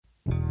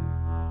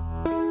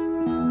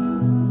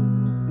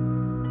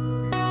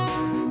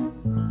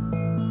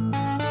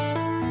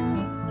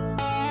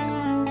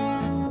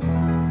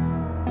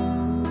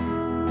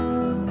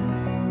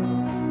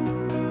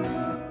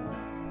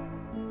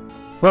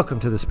Welcome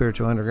to the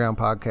Spiritual Underground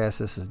Podcast.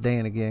 This is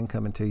Dan again,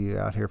 coming to you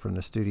out here from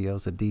the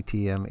studios of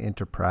DTM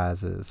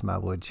Enterprises, my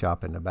wood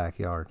shop in the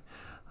backyard.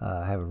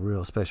 I have a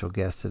real special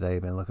guest today.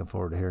 Been looking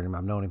forward to hearing him.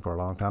 I've known him for a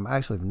long time. I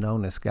actually have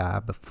known this guy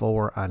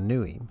before I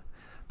knew him,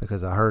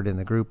 because I heard in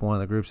the group, one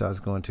of the groups I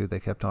was going to, they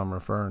kept on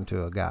referring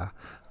to a guy,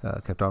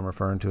 kept on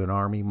referring to an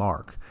Army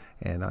Mark.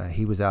 And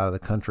he was out of the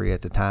country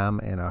at the time,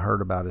 and I heard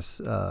about his,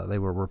 they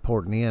were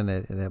reporting in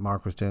that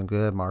Mark was doing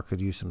good. Mark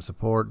could use some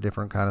support,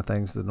 different kind of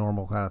things, the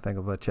normal kind of thing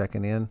of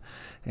checking in.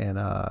 And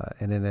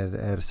then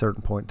at a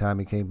certain point in time,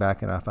 he came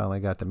back, and I finally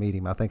got to meet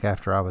him. I think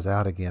after I was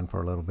out again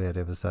for a little bit,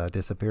 it was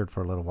disappeared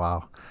for a little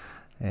while.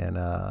 And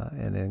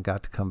then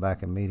got to come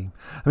back and meet him.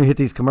 Let me hit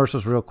these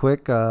commercials real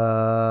quick.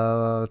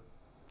 First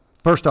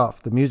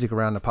off, the music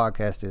around the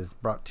podcast is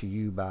brought to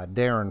you by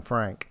Darren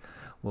Frank.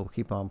 We'll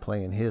keep on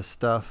playing his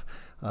stuff.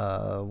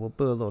 We'll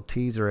put a little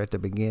teaser at the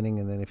beginning,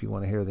 and then if you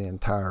want to hear the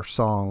entire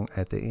song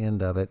at the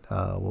end of it,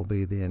 will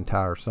be the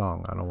entire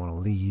song. I don't want to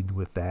lead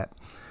with that.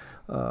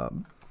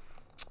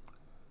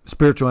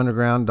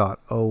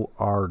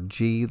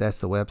 Spiritualunderground.org. That's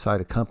the website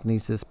that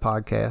accompanies this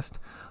podcast.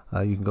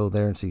 You can go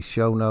there and see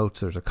show notes.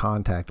 There's a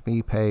contact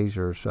me page.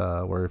 There's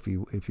where if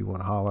you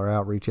want to holler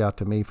out, reach out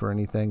to me for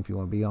anything. If you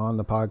want to be on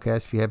the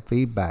podcast, if you have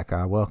feedback,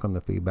 I welcome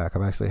the feedback.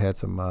 I've actually had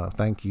some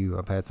thank you.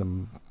 I've had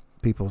some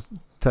people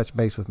touch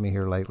base with me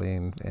here lately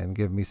and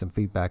give me some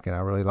feedback, and I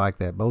really like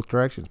that. Both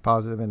directions,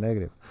 positive and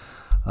negative.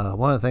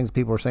 One of the things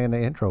people were saying,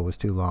 the intro was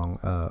too long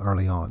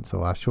early on,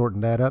 so I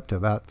shortened that up to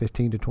about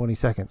 15 to 20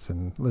 seconds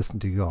and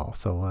listened to you all.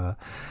 So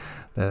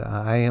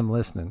I am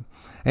listening.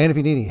 And if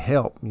you need any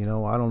help, I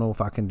don't know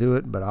if I can do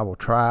it, but I will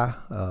try.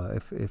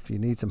 If you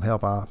need some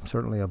help, I'm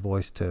certainly a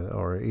voice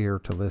or an ear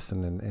to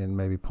listen and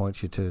maybe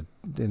point you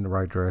in the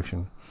right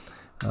direction.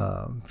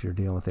 If you're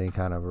dealing with any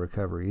kind of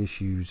recovery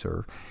issues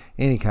or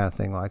any kind of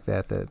thing like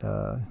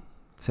that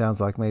sounds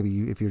like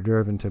maybe if you're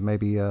driven to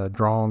maybe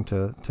drawn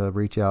to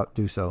reach out,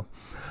 do so.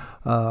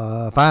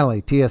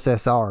 Finally,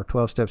 TSSR,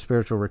 12-Step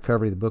Spiritual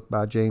Recovery, the book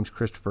by James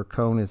Christopher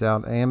Cohn, is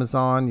out on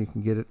Amazon. You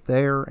can get it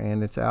there,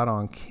 and it's out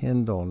on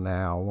Kindle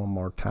now. One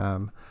more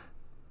time,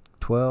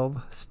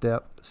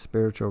 12-Step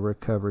Spiritual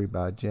Recovery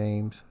by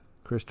James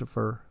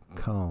Christopher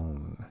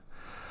Cohn.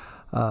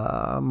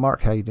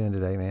 Mark, how you doing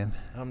today, man?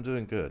 I'm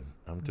doing good.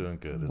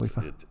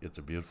 It's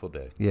a beautiful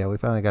day. Yeah, we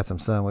finally got some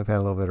sun. We've had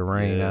a little bit of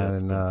rain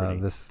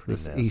this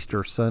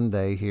Easter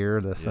Sunday here.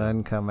 The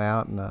sun come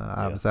out, and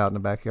I was out in the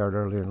backyard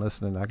earlier and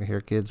listening. I can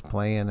hear kids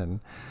playing, and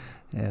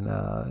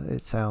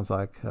it sounds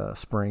like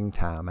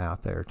springtime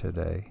out there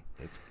today.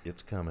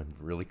 It's coming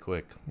really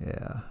quick.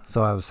 Yeah.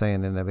 So I was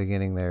saying in the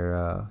beginning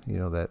there,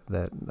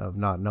 that of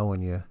not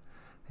knowing you.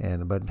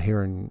 But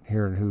hearing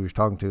who he was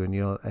talking to,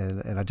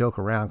 and I joke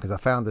around because I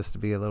found this to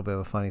be a little bit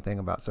of a funny thing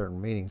about certain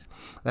meetings.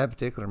 That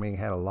particular meeting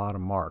had a lot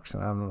of marks,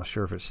 and I'm not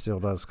sure if it still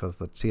does because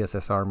the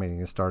TSSR meeting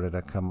has started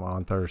to come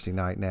on Thursday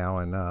night now,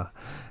 and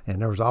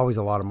there was always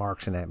a lot of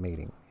marks in that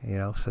meeting,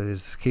 so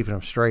it's keeping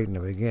them straight in the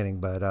beginning.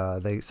 But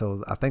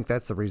so I think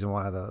that's the reason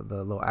why the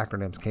little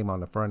acronyms came on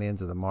the front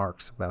ends of the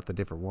marks about the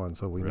different ones,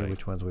 so we knew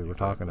which ones we were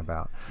talking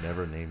about.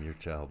 Never name your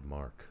child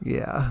Mark.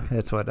 Yeah,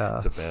 that's what.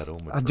 It's a bad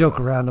omen. I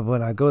joke around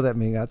when I go to that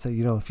meeting. I'd say,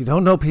 if you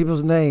don't know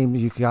people's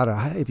names,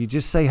 if you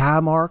just say hi,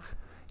 Mark,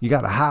 you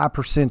got a high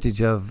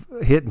percentage of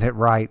hitting it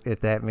right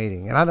at that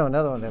meeting. And I know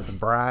another one that's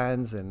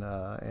Brian's, and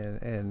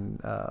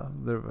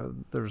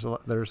there's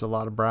a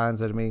lot of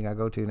Brian's at a meeting I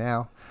go to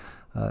now.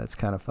 It's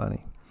kind of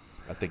funny.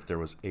 I think there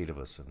was 8 of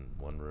us in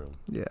one room.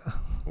 Yeah,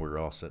 we were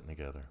all sitting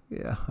together.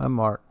 Yeah, I'm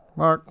Mark.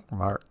 Yeah,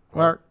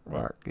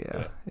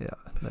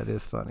 that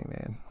is funny,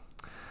 man.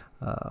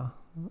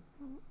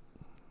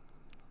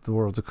 The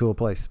world's a cool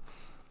place.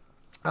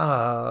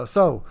 I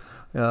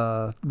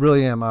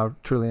truly am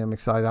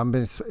excited.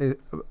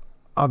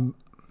 I'm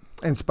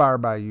inspired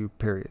by you,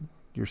 period.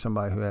 You're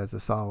somebody who has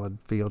a solid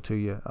feel to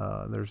you.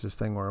 There's this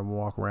thing where I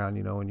walk around,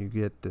 and you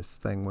get this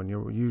thing when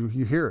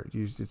you hear it.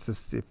 It's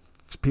just if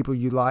people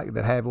you like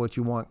that have what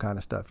you want kind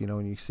of stuff,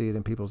 and you see it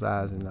in people's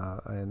eyes, and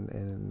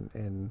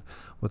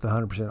with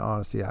 100%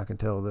 honesty, I can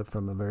tell that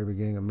from the very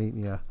beginning of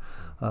meeting you,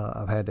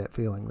 I've had that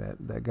feeling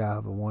that guy,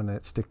 the one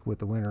that stick with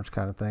the winners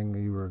kind of thing.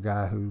 You were a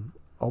guy who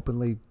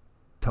openly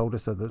told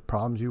us of the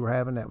problems you were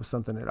having. That was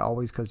something that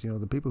always, because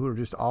the people who are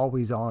just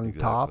always on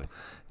top,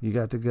 you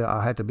got to go.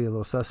 I had to be a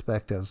little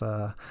suspect of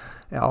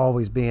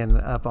always being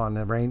up on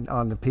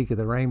the peak of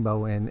the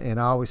rainbow, and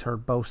I always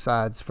heard both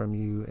sides from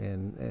you,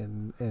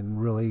 and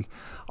really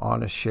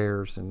honest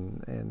shares,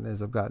 and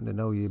as I've gotten to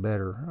know you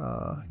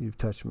better, you've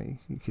touched me.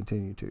 You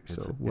continue to.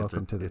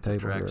 Welcome to the table.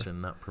 It's attraction,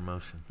 not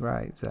promotion.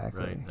 Right,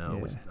 exactly. Right.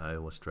 No, I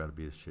always try to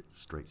be a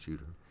straight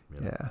shooter.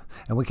 Yeah,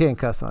 and we can't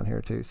cuss on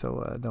here too,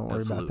 so don't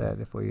worry about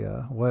that. If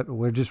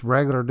we're just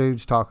regular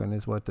dudes talking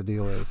is what the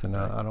deal is, and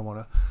I don't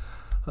want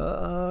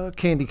to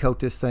candy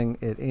coat this thing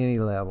at any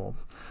level.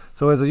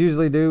 So as I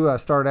usually do, I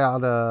start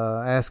out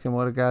asking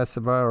what a guy's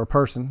sobriety, or a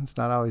person. It's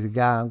not always a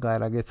guy. I'm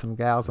glad I get some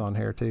gals on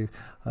here too.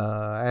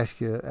 Ask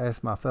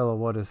my fellow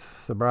what his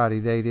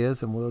sobriety date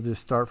is, and we'll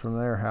just start from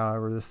there.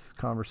 However this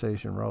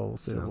conversation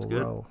rolls, it will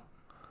roll.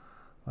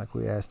 like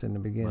we asked in the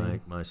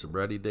beginning. My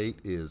sobriety date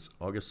is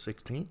August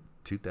 16th,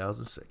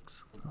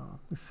 2006.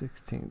 August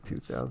 16th,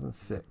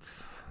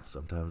 2006.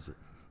 Sometimes it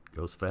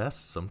goes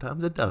fast,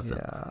 sometimes it doesn't.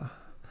 Yeah.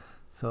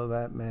 So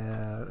that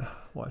meant,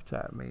 what's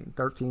that mean?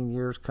 13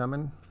 years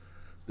coming?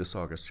 This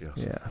August, yes.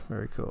 Yeah,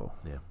 very cool.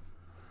 Yeah.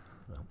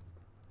 Well,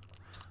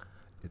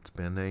 it's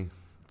been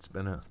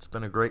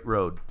a great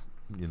road,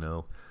 you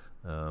know.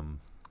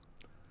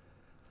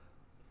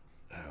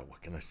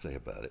 What can I say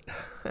about it?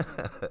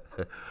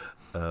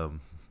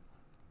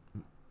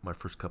 My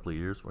first couple of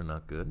years were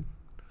not good.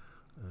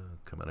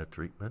 Come out of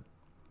treatment,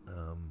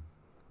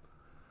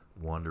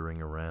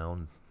 wandering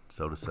around,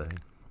 so to say.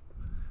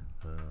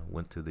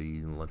 Went to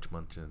the lunch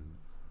munch in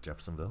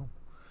Jeffersonville.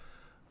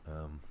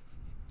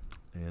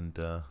 And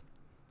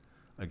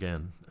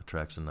again,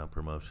 attraction, not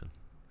promotion.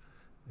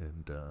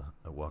 And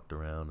I walked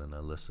around and I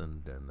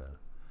listened, and a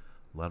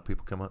lot of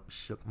people come up and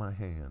shook my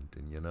hand,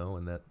 and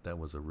and that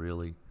was a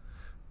really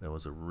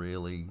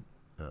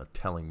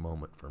telling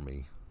moment for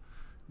me,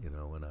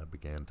 and I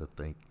began to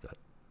think that,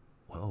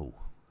 whoa,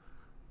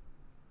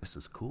 this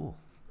is cool,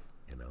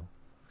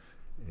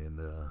 and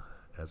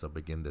as I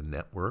began to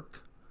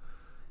network,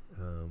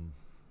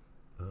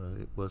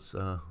 it was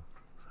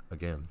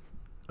again,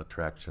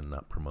 attraction,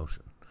 not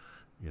promotion.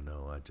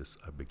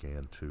 I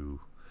began to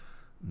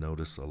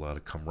notice a lot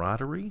of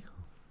camaraderie,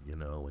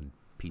 and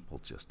people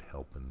just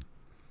helping,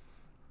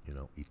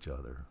 each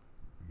other,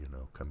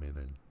 come in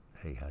and,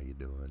 hey, how you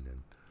doing?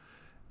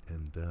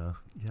 And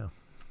yeah,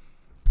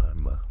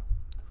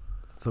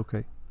 it's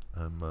okay.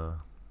 I'm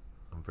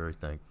very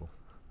thankful.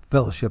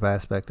 Fellowship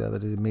aspect of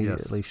it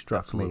immediately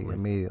struck absolutely. me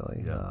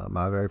immediately. Yeah.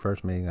 My very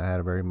first meeting, I had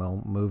a very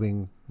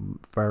moving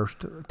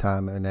first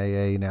time in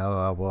AA. Now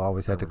I will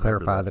always have to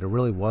clarify that it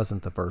really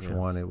wasn't the first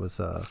one. It was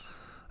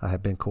I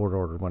had been court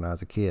ordered when I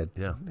was a kid.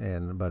 Yeah.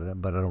 But I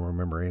don't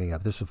remember any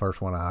of it. This is the first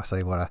one I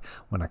say when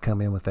I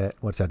come in with that,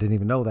 which I didn't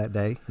even know that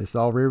day. It's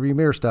all rearview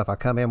mirror stuff. I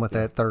come in with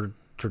that third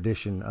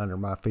tradition under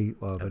my feet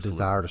of a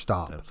desire to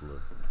stop.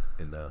 Absolutely.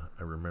 And I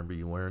remember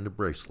you wearing the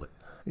bracelet.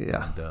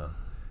 Yeah. And,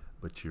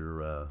 but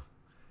your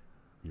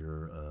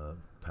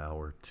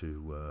power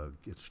to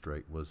get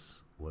straight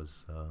was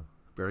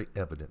very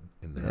evident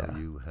in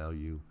how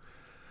you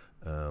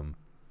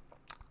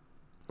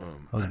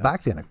I was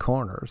backed in a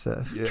corner.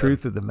 So the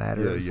truth of the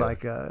matter, it's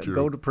like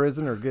go to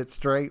prison or get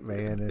straight,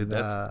 man. And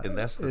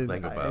that's the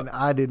thing about. And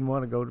I didn't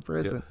want to go to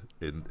prison.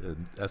 Yeah,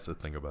 and that's the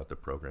thing about the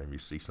program. You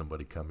see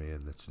somebody come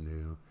in that's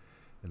new,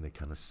 and they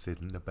kind of sit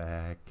in the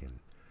back and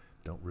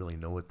don't really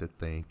know what to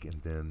think,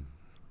 and then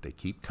they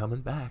keep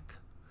coming back,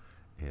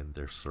 and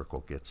their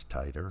circle gets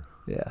tighter.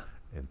 Yeah.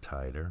 And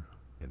tighter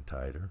and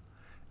tighter,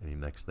 and the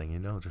next thing you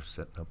know, they're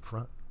sitting up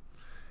front.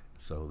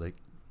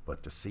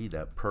 But to see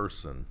that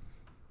person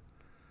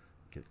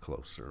get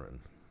closer, and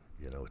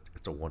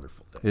it's a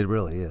wonderful thing. It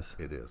really is.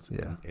 It is.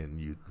 Yeah. And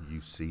you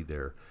see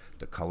the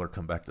color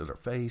come back to their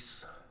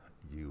face.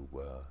 You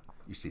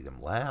see them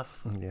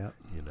laugh. Yeah.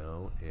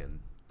 And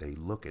they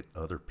look at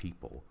other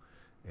people,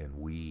 and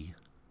we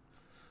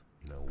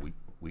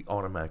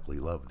automatically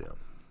love them,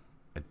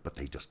 but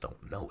they just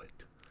don't know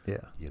it.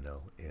 Yeah.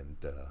 And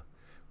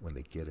when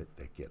they get it,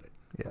 they get it.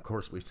 Yeah. Of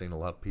course, we've seen a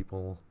lot of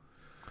people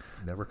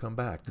never come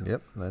back.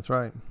 Yep, that's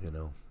right. I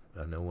know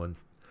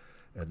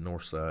at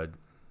Northside,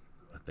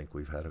 I think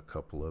we've had a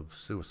couple of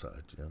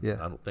suicides. Yeah.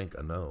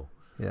 I know.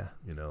 Yeah.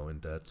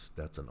 And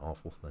that's an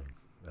awful thing.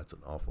 That's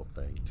an awful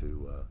thing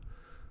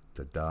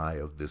to die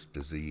of this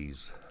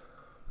disease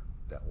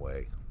that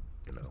way.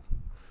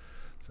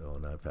 So,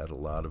 and I've had a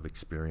lot of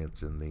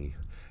experience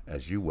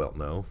as you well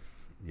know,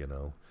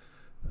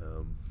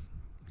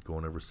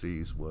 going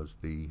overseas was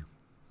the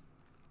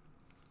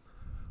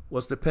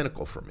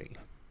pinnacle for me.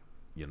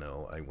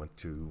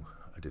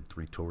 I did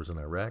 3 tours in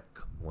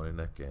Iraq, 1 in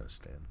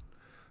Afghanistan.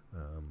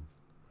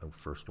 I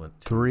first went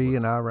to 3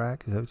 in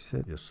Iraq. Is that what you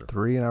said? Yes, sir.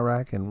 3 in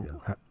Iraq, and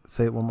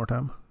say it one more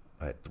time.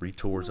 I had 3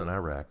 tours in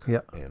Iraq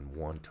and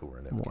 1 tour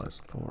in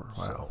Afghanistan. Wow.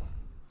 So,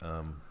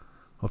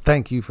 well,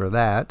 thank you for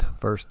that.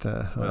 First,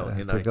 to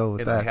go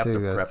with that I have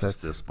too. to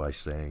preface this by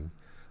saying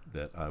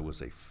that I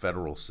was a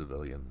federal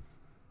civilian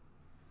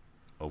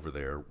over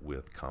there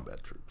with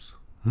combat troops.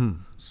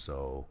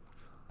 So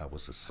I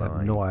was assigned. I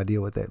have no idea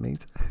what that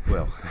means.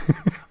 Well,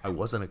 I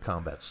wasn't a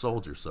combat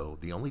soldier, so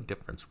the only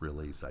difference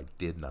really is I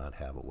did not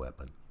have a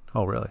weapon.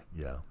 Oh, really?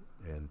 Yeah,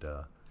 and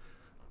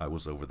I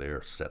was over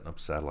there setting up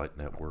satellite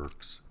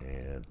networks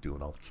and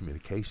doing all the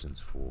communications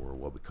for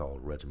what we call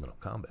regimental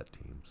combat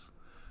teams.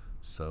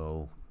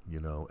 So,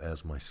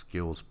 as my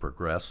skills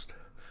progressed,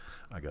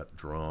 I got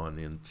drawn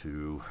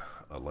into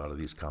a lot of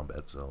these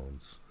combat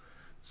zones.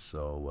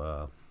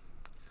 So,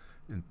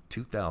 in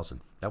 2000,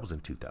 that was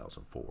in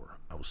 2004.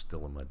 I was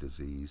still in my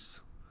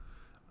disease,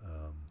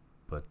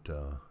 but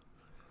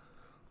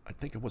I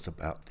think it was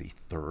about the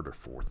 3rd or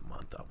 4th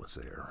month I was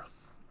there.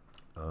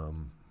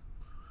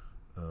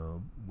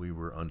 We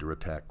were under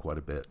attack quite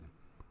a bit,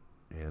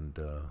 and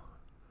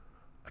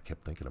I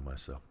kept thinking to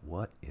myself,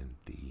 what in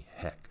the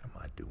heck am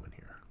I doing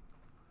here?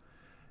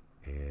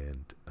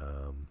 And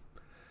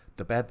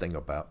the bad thing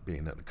about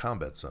being in a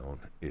combat zone,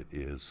 it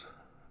is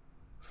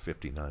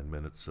 59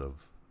 minutes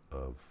of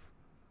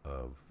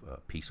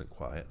peace and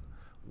quiet,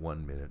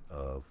 1 minute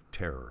of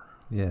terror.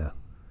 Yeah.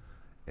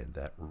 And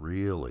that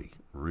really,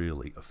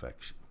 really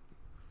affects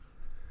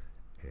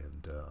you.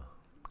 And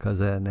because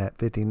in that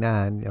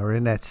 59 or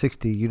in that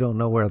 60, you don't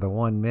know where the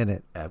 1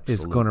 minute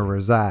is going to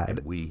reside.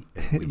 And we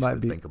used to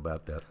think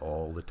about that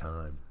all the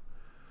time.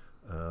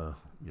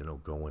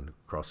 Going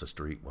across the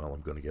street, well,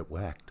 I'm going to get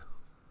whacked.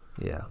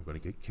 Yeah. I'm going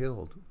to get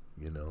killed,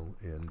 and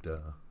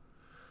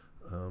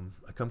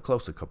I come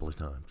close a couple of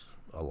times,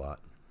 a lot.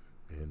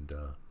 And,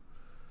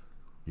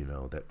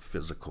 that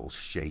physical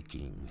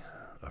shaking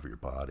of your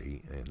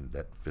body and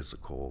that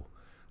physical,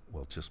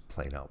 well, just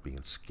plain out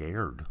being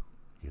scared,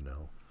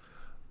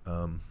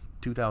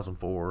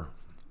 2004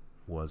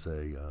 was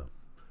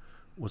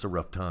a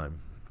rough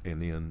time.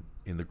 And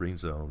in the Green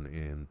Zone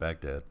in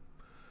Baghdad,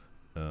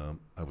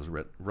 I was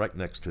right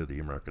next to the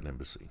American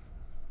Embassy,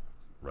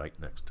 right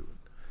next to it.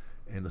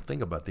 And the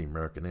thing about the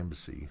American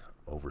Embassy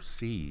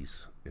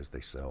overseas is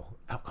they sell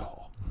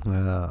alcohol.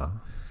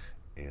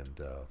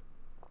 And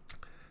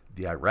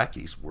the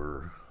Iraqis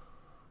were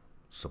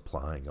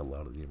supplying a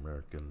lot of the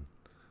American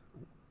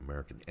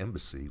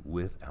Embassy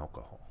with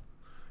alcohol.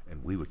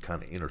 And we would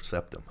kind of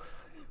intercept them.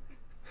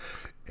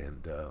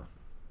 And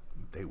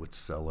they would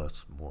sell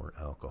us more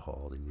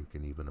alcohol than you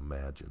can even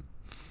imagine.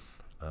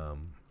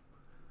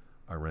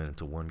 I ran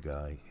into one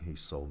guy. He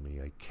sold me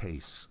a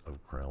case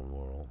of Crown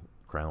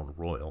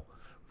Royal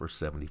for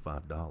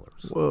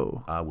 $75.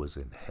 Whoa. I was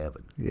in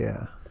heaven.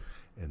 Yeah.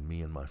 And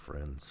me and my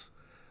friends,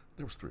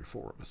 there was 3 or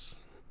 4 of us.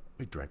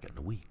 We drank it in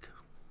a week,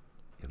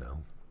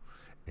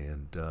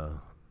 And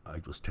I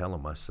was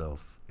telling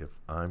myself,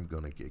 if I'm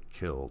going to get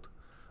killed,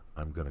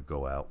 I'm going to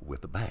go out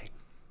with a bang.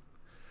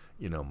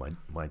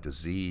 My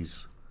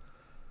disease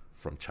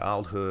from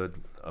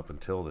childhood up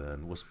until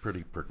then was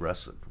pretty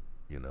progressive.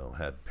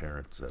 Had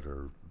parents that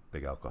are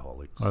big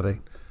alcoholics. Are they?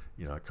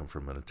 I come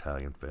from an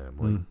Italian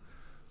family.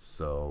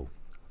 So,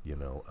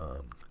 I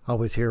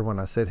always hear when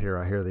I sit here,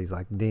 I hear these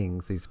like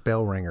dings, these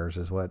bell ringers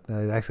is what,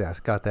 actually I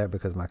got that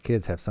because my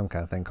kids have some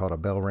kind of thing called a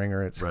bell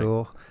ringer at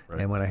school.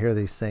 Right. And when I hear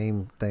these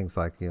same things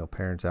like,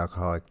 parents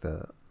alcoholic,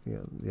 I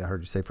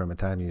heard you say from the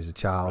time you was a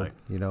child,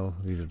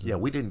 right. Yeah,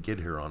 we didn't get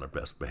here on our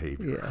best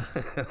behavior.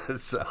 Yeah.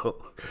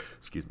 So,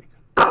 excuse me.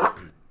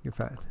 You're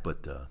fine.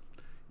 But,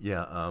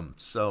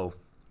 so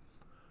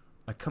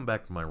I come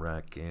back from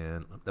Iraq,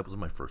 and that was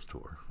my first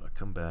tour. I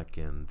come back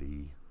in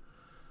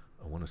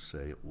I want to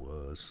say it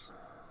was,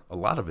 a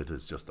lot of it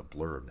is just a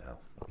blur now.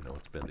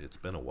 It's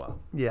been a while.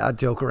 Yeah, I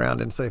joke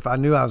around and say if I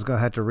knew I was going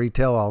to have to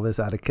retell all this,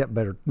 I'd have kept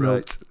better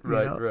notes.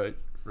 Right.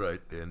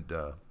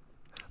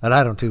 And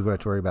I don't too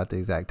much worry about the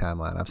exact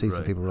timeline. I've seen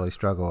some people really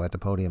struggle at the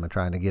podium and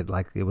trying to get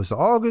like it was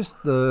August.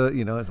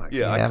 It's like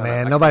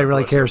man, nobody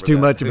really cares too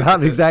much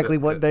about exactly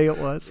what day it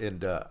was.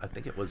 And I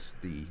think it was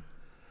the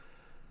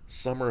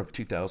summer of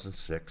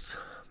 2006,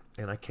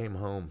 and I came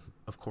home.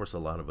 Of course, a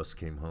lot of us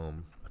came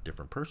home a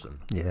different person.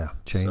 Yeah,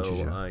 changes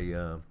you. So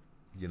I,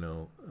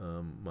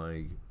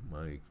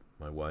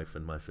 my wife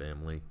and my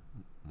family,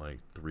 my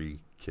 3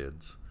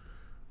 kids,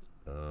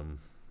 kind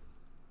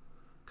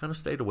of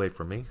stayed away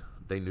from me.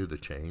 They knew the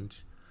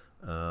change.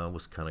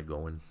 Was kind of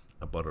going.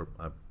 I bought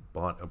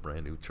a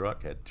brand new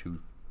truck. Had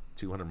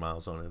 200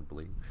 miles on it, I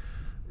believe,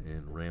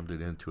 and rammed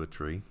it into a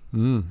tree.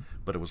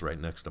 But it was right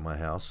next to my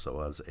house,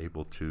 so I was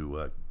able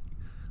to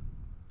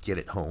get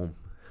it home.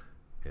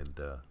 And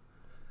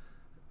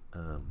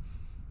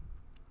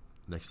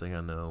next thing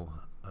I know,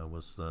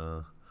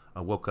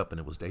 I woke up and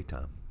it was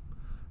daytime,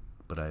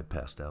 but I had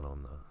passed out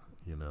on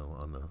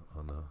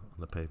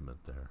the pavement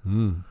there.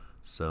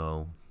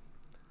 So.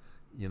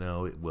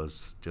 It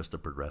was just a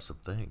progressive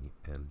thing.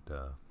 And,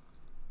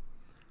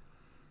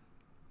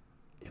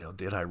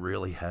 did I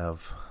really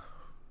have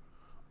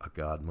a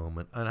God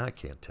moment? And I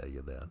can't tell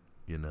you that.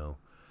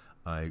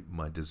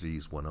 My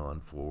disease went on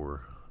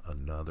for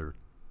another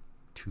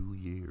 2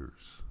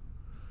 years.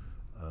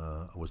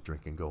 I was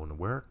drinking going to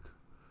work.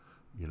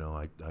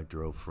 I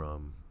drove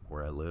from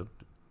where I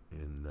lived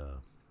in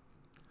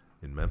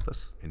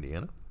Memphis,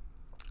 Indiana,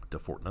 to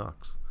Fort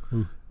Knox,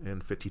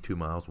 and 52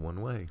 miles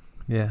one way.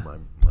 Yeah.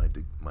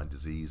 My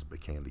disease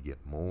began to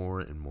get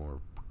more and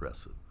more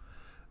progressive.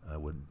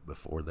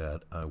 Before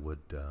that,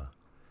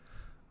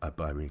 I'd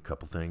buy me a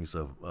couple things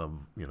of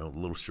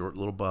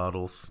little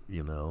bottles,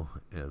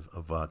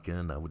 of vodka,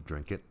 and I would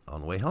drink it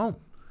on the way home.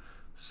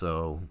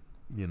 So,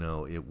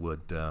 it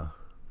would,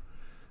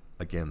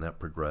 again, that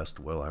progressed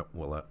while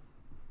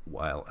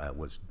I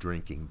was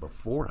drinking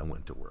before I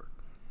went to work.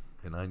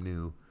 And I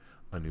knew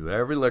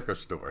every liquor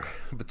store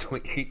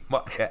between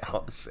my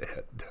house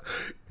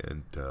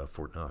and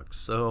Fort Knox.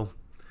 So,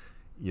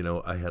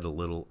 I had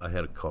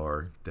a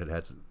car that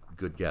had some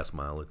good gas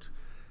mileage,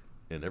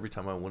 and every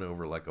time I went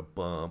over like a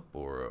bump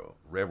or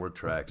railroad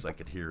tracks, I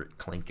could hear it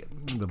clinking.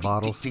 The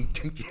bottles.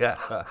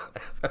 Yeah.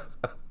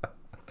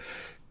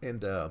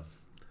 And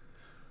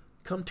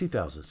come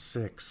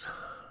 2006,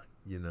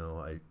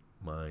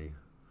 my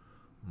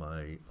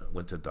I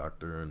went to the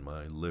doctor, and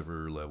my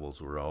liver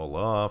levels were all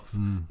off,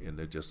 and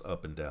they're just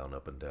up and down,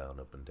 up and down,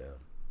 up and down.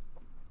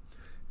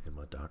 And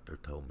my doctor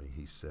told me,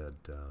 he said,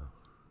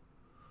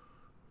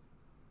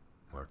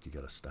 Mark, you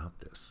got to stop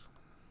this.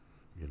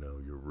 You know,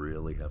 you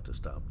really have to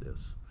stop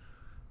this.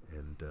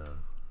 And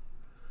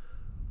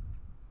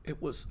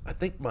it was, I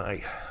think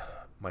my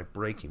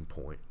breaking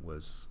point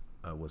was,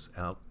 I was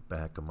out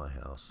back of my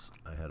house.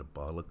 I had a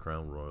bottle of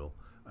Crown Royal.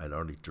 I'd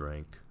already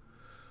drank,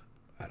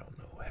 I don't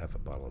know, half a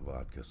bottle of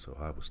vodka, so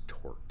I was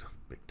torqued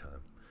big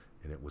time.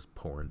 And it was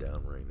pouring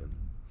down, raining.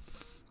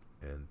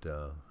 And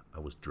I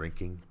was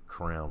drinking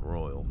Crown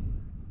Royal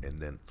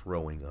and then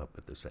throwing up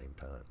at the same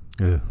time.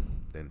 Yeah.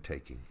 Then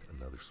taking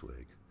another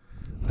swig.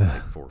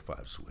 Take 4 or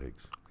 5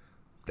 swigs.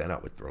 Then I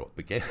would throw up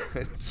again.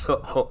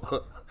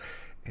 So,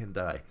 and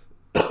I,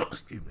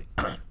 excuse me,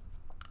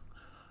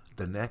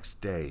 the next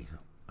day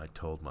I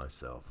told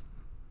myself,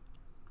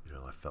 you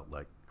know, I felt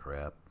like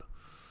crap.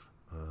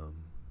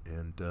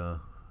 And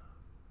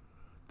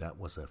that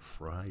was a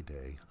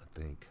Friday, I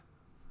think.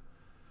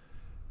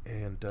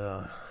 And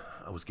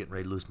I was getting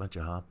ready to lose my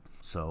job.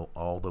 So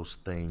all those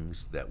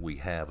things that we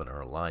have in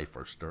our life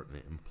are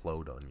starting to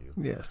implode on you.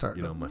 Yeah,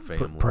 starting to my put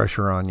family,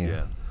 pressure on you.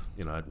 Yeah.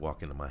 You know, I'd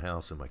walk into my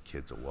house and my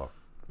kids would walk,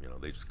 you know,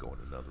 they just go in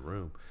another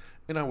room.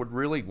 And I would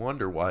really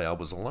wonder why I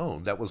was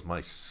alone. That was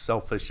my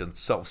selfish and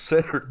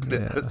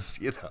self-centeredness,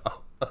 you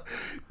know.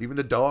 Even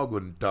the dog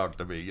wouldn't talk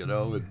to me, you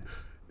know.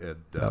 And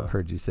I've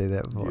heard you say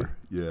that before.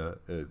 Yeah.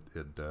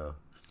 And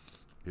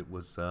it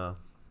was, I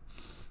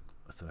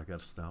said, I got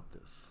to stop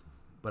this.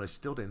 But I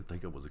still didn't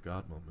think it was a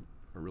God moment.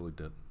 I really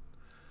didn't.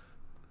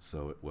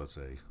 So it was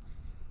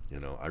you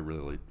know, I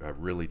really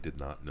did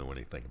not know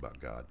anything about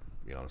God,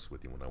 to be honest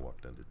with you, when I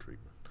walked into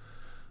treatment.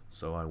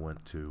 So I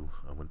went to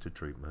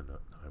treatment.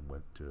 I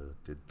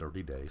did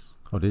 30 days.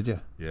 Oh, did you?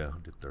 Yeah, I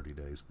did 30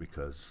 days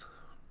because,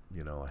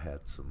 you know, I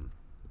had some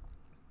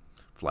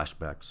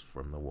flashbacks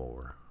from the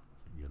war,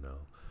 you know,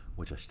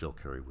 which I still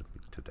carry with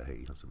me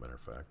today, as a matter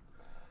of fact.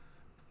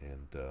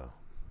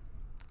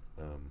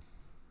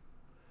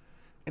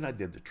 And I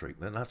did the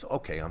treatment, and I said,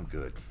 okay, I'm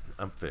good.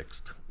 I'm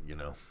fixed, you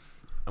know.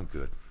 I'm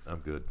good.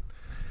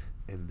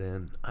 And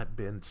then I've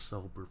been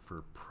sober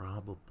for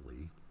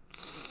probably,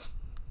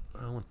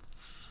 I don't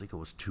think it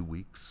was 2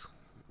 weeks,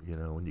 you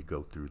know, when you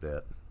go through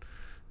that.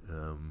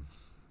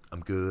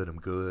 I'm good,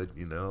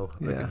 you know.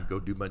 I can go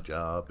do my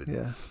job. And,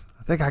 yeah.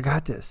 I think I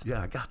got this.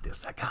 Yeah, I got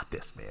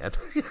this, man.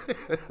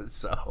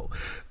 So,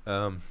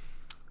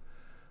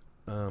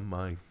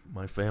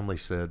 my family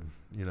said,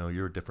 you know,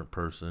 you're a different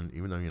person,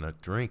 even though you're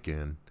not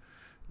drinking.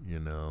 You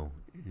know,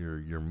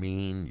 you're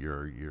mean.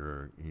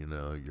 You're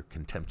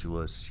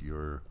contemptuous.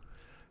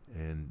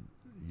 And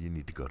you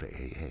need to go to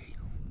AA.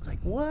 Like,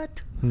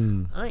 what?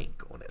 I ain't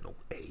going to no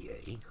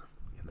AA.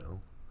 You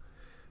know.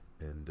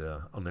 And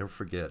I'll never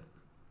forget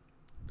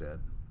that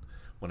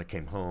when I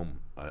came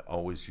home, I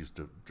always used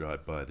to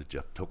drive by the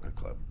Jeff Token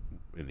Club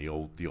in the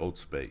old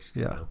space.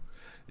 You know?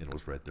 And it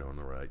was right there on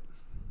the right.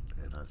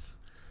 And I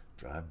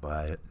drive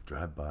by it.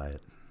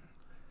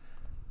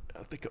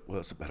 I think it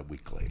was about a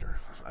week later.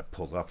 I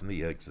pulled off in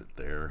the exit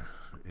there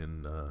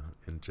in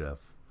Jeff,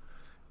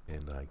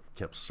 and I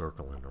kept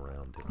circling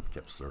around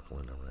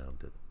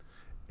it,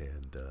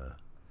 and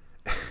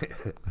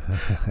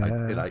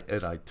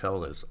I tell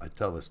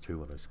this too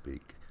when I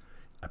speak.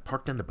 I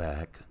parked in the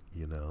back,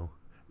 you know.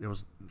 There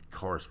was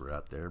cars were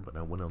out there, but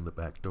I went on the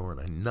back door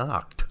and I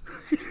knocked.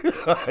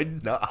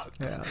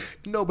 Yeah.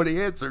 Nobody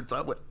answered,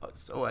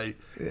 so I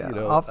you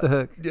know, off the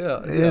hook. Yeah,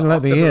 they didn't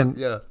let me in.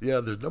 Yeah.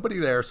 There's nobody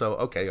there, so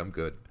okay, I'm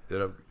good.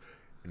 And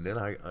then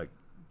I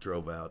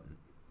drove out and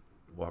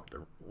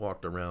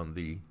walked around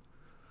the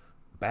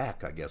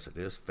back, I guess it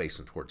is,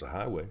 facing towards the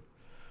highway,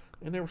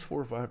 and there was 4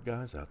 or 5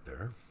 guys out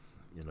there,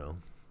 you know,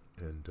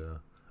 and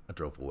I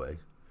drove away,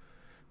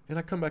 and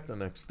I come back the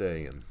next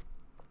day, and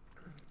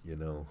you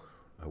know.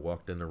 I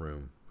walked in the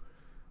room,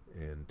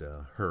 and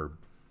Herb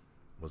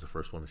was the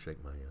first one to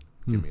shake my hand,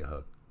 give me a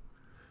hug.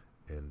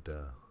 And,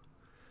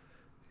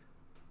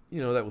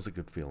 you know, that was a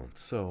good feeling.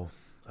 So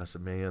I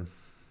said, man,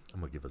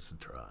 I'm going to give this a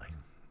try,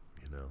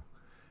 you know.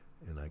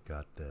 And I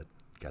got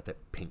that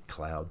pink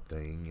cloud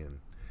thing.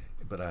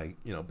 But I,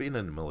 you know, being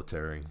in the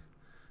military,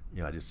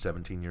 you know, I did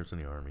 17 years in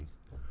the Army.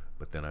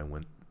 But then I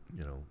went,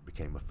 you know,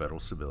 became a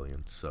federal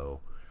civilian. So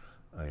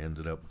I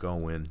ended up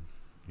going,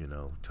 you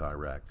know, to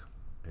Iraq.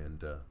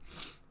 And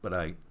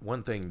but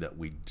one thing that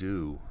we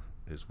do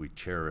is we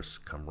cherish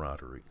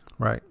camaraderie.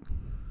 Right.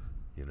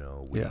 You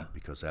know,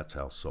 because that's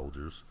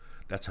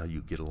how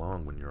you get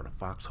along when you're in a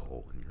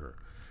foxhole and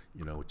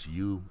it's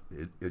you.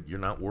 You're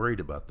not worried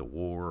about the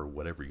war or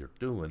whatever you're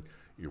doing.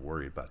 You're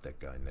worried about that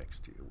guy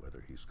next to you,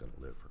 whether he's going to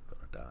live or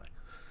going to die.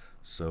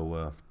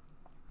 So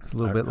it's a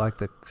little bit like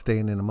the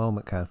staying in a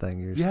moment kind of thing.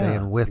 You're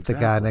staying with the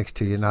guy next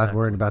to you, not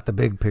worrying about the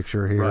big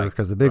picture here,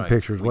 because the big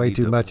picture is way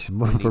too much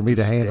for me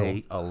to handle.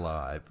 Stay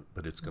alive,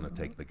 but it's going to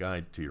take the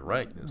guy to your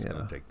right, and it's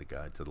going to take the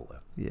guy to the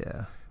left.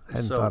 Yeah, I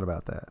hadn't thought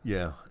about that.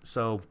 Yeah,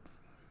 so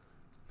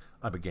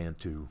I began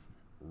to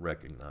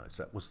recognize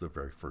that was the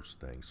very first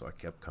thing. So I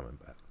kept coming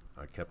back.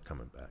 I kept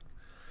coming back.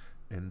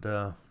 And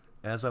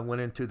as I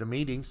went into the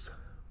meetings,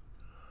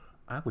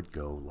 I would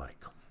go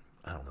like,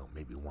 I don't know,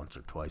 maybe once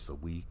or twice a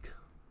week,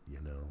 you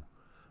know,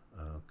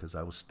 because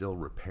I was still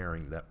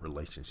repairing that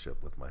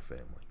relationship with my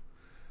family.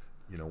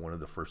 You know, one of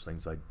the first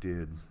things I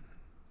did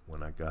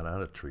when I got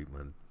out of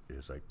treatment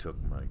is I took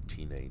my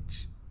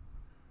teenage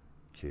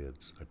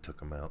kids, I took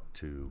them out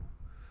to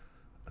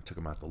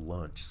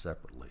lunch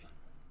separately,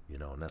 you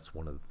know, and that's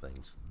one of the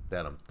things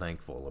that I'm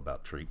thankful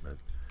about treatment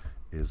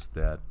is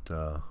that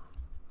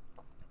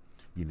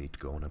you need to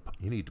go and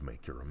you need to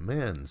make your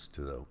amends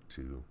to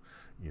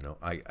you know,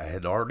 I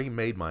had already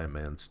made my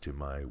amends to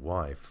my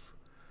wife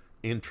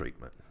in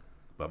treatment,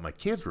 but my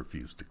kids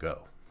refused to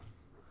go,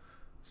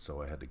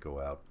 so I had to go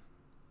out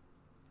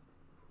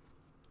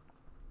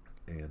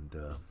and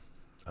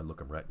I look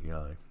them right in the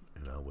eye,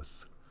 and I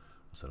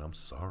said, I'm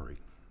sorry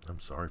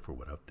for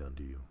what I've done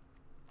to you.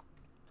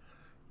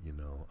 You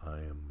know,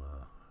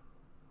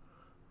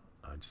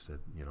 I just said,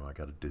 you know, I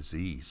got a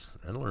disease.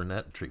 And I learned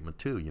that in treatment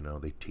too. You know,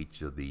 they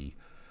teach you the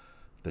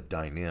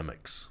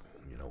dynamics,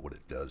 you know, what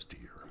it does to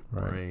your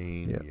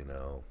brain, yep. You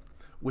know,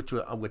 which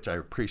I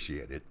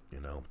appreciated,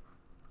 you know.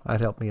 It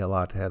helped me a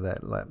lot to have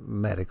that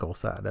medical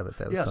side of it.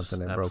 That was something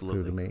that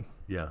absolutely. broke through to me.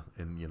 Yeah,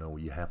 and, you know,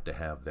 you have to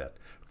have that.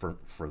 For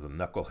the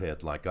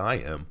knucklehead like I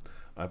am,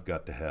 I've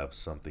got to have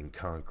something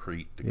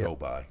concrete to go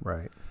by.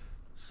 Right.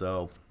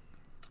 So,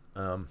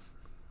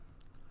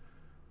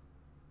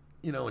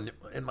 you know,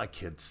 and my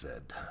kids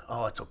said,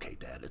 "Oh, it's okay,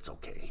 Dad. It's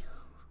okay.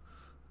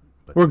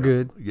 But, we're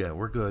good. Yeah,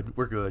 we're good.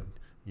 We're good."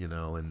 You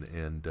know,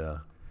 and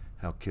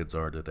how kids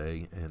are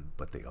today,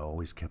 but they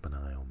always kept an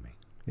eye on me.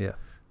 Yeah,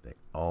 they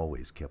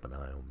always kept an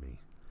eye on me.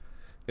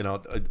 You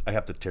know, I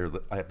have to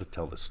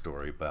tell this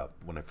story about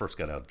when I first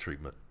got out of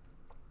treatment,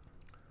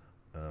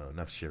 and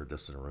I've shared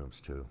this in the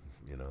rooms too.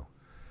 You know,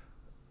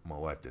 my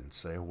wife didn't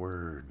say a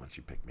word when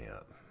she picked me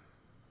up.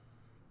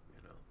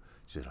 You know,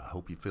 she said, "I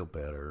hope you feel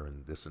better,"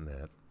 and this and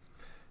that.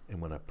 And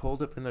when I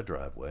pulled up in the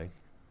driveway,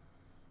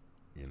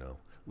 you know,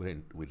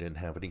 we didn't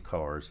have any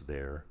cars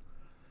there,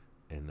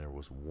 and there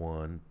was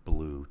one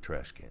blue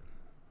trash can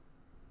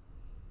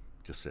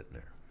just sitting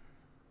there.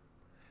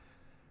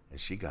 And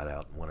she got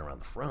out and went around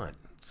the front.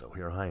 So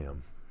here I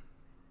am.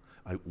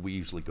 We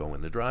usually go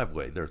in the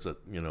driveway. There's a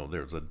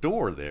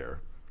door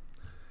there,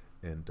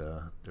 and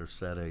there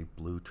sat a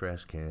blue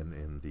trash can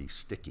in the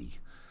sticky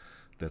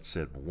that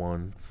said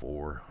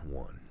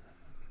 141.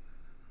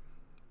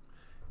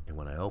 And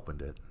when I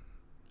opened it,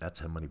 that's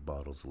how many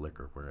bottles of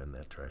liquor were in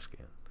that trash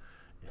can.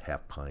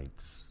 Half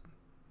pints,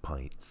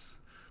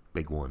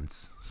 big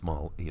ones,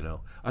 small. You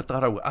know, I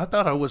thought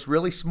I was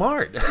really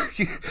smart.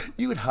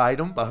 You would hide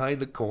them behind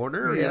the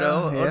corner, you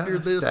know, under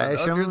this,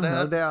 under that.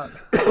 No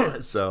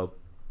doubt. So,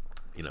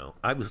 you know,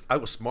 I was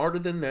smarter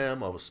than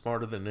them. I was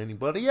smarter than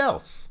anybody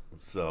else.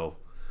 So,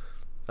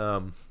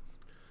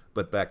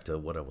 but back to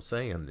what I was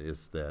saying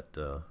is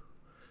that,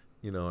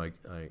 you know, I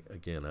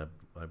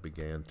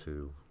began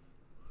to,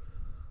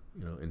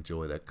 you know,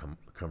 enjoy that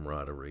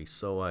camaraderie.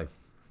 So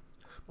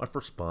my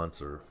first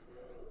sponsor,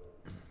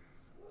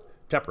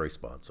 temporary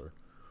sponsor,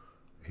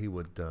 he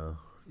would,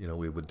 you know,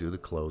 we would do the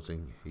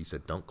closing. He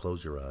said, "Don't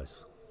close your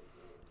eyes.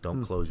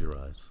 Don't close your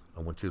eyes. I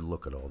want you to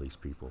look at all these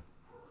people."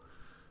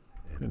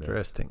 And,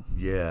 interesting.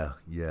 Yeah.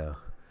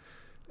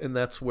 And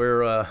that's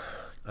where I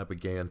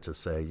began to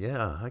say,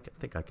 yeah, I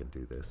think I can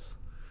do this,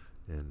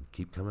 and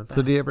keep coming back.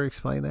 So do you ever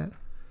explain that?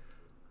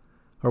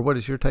 Or what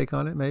is your take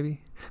on it, maybe?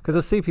 Because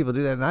I see people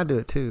do that, and I do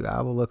it too.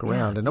 I will look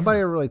around, and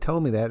nobody ever really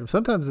told me that.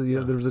 Sometimes, you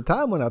know, there was a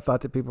time when I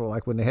thought that people were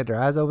like, when they had their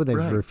eyes open, they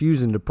were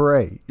refusing to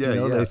pray. Yeah, you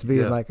know, they used to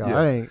be like, oh,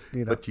 I ain't,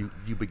 you know. But you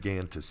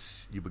began to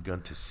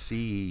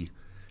see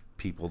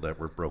people that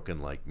were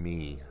broken like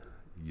me.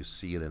 You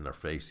see it in their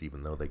face,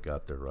 even though they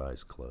got their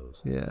eyes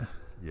closed. Yeah.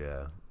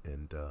 Yeah,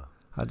 and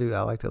I do.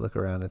 I like to look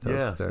around at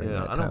those.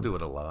 Yeah. I don't do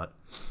it a lot,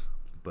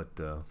 but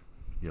you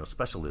know,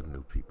 especially the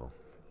new people.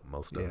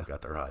 Most of them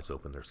got their eyes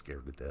open; they're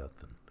scared to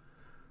death,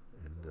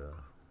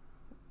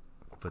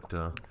 but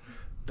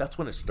that's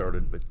when it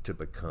started to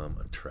become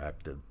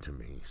attractive to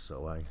me.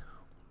 So I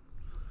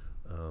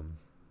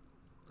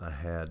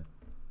had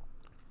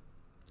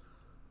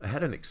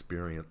an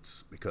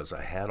experience because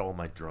I had all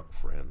my drunk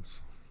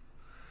friends,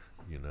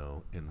 you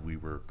know, and we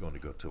were going to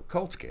go to a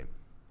Colts game,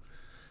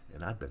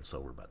 and I'd been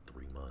sober about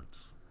 3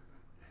 months,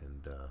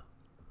 and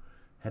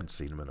hadn't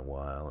seen them in a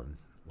while. And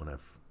when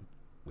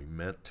we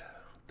met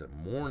the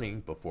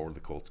morning before the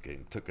Colts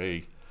game, took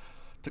a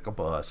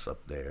bus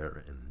up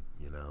there, and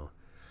you know,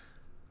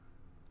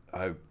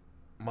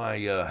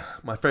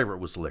 my favorite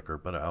was liquor,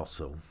 but I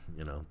also,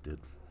 you know, did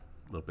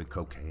a little bit of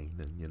cocaine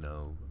and, you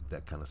know,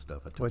 that kind of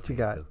stuff. What you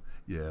got?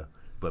 Yeah,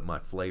 but my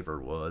flavor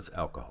was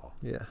alcohol.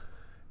 Yeah,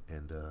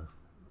 and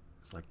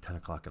it's like 10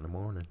 o'clock in the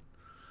morning.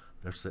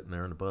 They're sitting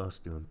there in the bus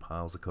doing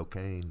piles of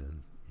cocaine,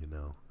 and you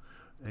know,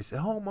 they say,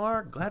 "Oh,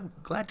 Mark,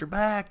 glad you're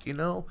back," you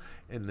know,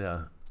 and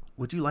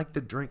would you like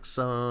to drink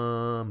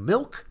some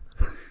milk?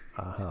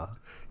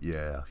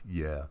 Yeah.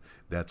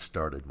 That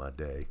started my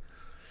day,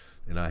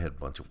 and I had a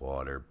bunch of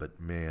water. But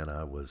man,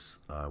 I was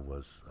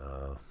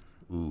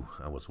ooh,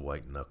 I was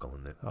white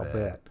knuckling it I'll bad.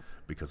 bet.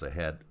 Because I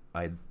had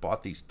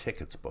bought these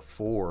tickets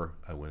before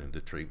I went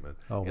into treatment,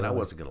 Oh, and I really?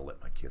 wasn't going to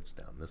let my kids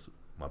down. This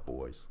my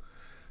boys,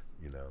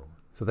 you know.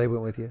 So they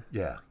went with you?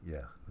 Yeah,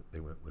 they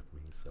went with me.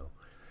 So,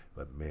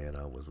 but man,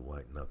 I was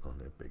white knuckling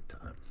it big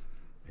time,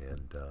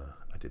 and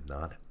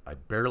I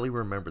barely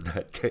remember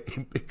that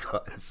game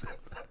because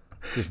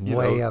Just you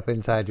way know, up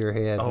inside your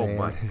head, oh man.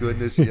 my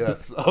goodness,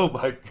 yes. Oh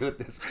my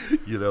goodness.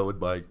 You know,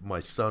 and my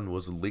son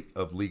was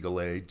of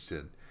legal age,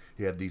 and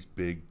he had these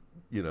big,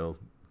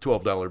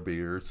 $12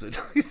 beers, and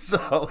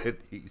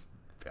he's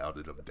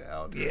pounded them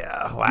down.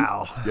 Yeah,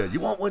 wow. Yeah, you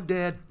want one,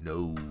 Dad?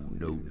 No,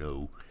 no,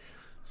 no.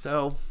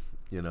 So,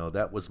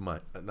 that was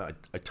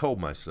I told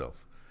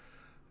myself,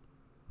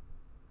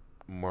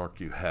 Mark,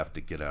 you have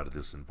to get out of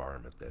this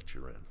environment that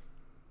you're in.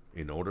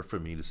 In order for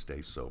me to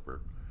stay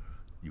sober,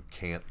 you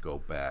can't go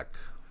back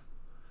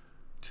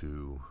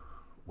to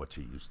what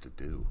you used to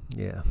do.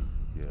 Yeah.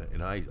 Yeah,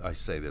 and I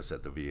say this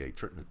at the VA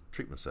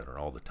treatment center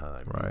all the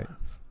time. Right.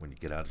 When you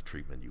get out of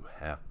treatment, you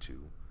have to,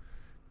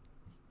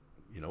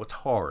 it's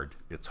hard.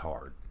 It's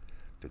hard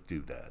to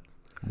do that.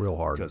 Real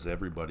hard. Because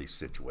everybody's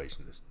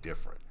situation is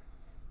different.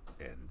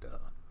 And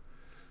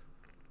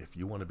if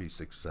you want to be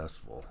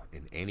successful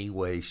in any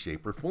way,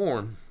 shape, or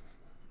form,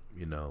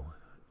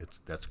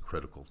 that's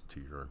critical to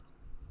your.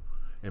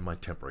 And my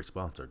temporary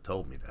sponsor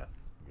told me that,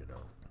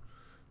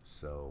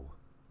 So.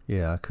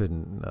 Yeah, I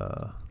couldn't.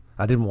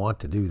 I didn't want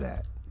to do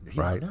that.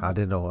 Yeah, Right. no. I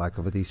didn't know, like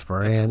with these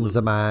friends Absolutely.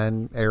 of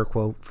mine, air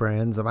quote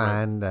friends of Right.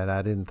 mine, that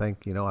I didn't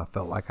think, I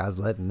felt like I was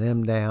letting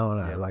them down.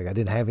 Yeah. I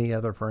didn't have any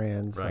other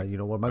friends. Right.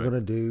 What am I Right.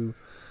 going to do?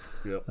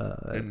 Yep.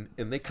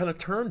 And they kind of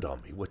turned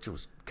on me, which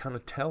was kind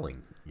of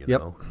telling,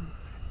 Yep.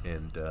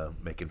 and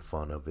making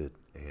fun of it,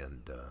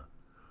 and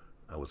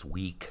I was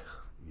weak,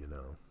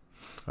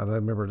 I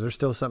remember there's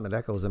still something that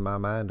echoes in my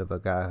mind of a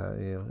guy,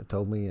 that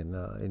told me, and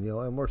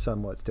we're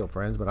somewhat still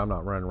friends, but I'm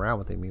not running around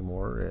with him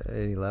anymore at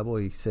any level.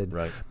 He said,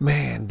 Right.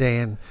 "Man,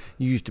 Dan,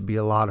 you used to be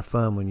a lot of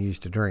fun when you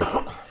used to drink."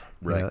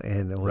 Right.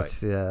 And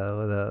which Yeah.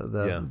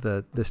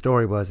 the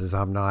story was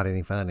I'm not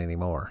any fun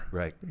anymore.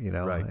 Right. Right.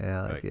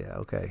 Yeah. Right. Yeah.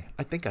 Okay.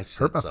 I think I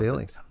said Hurt my something.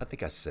 feelings. I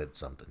think I said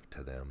something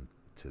to them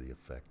to the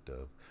effect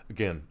of,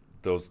 again,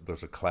 those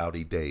are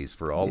cloudy days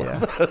for all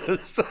Yeah. of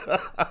us.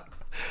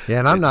 Yeah,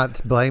 and I'm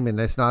not blaming.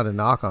 It's not a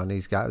knock on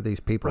these guys, these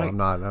people. Right. I'm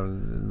not.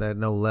 At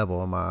no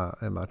level am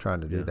I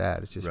trying to do Yeah.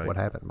 that. It's just Right. what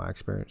happened. My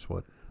experience.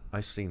 What. I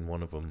seen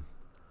one of them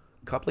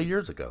a couple of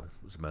years ago,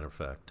 as a matter of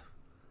fact,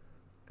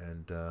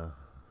 and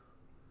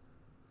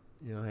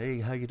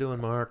hey, how you doing,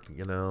 Mark?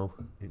 You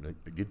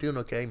doing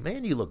okay?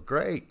 Man, you look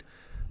great.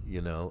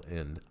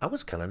 And I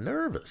was kind of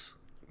nervous,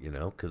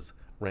 because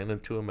ran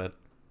into him at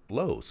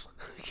Lowe's,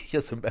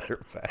 as a matter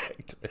of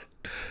fact,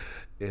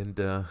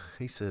 and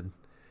he said,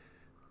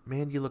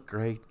 "Man, you look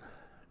great.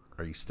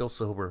 Are you still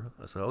sober?"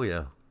 I said, "Oh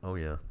yeah, oh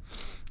yeah."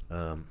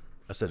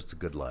 I said, "It's a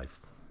good life,"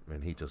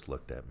 and he just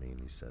looked at me and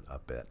he said, "I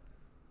bet."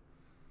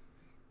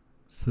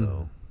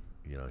 So,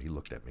 he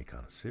looked at me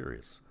kind of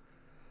serious.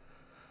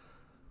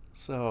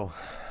 So,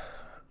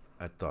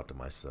 I thought to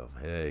myself,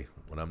 "Hey,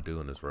 what I'm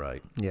doing is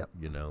right." Yep.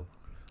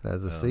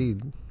 As a Um,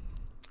 seed.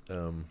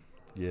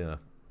 Yeah.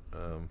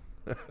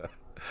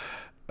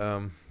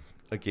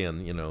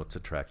 Again, it's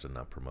attraction,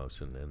 not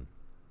promotion,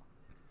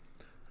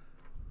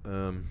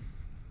 and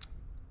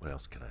what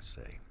else can I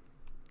say?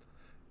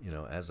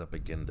 As I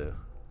begin to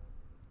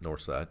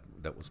Northside,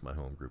 that was my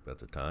home group at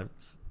the time.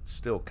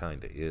 Still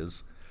kind of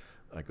is.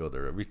 I go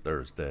there every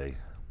Thursday,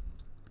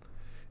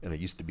 and it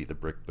used to be the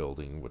brick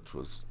building, which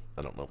was,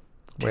 I don't know,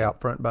 Way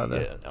out front by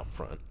the. yeah, out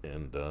front,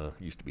 and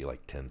used to be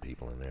like 10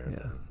 people in there. and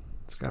Yeah. then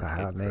It's got a started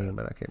high getting name, crowded.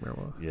 but I can't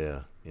remember what.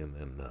 Yeah, and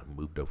then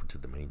moved over to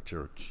the main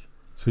church.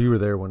 So you were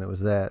there when it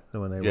was that,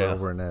 when they were Yeah,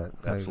 over in that.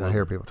 I absolutely.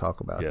 hear people talk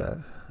about Yeah,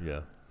 that.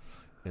 yeah.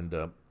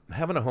 And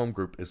having a home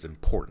group is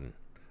important.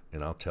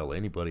 And I'll tell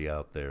anybody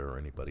out there or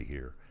anybody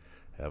here,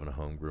 having a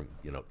home group,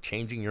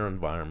 changing your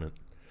environment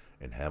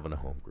and having a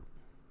home group,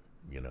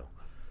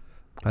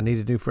 I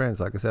needed new friends.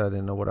 Like I said, I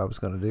didn't know what I was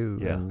going to do,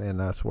 Yeah. and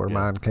that's where Yeah.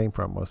 mine came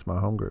from. Was my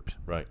home groups.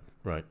 Right.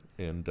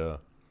 And, a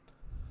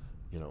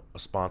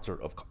sponsor,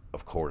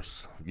 of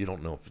course, you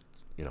don't know if it's,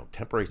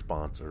 temporary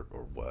sponsor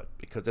or what,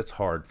 because it's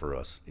hard for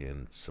us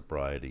in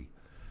sobriety,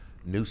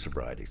 new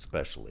sobriety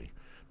especially,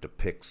 to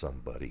pick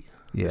somebody.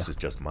 Yeah. This is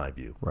just my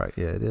view. Right?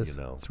 Yeah, it is.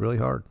 You know. It's really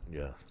hard.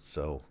 Yeah,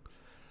 so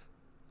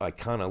I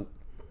kind of,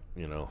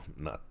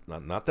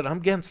 not that I'm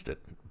against it,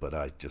 but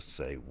I just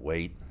say,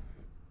 wait,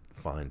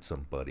 find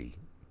somebody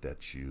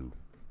that you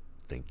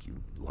think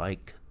you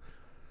like,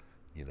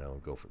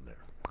 go from there.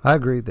 I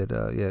agree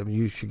that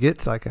you should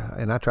get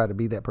and I try to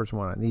be that person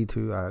when I need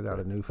to. I got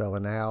a new fella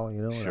now,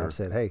 and I Sure.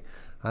 said, hey,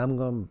 I'm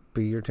going to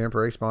be your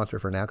temporary sponsor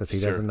for now because he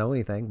Sure. doesn't know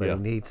anything, but Yeah. he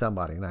needs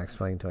somebody. And I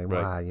explained to him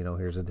Right. why.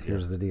 Here's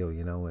the deal.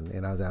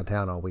 And I was out of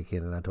town all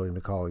weekend, and I told him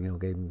to call.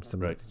 Gave him some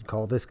Right.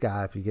 call this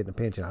guy if you're getting a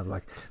pension. I was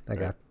like, that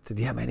guy said,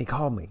 yeah, man, he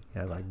called me.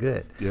 I was like,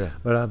 good. Yeah.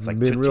 But I've It's like,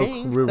 been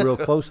cha-ching. real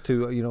close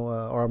to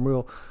or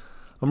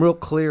I'm real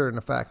clear in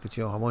the fact that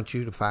I want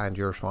you to find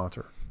your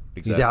sponsor.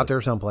 He's out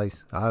there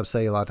someplace. I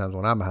say a lot of times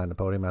when I'm behind the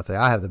podium, I say,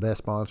 I have the best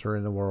sponsor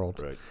in the world.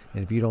 Right.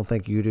 And if you don't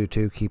think you do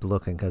too, keep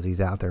looking because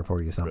he's out there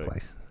for you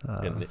someplace.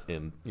 Right.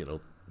 And,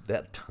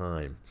 that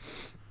time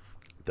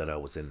that I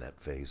was in that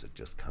phase of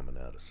just coming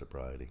out of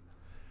sobriety,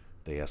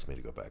 they asked me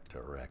to go back to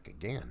Iraq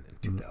again in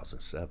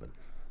 2007.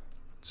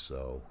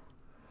 So,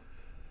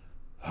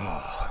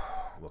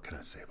 what can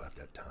I say about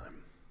that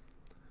time?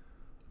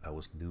 I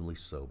was newly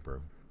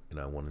sober, and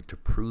I wanted to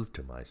prove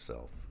to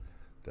myself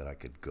that I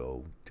could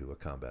go to a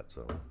combat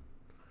zone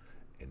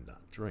and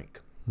not drink.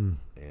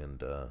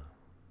 And,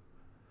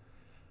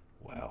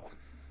 wow.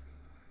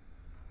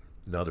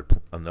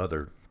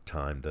 Another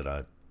time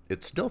that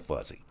it's still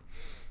fuzzy,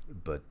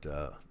 but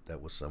that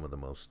was some of the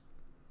most,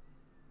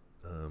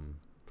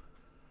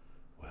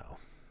 wow,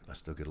 I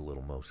still get a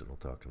little emotional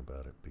talking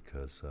about it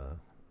because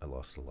I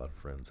lost a lot of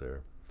friends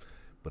there.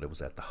 But it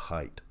was at the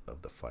height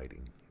of the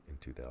fighting in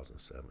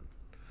 2007.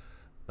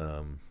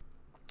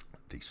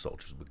 These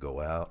soldiers would go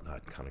out, and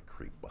I'd kind of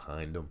creep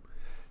behind them,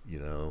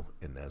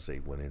 and as they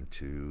went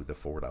into the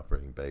forward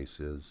operating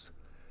bases,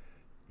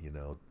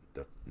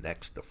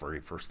 the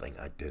very first thing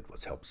I did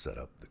was help set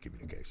up the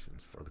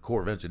communications for the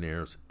Corps of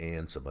Engineers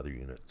and some other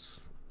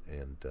units.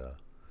 And,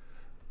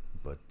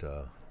 but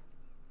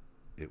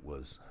it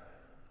was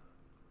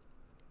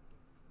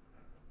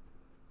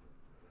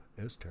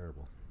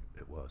terrible.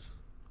 It was.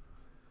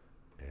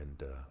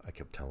 And I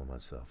kept telling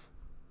myself,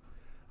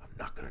 I'm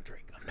not going to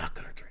drink. I'm not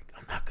going to drink.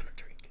 I'm not going to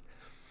drink.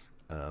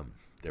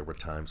 There were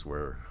times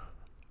where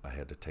I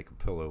had to take a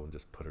pillow and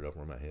just put it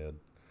over my head.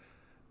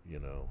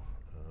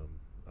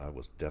 I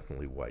was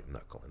definitely white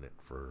knuckling it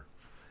for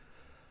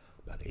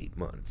about 8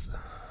 months.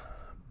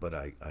 But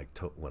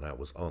when I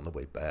was on the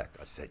way back,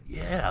 I said,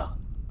 yeah,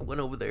 I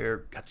went over there,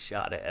 got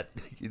shot at,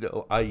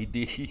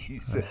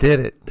 IEDs. I did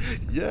it.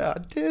 Yeah, I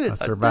did it. I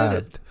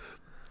survived.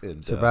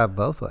 And, survived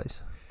both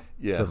ways.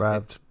 Yeah.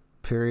 Survived,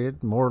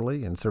 period,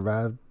 morally, and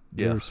survived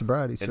your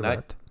sobriety.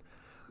 Survived.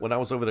 When I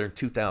was over there in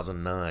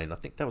 2009, I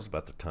think that was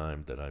about the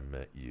time that I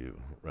met you,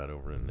 right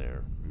over in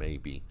there,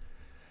 maybe.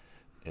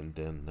 And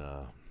then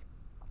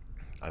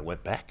I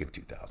went back in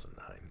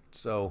 2009.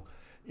 So,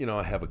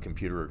 I have a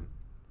computer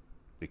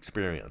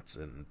experience,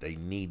 and they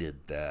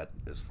needed that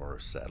as far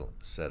as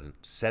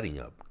setting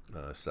up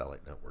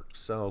satellite networks.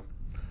 So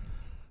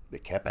they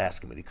kept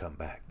asking me to come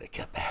back. They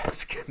kept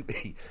asking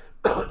me.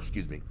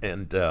 Excuse me.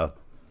 And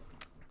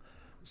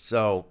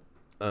so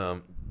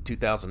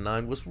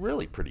 2009 was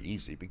really pretty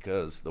easy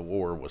because the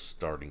war was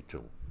starting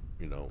to,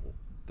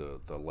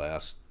 the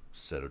last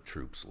set of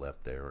troops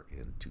left there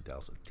in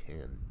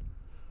 2010.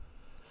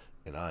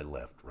 And I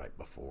left right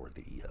before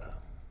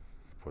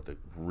for the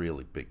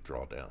really big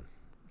drawdown.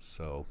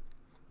 So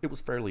it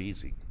was fairly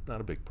easy,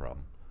 not a big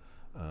problem.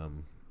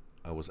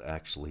 I was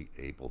actually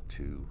able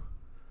to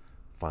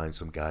find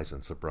some guys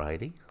in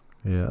sobriety.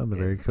 Yeah,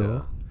 very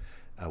cool.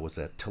 I was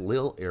at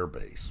Talil Air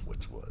Base,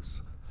 which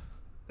was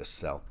the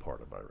south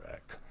part of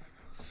Iraq.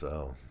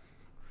 So,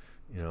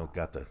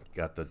 got to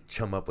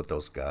chum up with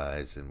those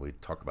guys, and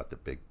we'd talk about the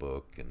big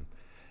book and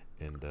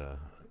a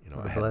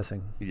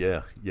blessing.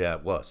 Yeah,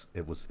 it was.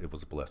 It was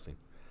a blessing.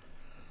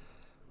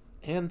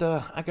 And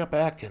I got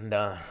back, and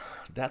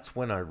that's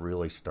when I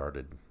really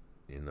started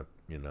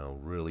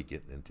really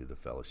getting into the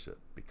fellowship,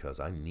 because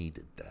I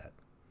needed that.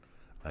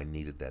 I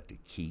needed that to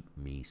keep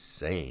me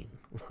sane.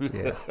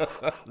 Yeah.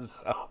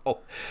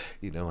 So,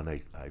 and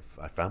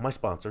I found my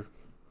sponsor,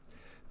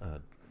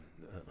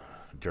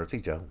 Jersey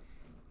Joe,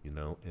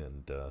 and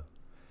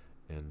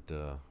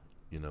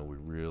we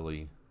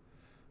really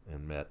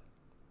met,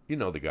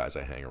 the guys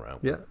I hang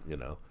around with,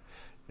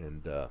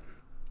 and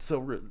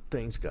so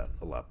things got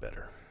a lot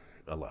better.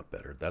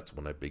 That's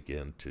when I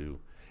began to,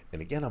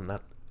 and again,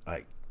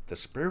 the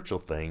spiritual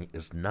thing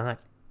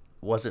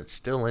wasn't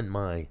still in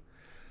my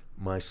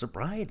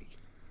sobriety.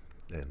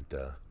 And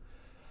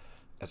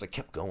as I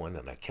kept going,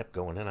 and I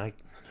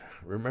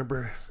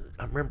remember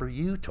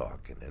you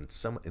talking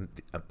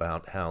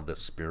about how the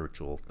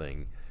spiritual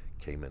thing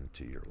came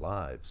into your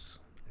lives.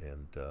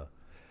 And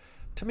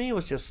to me, it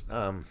was just,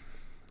 I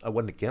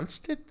wasn't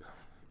against it,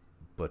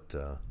 but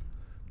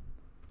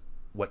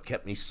what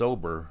kept me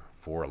sober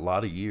for a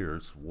lot of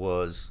years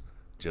was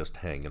just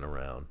hanging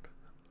around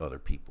other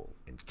people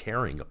and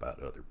caring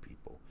about other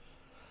people.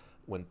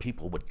 When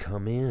people would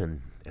come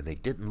in and they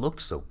didn't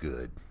look so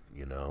good,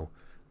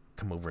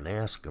 come over and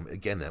ask them.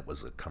 Again, that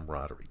was a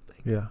camaraderie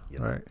thing. Yeah,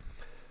 right.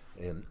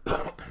 And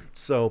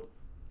so,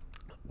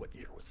 what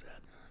year was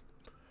that?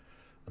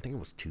 I think it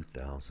was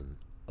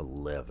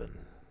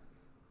 2011.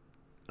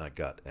 I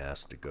got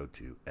asked to go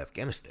to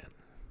Afghanistan.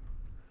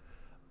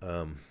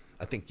 I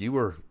think you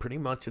were pretty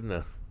much in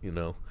the,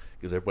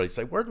 because everybody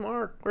say, "Where's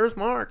Mark? Where's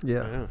Mark?"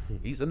 Yeah.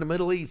 He's in the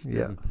Middle East.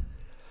 Yeah.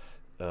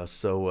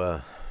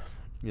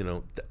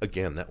 And,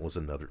 again, that was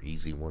another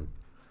easy one.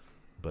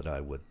 But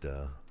I would,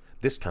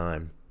 this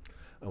time,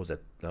 I was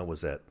at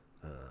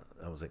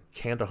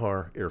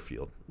Kandahar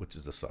Airfield, which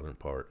is the southern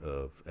part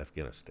of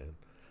Afghanistan.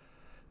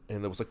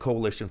 And there was a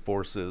coalition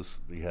forces.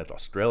 You had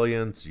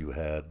Australians, you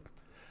had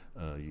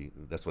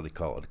That's what they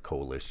call it, a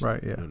coalition.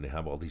 Right, yeah. And they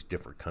have all these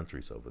different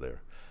countries over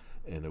there.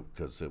 And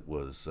because it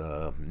was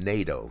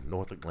NATO,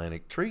 North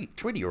Atlantic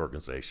Treaty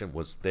Organization,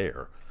 was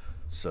there.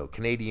 So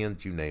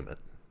Canadians, you name it.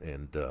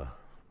 And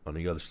on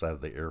the other side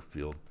of the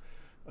airfield,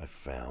 I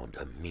found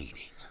a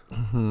meeting.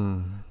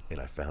 Mm-hmm. And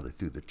I found it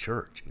through the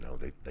church. You know,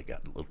 they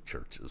got little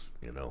churches,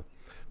 you know.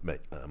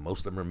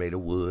 Most of them are made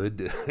of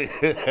wood.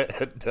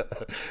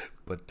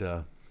 But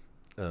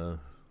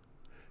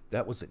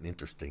that was an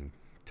interesting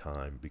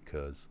time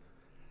because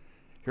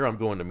here I'm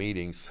going to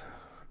meetings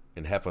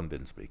and half of them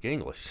didn't speak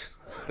English.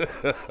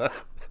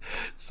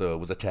 So it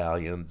was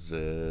Italians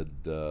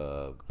and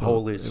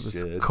Polish.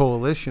 It was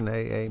coalition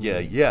AA.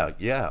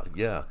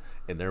 Yeah.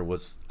 And there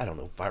was, I don't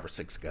know, 5 or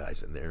 6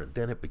 guys in there. And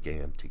then it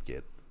began to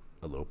get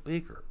a little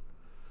bigger.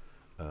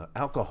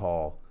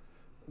 Alcohol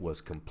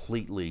was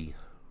completely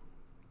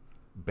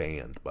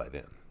banned by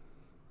then.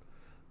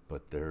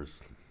 But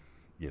there's,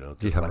 you know,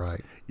 just Yeah, like,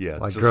 right. Yeah,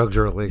 Like just, drugs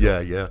are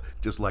illegal. Yeah.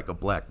 Just like a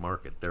black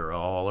market, they're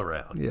all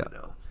around. Yeah. You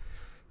know,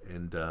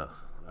 and I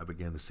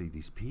began to see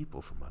these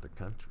people from other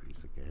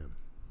countries again.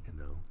 You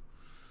know,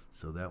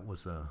 so that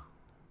was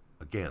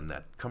again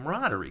that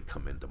camaraderie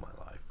come into my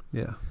life.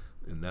 Yeah.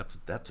 And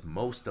that's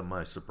most of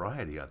my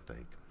sobriety, I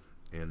think.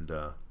 And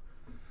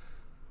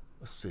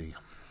let's see,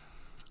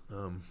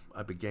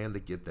 I began to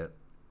get that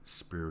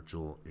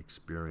spiritual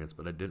experience,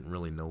 but I didn't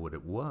really know what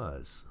it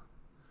was,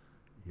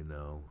 you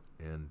know.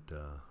 And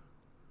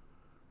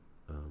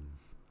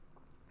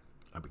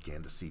I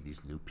began to see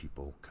these new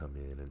people come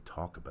in and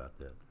talk about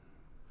that,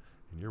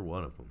 and you're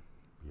one of them,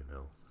 you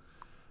know.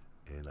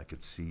 And I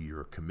could see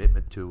your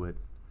commitment to it,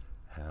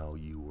 how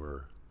you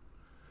were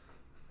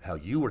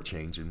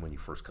changing when you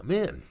first come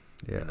in,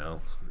 Yeah. you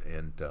know.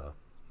 And I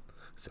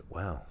said,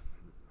 wow,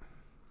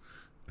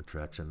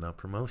 attraction, not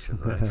promotion,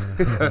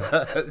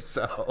 right?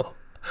 So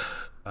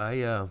I,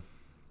 you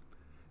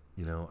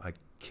know, I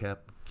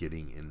kept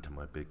getting into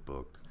my big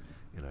book,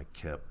 and I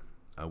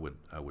would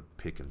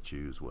pick and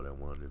choose what I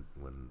wanted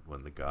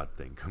when the God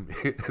thing come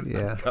in.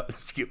 Yeah. I gotta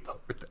skip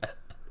over that.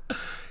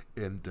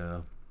 And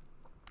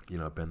you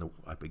know,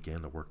 I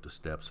began to work the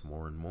steps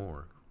more and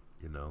more,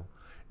 you know.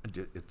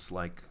 And it's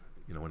like,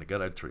 you know, when I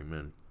got out of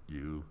treatment,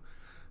 you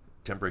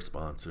temporary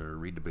sponsor,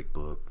 read the big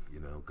book, you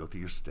know, go through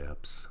your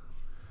steps.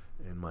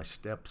 And my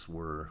steps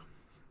were,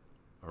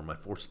 or my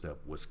 4th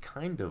step was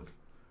kind of,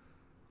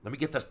 let me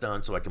get this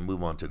done so I can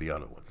move on to the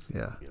other ones.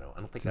 Yeah. You know,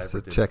 I don't think Just I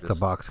ever to did check this. the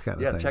box kind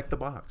of thing. Yeah, check the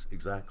box,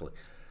 exactly.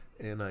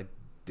 And I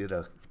did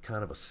a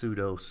kind of a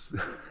pseudo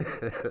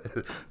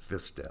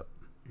 5th step.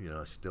 You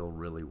know, I still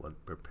really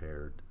wasn't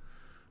prepared,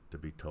 to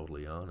be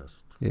totally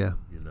honest. Yeah.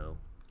 You know,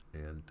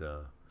 and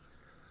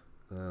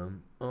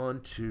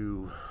on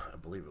to, I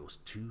believe it was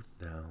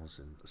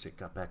 2000. I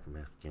got back from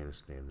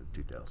Afghanistan in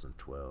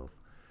 2012.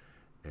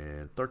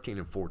 And 13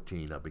 and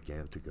 14, I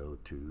began to go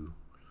to,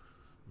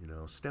 you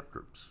know, step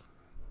groups.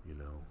 You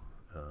know,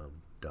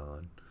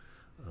 Don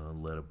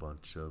led a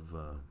bunch of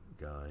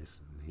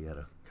guys, and he had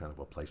a kind of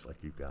a place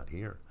like you got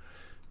here.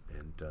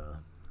 And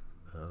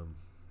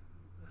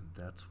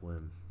that's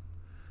when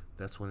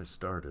it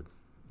started.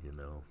 You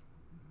know,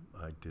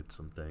 I did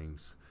some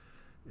things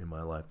in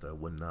my life that I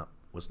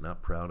was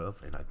not proud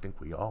of, and I think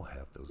we all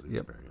have those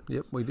experiences.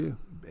 Yep, we do.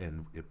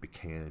 And it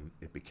became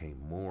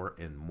more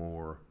and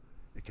more.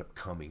 It kept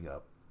coming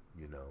up,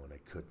 you know, and I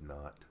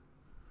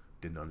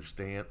didn't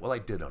understand. Well, I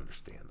did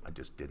understand. I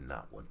just did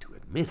not want to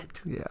admit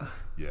it. Yeah.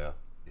 Yeah.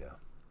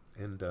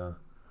 And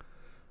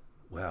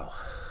well,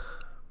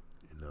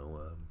 you know.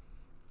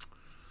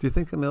 Do you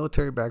think the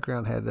military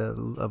background had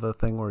a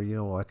thing where, you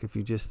know, like if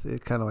you just,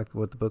 kind of like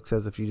what the book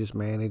says, if you just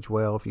manage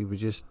well, if you would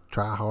just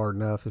try hard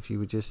enough, if you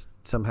would just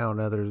somehow or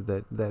another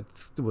that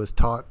was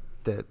taught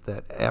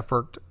that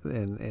effort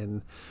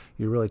and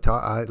you really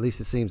taught, at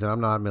least it seems, and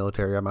I'm not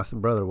military, my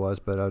brother was,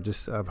 but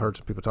I've heard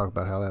some people talk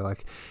about how that,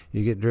 like,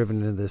 you get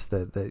driven into this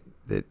that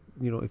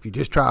you know, if you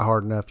just try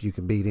hard enough, you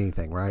can beat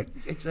anything, right?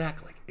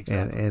 Exactly.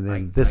 And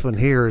then this one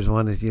here is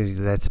one is, you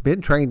know, that's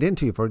been trained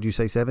into you for, did you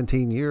say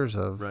 17 years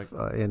of, right.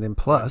 And then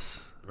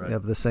plus Right.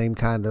 of the same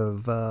kind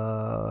of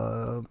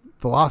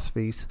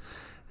philosophies.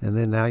 And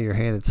then now you're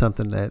handed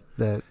something that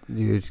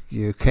you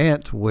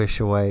can't wish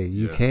away.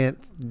 You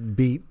can't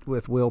beat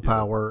with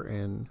willpower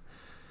and.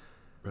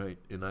 Right.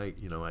 And I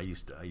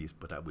used,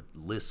 but I would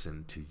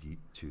listen to I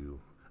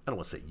don't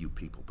want to say you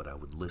people, but I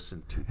would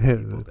listen to the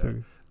people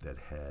that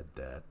had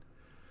that.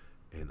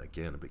 And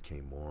again, it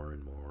became more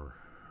and more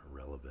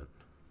relevant.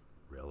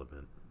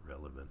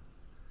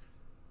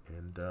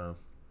 And I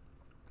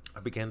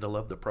began to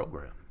love the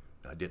program.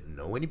 I didn't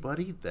know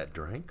anybody that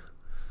drank.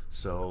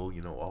 So,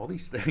 you know, all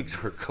these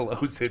things were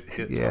closing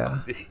in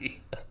on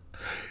me.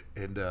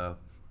 And,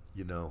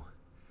 you know,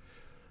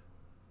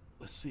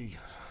 let's see.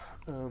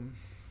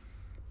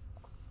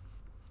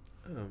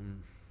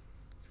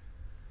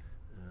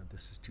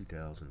 This is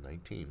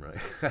 2019, right?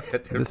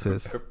 This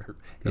is.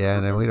 Yeah,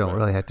 and then we don't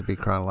really have to be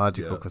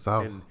chronological because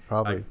I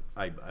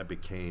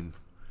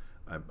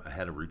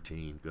had a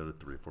routine, go to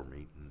 3 or 4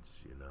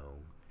 meetings, you know,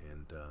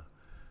 and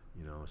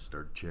you know, I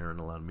started chairing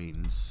a lot of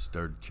meetings,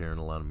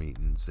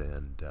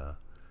 and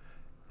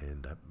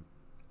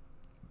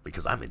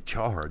because I'm in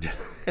charge,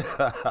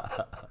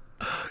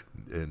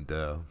 and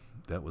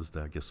that was,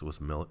 I guess it was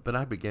but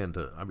I began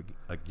to,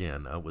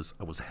 I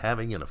was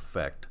having an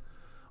effect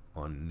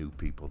on new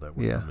people that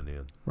were coming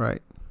in,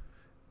 right.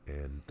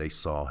 and they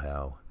saw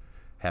how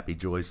happy,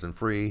 joyous, and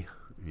free,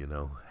 you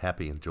know,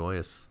 happy and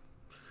joyous,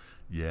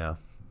 yeah,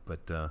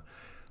 but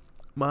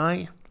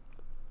my,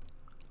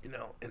 you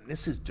know, and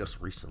this is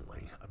just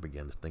recently, I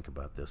began to think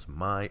about this,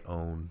 my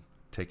own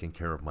taking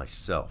care of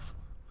myself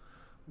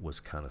was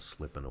kind of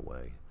slipping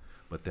away.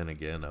 But then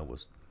again, I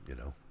was, you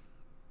know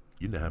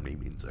how many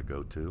meetings I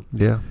go to.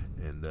 Yeah.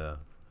 And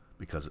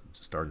because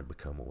it's starting to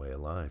become a way of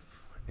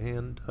life.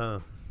 And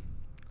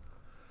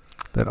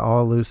that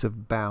all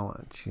elusive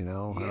balance, you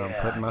know,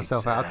 yeah, putting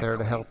myself out there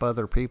to help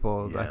other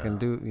people. Yeah. I can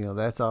do, you know,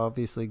 that's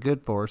obviously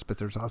good for us, but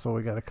there's also,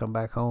 we got to come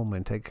back home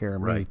and take care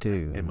of me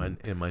too.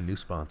 And my new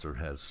sponsor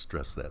has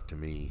stressed that to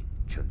me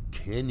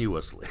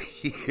continuously,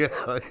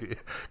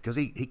 because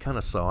he kind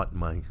of saw it in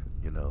my,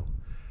 you know,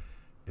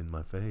 in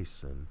my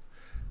face. And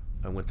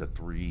I went to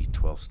 3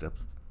 12-step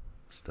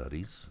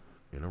studies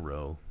in a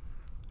row,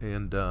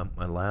 and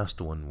my last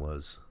one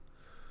was,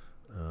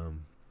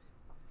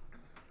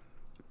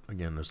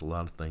 again, there's a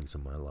lot of things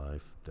in my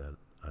life that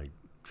I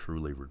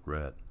truly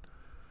regret,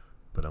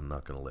 but I'm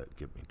not going to let it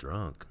get me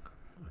drunk.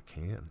 I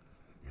can't,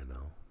 you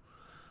know.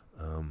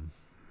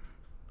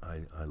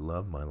 I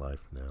love my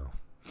life now.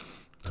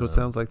 So it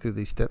sounds like through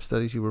these step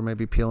studies, you were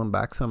maybe peeling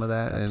back some of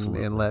that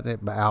and letting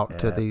it out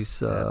to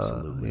these, you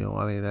know,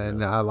 I mean,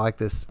 and I like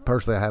this,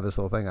 personally, I have this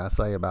little thing I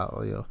say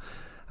about, you know,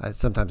 I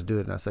sometimes do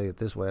it and I say it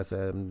this way. I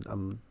say,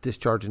 I'm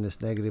discharging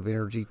this negative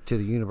energy to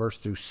the universe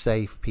through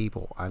safe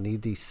people. I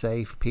need these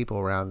safe people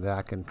around that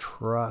I can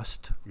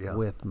trust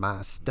with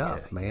my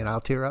stuff, man.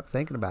 I'll tear up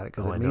thinking about it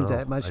because it means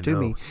that much to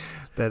me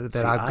that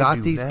I've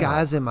got these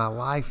guys in my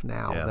life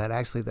now that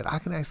I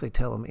can actually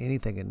tell them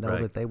anything and know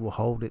that they will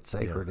hold it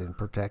sacred and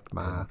protect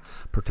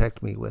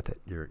me with it.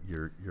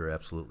 You're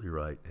absolutely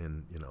right.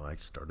 And, you know, I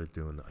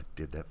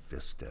did that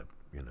 5th step,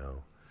 you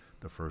know,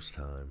 the first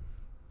time.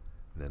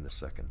 And then the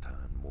second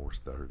time, more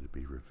started to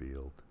be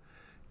revealed,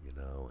 you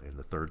know. And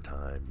the third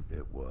time,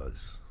 it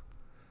was,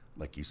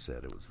 like you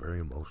said, it was very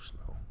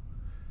emotional.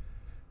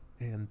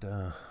 And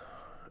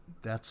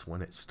that's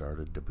when it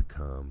started to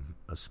become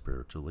a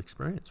spiritual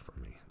experience for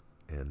me.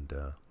 And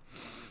of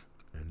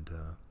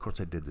course,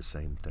 I did the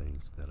same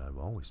things that I've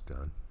always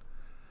done.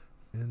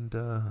 And,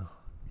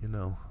 you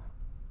know,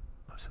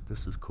 I said,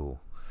 this is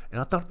cool.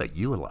 And I thought about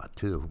you a lot,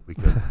 too,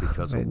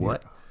 because of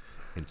what?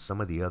 And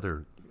some of the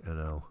other... You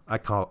know, I'll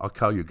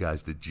call you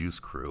guys the Juice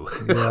Crew.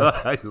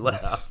 Yeah, I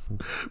laugh,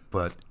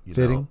 but you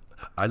know,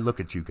 I look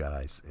at you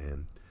guys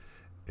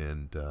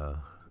and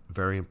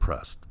very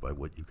impressed by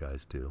what you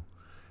guys do,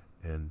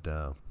 and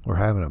we're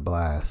having a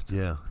blast.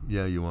 Yeah,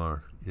 you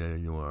are. Yeah,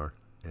 you are.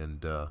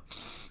 And I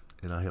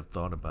have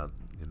thought about,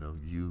 you know,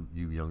 you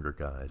younger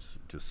guys,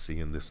 just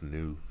seeing this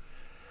new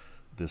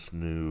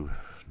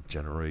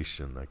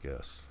generation, I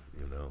guess,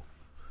 you know,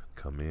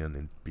 come in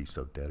and be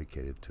so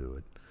dedicated to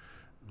it.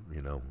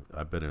 You know,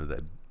 I've been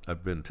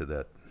to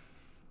that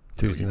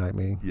Tuesday night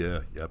meeting.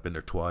 Yeah, I've been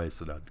there twice,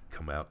 and I'd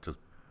come out just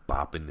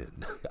bopping it.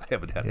 I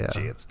haven't had a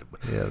chance to.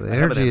 Yeah, the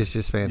energy is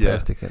just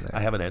fantastic in there. I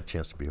haven't had a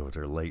chance to be over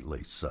there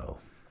lately, so.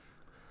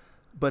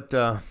 But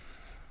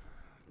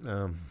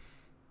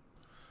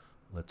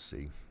let's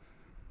see,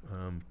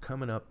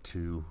 coming up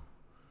to,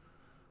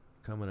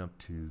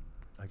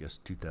 I guess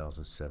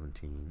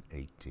 2017,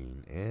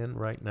 18, and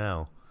right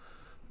now,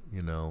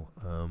 you know.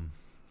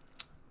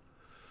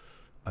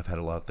 I've had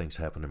a lot of things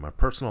happen in my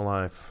personal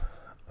life.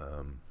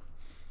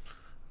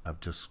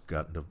 I've just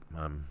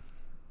I'm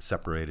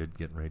separated,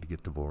 getting ready to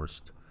get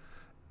divorced.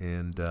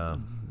 And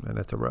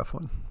that's a rough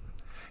one.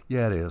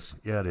 Yeah, it is.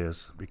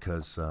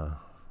 Because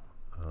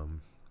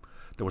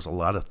there was a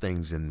lot of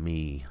things in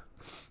me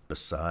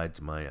besides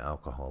my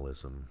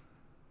alcoholism.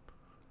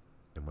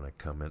 And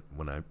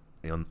when I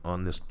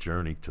on this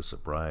journey to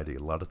sobriety,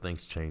 a lot of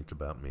things changed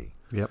about me.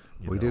 Yep,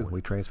 we do.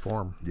 We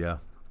transform. Yeah.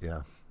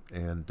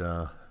 And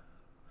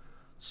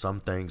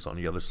some things on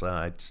the other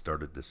side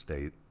started to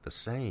stay the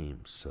same.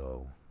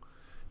 So,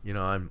 you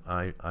know,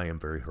 I am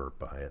very hurt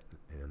by it,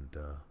 and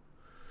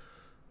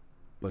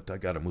but I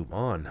got to move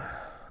on.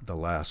 The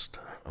last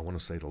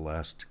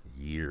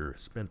year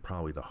has been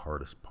probably the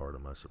hardest part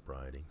of my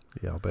sobriety.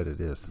 Yeah, I'll bet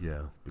it is.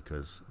 Yeah,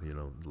 because, you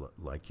know,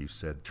 like you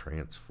said,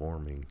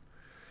 transforming,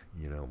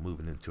 you know,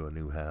 moving into a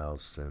new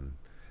house and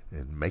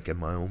making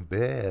my own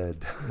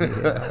bed,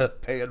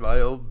 paying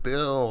my own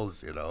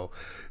bills, you know,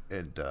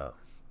 and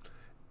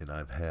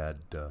I've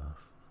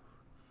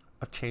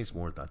changed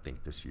more, I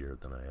think, this year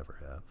than I ever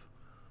have.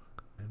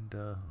 And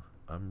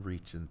I'm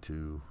reaching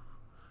to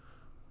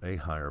a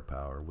higher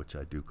power, which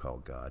I do call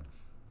God.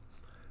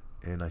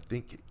 And I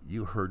think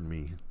you heard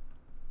me,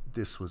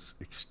 this was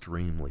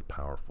extremely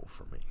powerful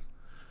for me,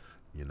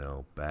 you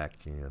know,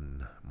 back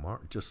in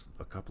March, just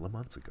a couple of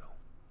months ago.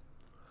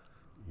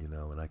 You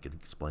know, and I can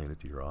explain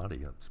it to your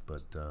audience,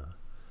 but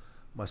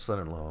My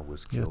son-in-law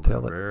was Yeah, killed in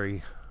tell a it.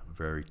 very,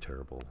 very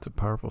terrible, It's a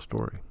powerful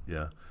story.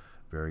 yeah,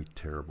 very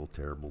terrible,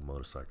 terrible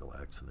motorcycle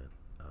accident.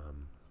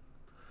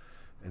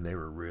 And they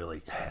were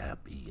really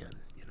happy, and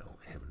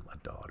him and my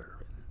daughter,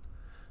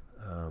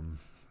 and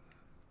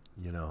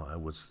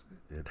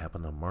it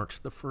happened on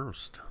March the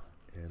 1st,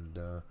 and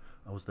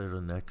I was there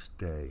the next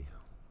day,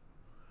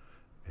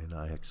 and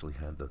I actually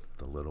had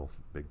the little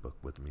big book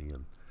with me,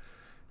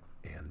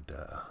 and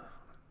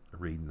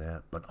reading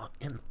that. But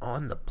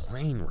on the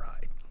plane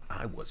ride,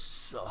 I was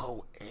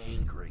so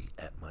angry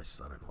at my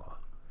son-in-law.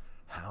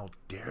 How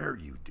dare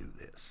you do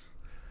this?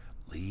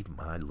 Leave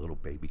my little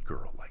baby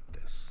girl like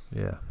this.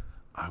 Yeah.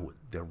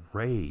 The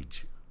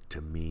rage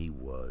to me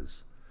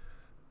was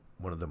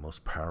one of the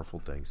most powerful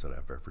things that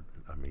I've ever.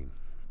 I mean,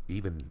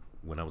 even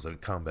when I was in a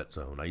combat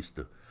zone, I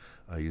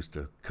used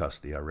to cuss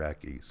the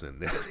Iraqis,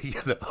 and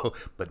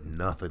but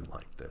nothing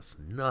like this.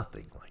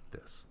 Nothing like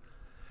this.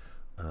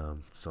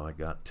 So I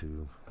got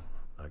to.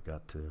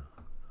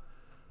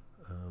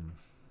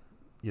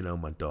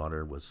 My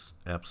daughter was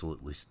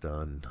absolutely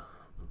stunned.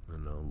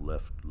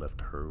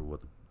 Left her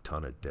with a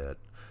ton of debt,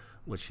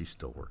 which she's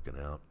still working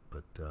out,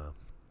 but.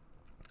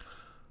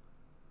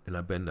 And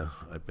I've been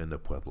to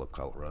Pueblo,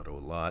 Colorado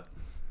a lot,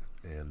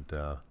 and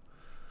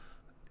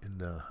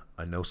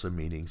I know some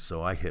meetings,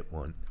 so I hit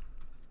one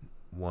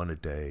a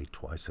day,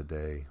 twice a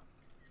day,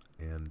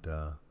 and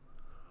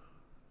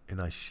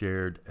I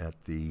shared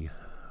at the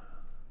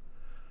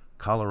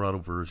Colorado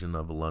version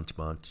of a lunch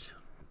bunch,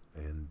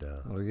 and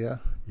Oh yeah.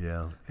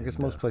 yeah, I guess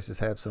most places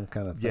have some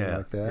kind of thing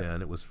like that. yeah,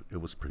 and it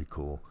was pretty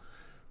cool,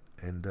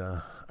 and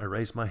I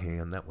raised my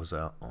hand. That was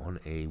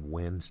on a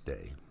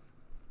Wednesday.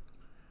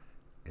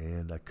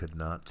 And I could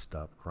not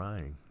stop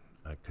crying.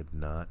 I could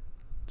not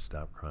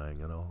stop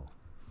crying at all.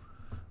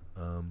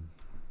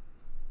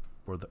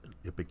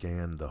 It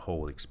began the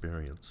whole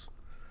experience.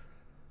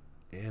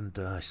 And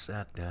I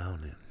sat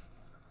down, and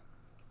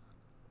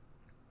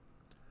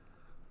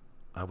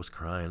I was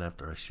crying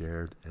after I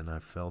shared, and I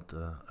felt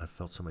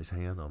somebody's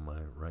hand on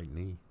my right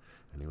knee,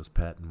 and he was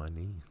patting my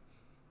knee.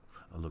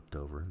 I looked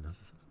over, and this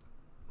is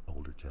an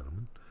older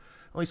gentleman.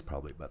 Oh, he's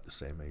probably about the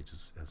same age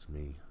as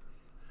me.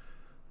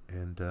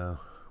 And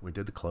we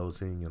did the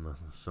closing, and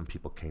some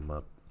people came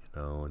up,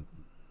 and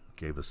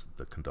gave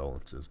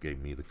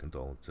me the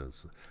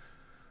condolences.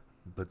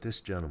 But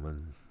this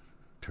gentleman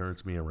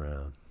turns me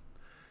around,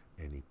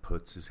 and he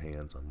puts his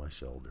hands on my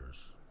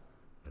shoulders,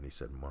 and he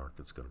said, "Mark,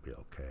 it's going to be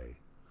okay."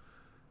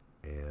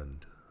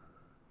 And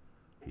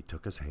he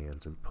took his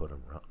hands and put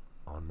them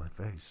on my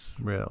face.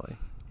 Really?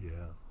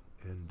 Yeah,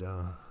 and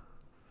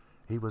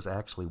he was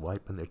actually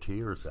wiping the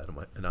tears out of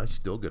my, and I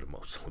still get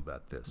emotional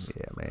about this.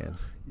 Yeah, man.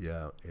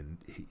 Yeah, and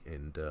he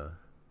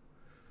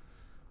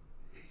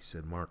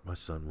said, "Mark, my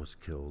son was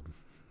killed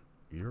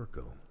a year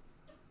ago,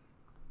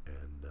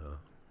 and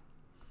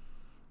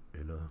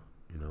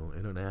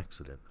in an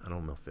accident. I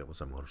don't know if it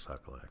was a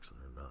motorcycle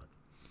accident or not,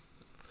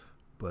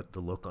 but the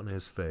look on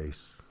his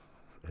face,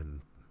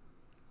 and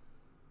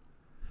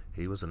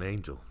he was an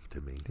angel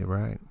to me. You're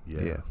right.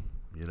 Yeah.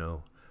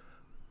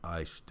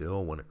 I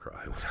still want to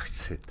cry when I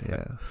sit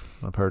there. Yeah.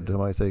 I've heard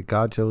somebody say,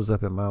 God shows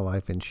up in my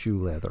life in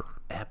shoe leather.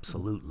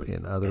 Absolutely.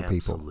 In other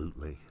people.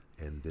 Absolutely.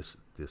 And this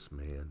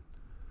man,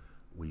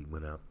 we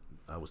went out.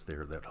 I was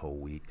there that whole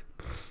week.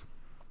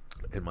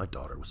 And my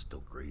daughter was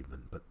still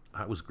grieving, but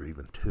I was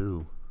grieving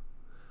too.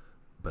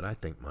 But I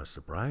think my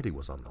sobriety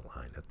was on the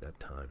line at that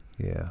time.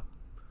 Yeah.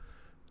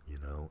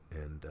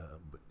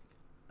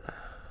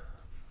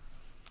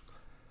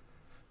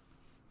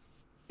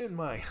 And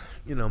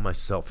my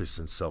selfish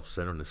and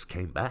self-centeredness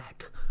came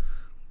back,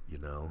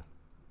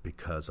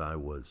 because I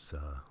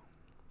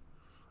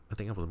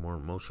think I was more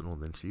emotional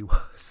than she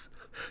was.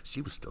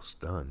 She was still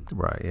stunned.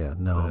 Right, yeah,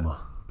 numb.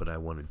 But I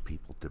wanted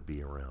people to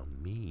be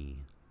around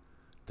me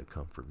to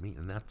comfort me.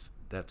 And that's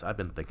I've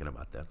been thinking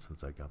about that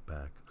since I got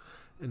back.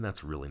 And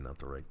that's really not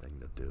the right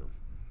thing to do,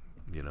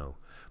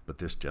 But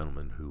this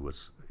gentleman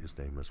his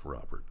name is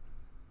Robert,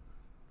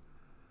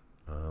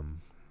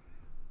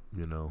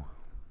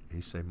 he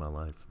saved my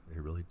life. He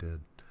really did.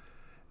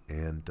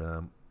 And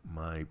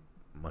my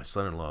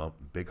son-in-law,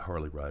 big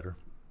Harley rider,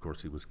 of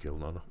course, he was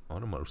killed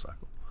on a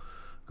motorcycle,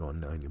 going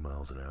 90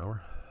 miles an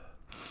hour,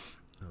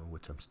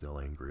 which I'm still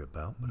angry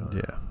about. But,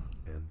 yeah.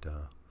 And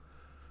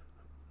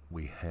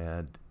we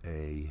had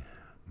a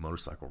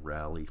motorcycle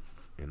rally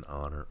in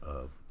honor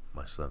of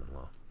my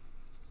son-in-law.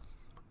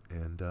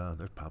 And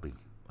there's probably,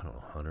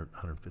 100,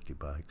 150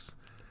 bikes.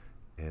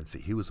 And see,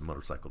 he was a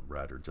motorcycle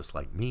rider just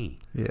like me.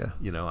 Yeah.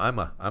 I'm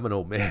an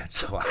old man,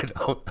 so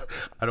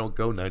I don't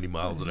go 90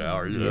 miles an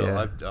hour.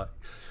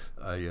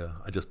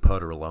 I just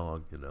putter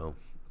along.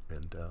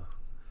 And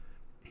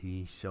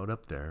he showed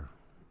up there,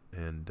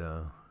 and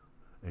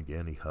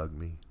again he hugged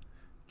me,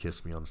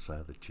 kissed me on the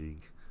side of the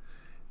cheek,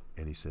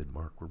 and he said,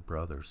 "Mark, we're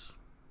brothers."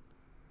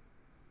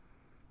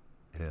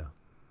 Yeah.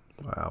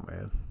 Wow,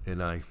 man.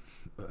 And I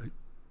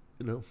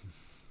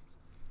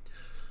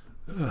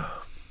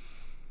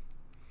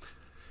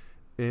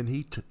and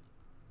he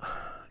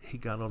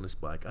got on his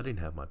bike. I didn't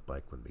have my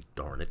bike with me,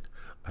 darn it.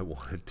 I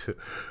wanted to,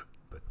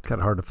 But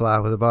Kind of hard to fly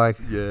with a bike.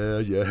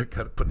 yeah,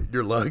 got to put it in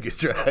your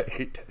luggage,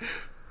 right?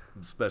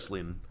 Especially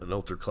in an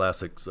ultra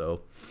classic.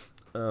 So,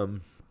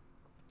 and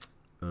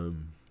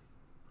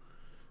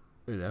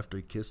after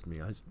he kissed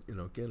me, I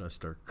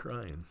started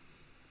crying.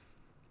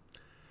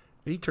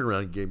 And he turned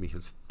around and gave me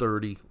his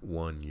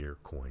 31-year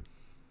coin.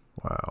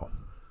 Wow.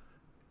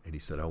 And he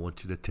said, I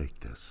want you to take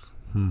this.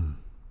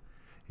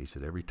 He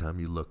said, every time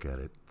you look at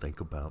it,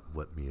 think about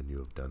what me and you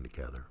have done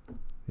together.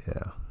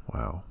 Yeah.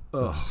 Wow.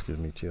 Oh. That's just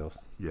giving me chills.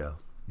 Yeah.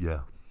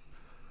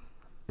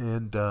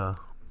 And at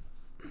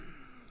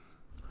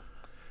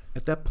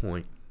that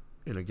point,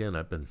 and again,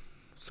 I've been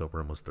sober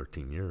almost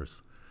 13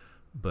 years,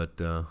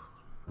 but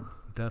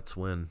that's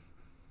when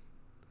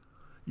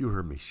you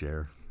heard me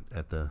share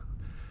at the,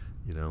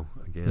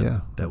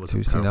 again, that was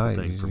Tuesday a powerful night,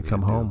 thing you for me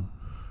come to do. home.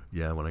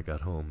 Yeah, when I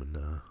got home, and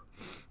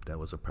that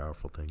was a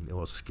powerful thing. I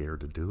was scared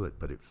to do it,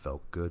 but it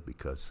felt good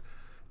because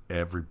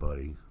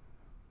everybody,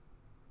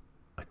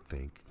 I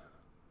think,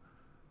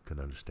 could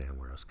understand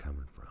where I was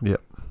coming from.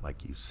 Yep.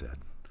 Like you said,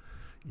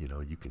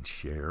 you can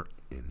share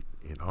in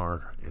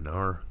our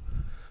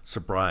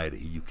sobriety.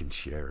 You can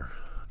share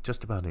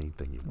just about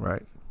anything you want.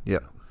 Right.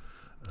 Yep.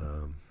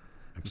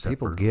 Except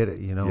People for, get it,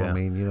 I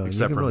mean,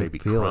 except you can for really maybe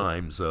feel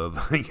crimes of,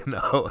 I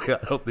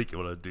don't think you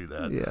want to do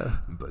that. Yeah.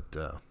 But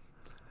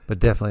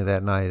definitely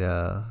that night,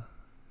 I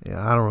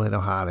don't really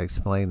know how to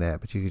explain that,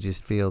 but you could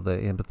just feel the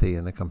empathy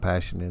and the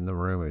compassion in the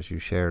room as you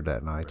shared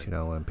that night,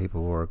 Right. And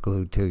people were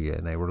glued to you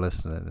and they were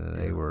listening and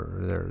they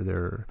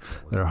were,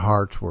 their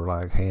hearts were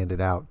like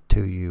handed out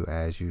to you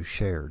as you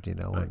shared, Right.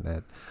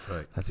 and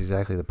Right. that's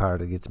exactly the power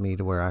that gets me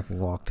to where I can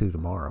walk to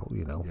tomorrow,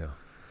 Yeah.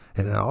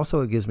 And it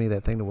also gives me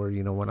that thing to where,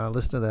 when I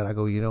listen to that, I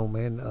go,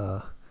 man,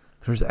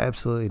 there's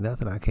absolutely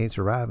nothing I can't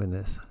survive in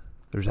this.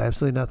 There's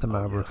absolutely nothing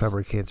my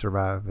recovery can't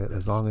survive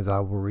as long as I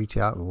will reach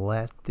out and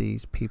let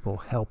these people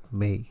help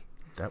me.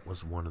 That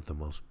was one of the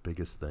most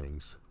biggest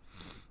things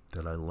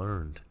that I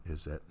learned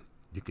is that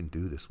you can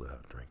do this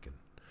without drinking,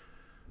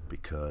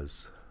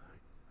 because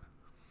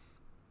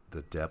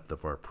the depth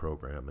of our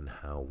program and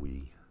how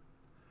we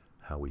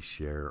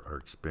share our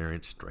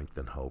experience, strength,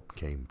 and hope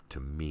came to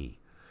me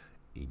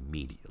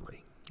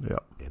immediately. Yeah.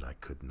 And I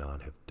could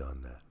not have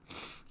done that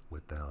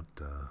without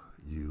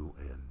you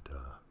and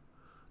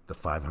the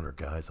 500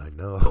 guys I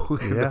know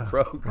in the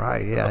program.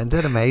 Right. Yeah. Isn't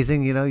that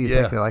amazing? You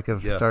think like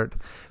start,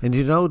 and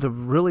to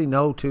really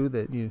know too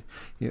that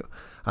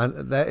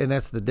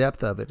that's the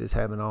depth of it is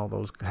having all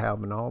those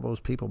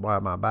people by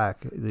my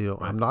back. Right.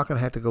 I'm not going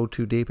to have to go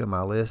too deep in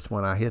my list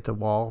when I hit the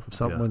wall.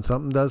 When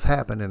something does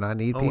happen and I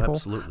need people,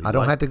 absolutely. I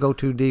don't have to go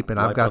too deep, and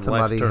I've got on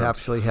life's somebody terms.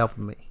 actually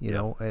helping me.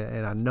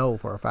 And I know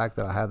for a fact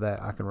that I have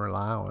that I can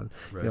rely on.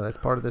 Right. That's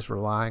part of this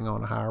relying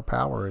on a higher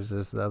power is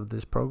this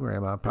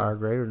program. A power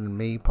greater than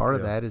me. Part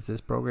of that is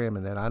this program,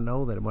 and that I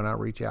know that when I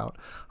reach out,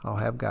 I'll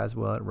have guys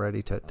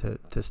ready to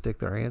stick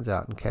their hands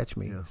out and catch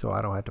me, so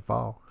I don't have to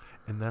fall.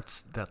 And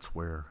that's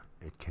where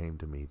it came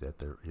to me that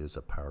there is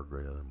a power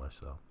greater than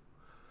myself,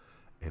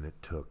 and it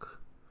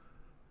took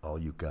all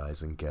you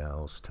guys and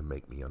gals to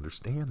make me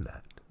understand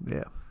that.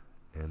 Yeah.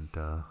 And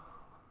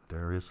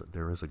there is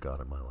a God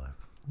in my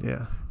life.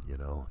 Yeah.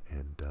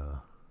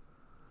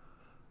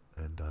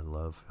 And I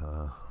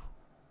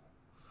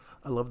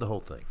love the whole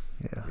thing.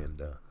 Yeah. And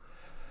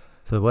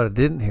so what I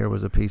didn't hear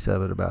was a piece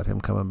of it about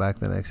him coming back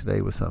the next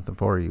day with something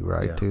for you,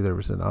 right? Yeah. Too. There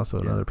was also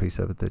another piece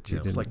of it that you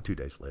it didn't. was like 2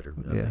 days later.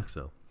 I think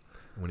so.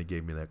 When he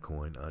gave me that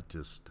coin, I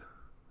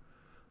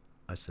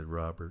said,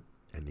 Robert,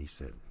 and he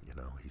said,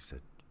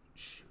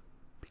 shh,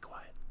 be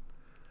quiet.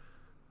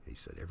 He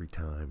said, every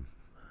time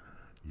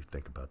you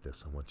think about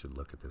this, I want you to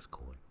look at this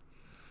coin.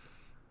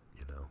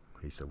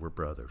 He said, we're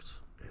brothers.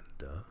 And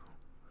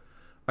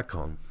I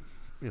call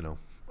him,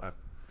 I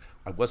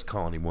was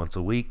calling him once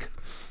a week,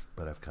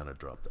 but I've kind of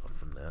dropped off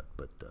from that.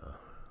 But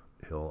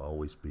he'll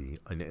always be,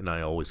 and I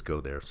always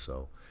go there,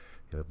 so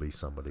he'll be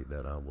somebody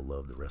that I will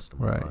love the rest of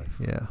my life.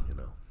 Yeah.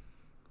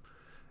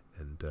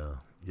 And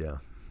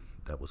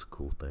that was a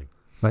cool thing.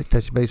 Might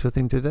touch base with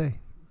him today.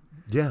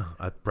 Yeah,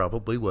 I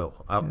probably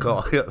will. I'll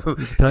call him.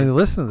 Tell him to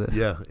listen to this.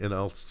 Yeah, and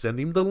I'll send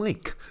him the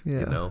link.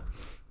 Yeah.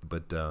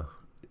 But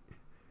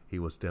he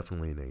was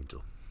definitely an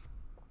angel.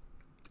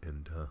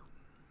 And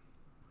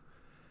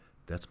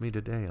that's me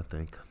today, I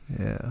think.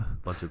 Yeah.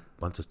 Bunch of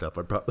stuff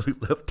I probably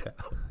left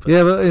out.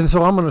 And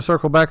so I'm going to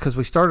circle back because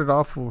we started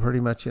off pretty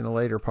much in a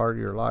later part of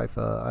your life.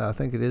 I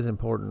think it is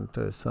important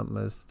to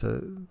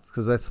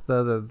because that's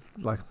the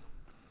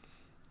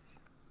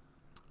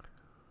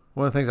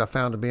one of the things I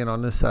found to being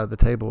on this side of the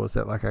table is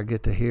that I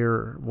get to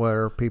hear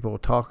where people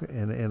talk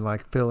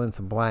and fill in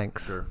some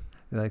blanks. Sure.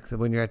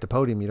 When you're at the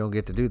podium, you don't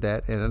get to do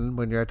that, and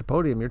when you're at the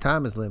podium, your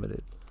time is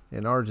limited.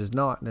 And ours is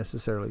not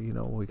necessarily,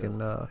 we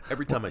can...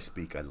 every time I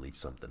speak, I leave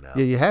something out.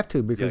 Yeah, you have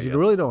to because you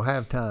really don't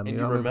have time.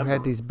 And We've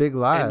had these big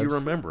lives. And you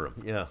remember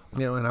them, yeah.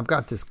 And I've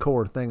got this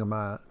core thing of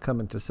my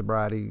coming to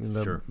sobriety,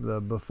 the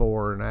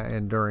before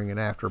and during and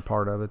after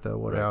part of it,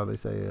 how they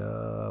say,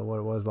 what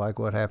it was like,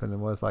 what happened,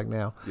 and what it's like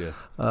now. Yeah.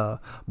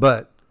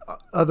 But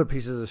other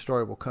pieces of the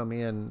story will come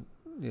in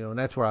and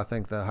that's where I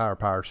think the higher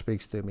power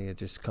speaks to me. It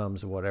just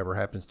comes to whatever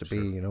happens to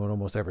be, and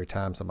almost every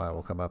time somebody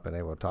will come up and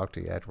they will talk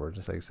to you afterwards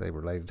and say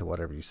related to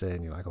whatever you said,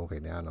 and you're like, okay,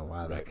 now I know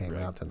why that came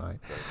out tonight.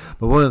 Right.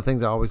 But one of the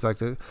things I always like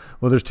to,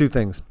 there's two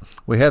things.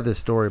 We have this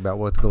story about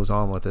what goes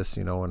on with us,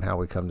 and how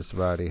we come to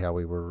sobriety, how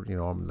we were,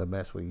 the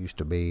mess we used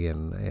to be,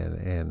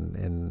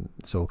 and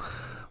so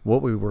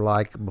what we were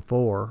like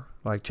before,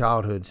 like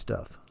childhood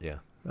stuff. Yeah.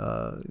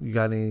 You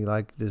got any,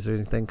 does there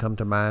anything come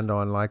to mind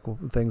on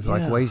things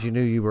like ways you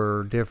knew you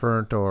were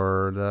different,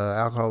 or the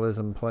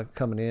alcoholism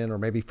coming in, or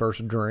maybe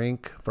first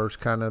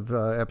kind of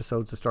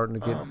episodes of starting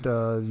to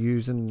get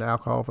using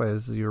alcohol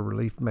as your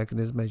relief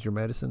mechanism, as your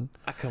medicine?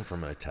 I come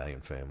from an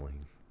Italian family.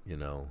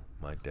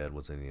 My dad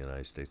was in the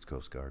United States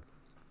Coast Guard.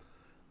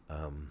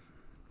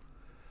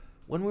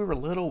 When we were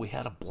little, we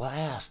had a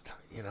blast.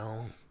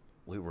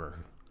 We were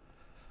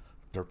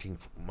 13.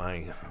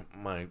 My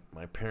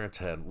parents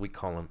had, we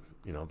call them,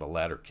 the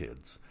ladder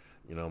kids.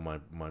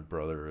 My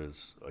brother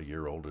is a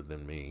year older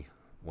than me,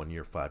 1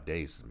 year, 5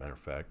 days, as a matter of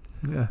fact.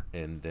 Yeah.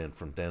 And then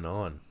from then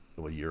on,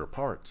 a year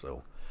apart.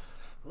 So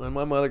when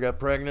my mother got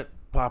pregnant,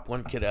 pop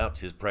one kid out,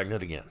 she was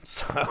pregnant again.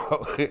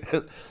 So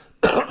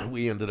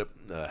we ended up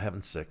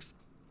having 6.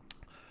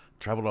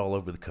 Traveled all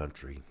over the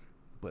country.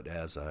 But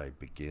as I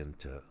began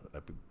to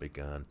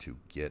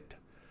get,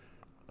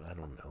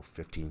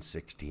 15,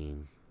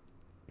 16,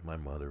 my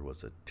mother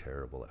was a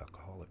terrible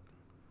alcoholic.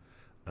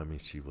 I mean,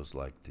 she was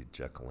like the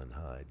Jekyll and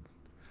Hyde.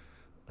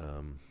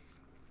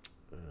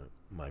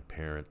 My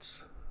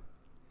parents,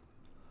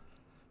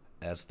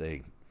 as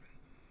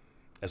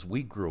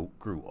we grew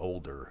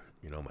older,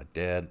 my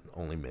dad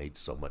only made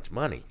so much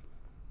money,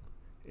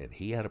 and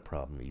he had a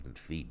problem even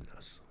feeding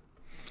us.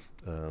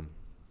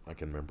 I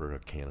can remember a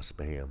can of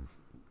Spam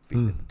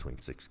feeding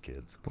between 6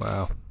 kids.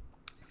 Wow.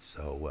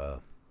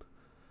 So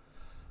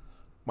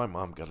my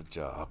mom got a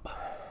job.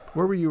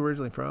 Where were you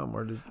originally from?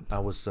 I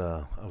was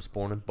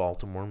born in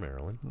Baltimore,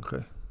 Maryland.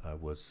 Okay. I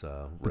was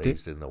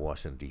raised in the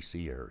Washington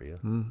D.C. area,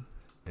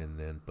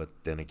 but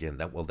then again,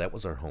 that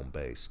was our home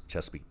base,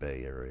 Chesapeake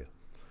Bay area.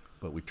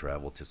 But we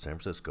traveled to San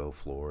Francisco,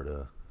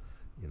 Florida,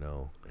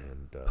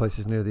 and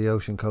places near the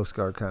ocean, Coast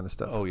Guard kind of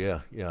stuff. Oh yeah.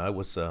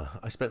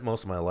 I spent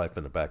most of my life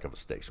in the back of a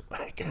station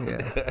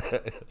wagon,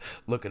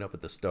 looking up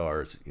at the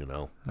stars.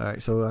 All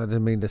right, so I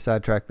didn't mean to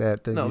sidetrack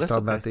that. No, you that's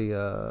talking okay.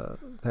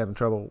 about the having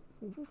trouble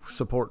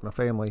supporting a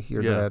family.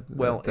 Your dad.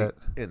 Well,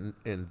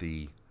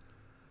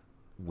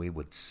 we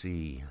would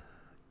see,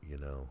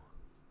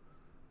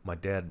 my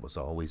dad was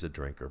always a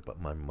drinker, but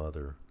my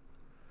mother,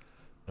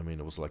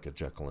 it was like a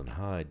Jekyll and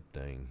Hyde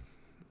thing.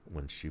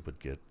 When she would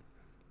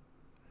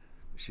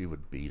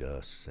beat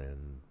us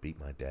and beat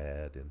my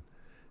dad,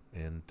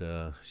 and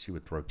she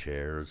would throw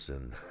chairs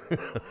and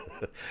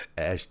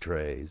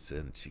ashtrays,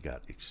 and she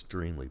got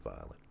extremely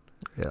violent.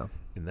 Yeah,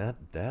 and that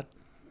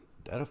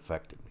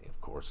affected me,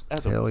 of course,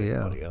 as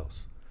everybody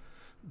else.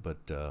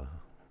 But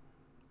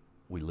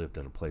we lived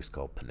in a place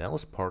called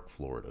Pinellas Park,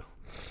 Florida.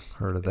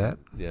 Heard of that?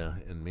 Yeah,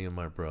 and me and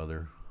my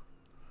brother,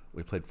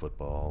 we played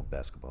football,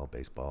 basketball,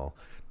 baseball,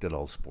 did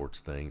all sports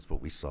things,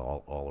 but we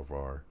saw all of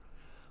our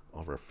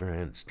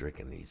friends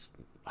drinking these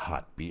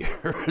hot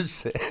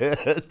beers.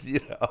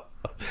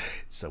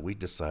 So we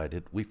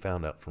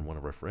found out from one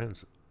of our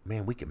friends,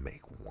 man, we can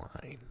make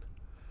wine.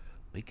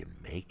 We can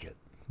make it.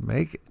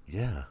 Make it?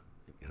 Yeah.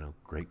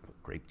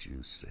 Grape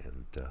juice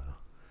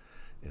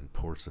and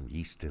pour some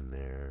yeast in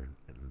there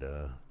and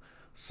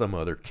some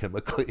other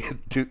chemically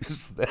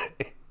induced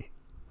thing.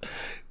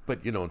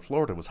 But, in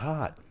Florida it was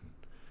hot.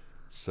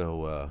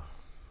 So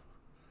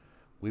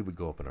we would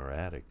go up in our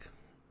attic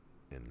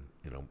and,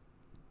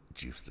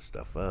 juice the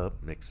stuff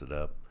up, mix it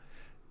up,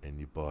 and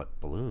you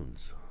bought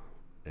balloons.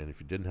 And if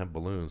you didn't have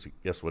balloons,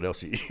 guess what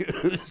else you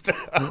used?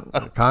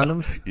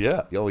 Condoms?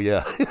 Yeah. Oh,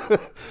 yeah.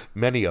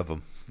 Many of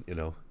them,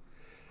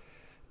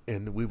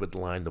 And we would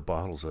line the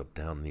bottles up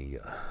down the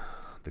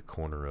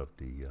corner of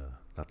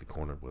not the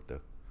corner, but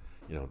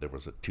there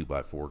was a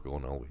 2x4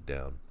 going all the way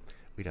down.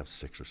 We'd have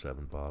 6 or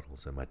 7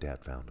 bottles, and my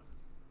dad found them.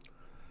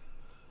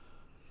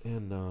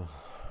 And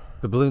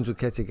the balloons would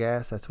catch the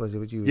gas. That's what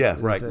you. Yeah,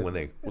 right. Said. When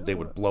they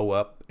would blow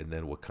up, and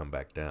then would come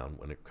back down.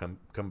 When it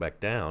come back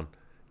down,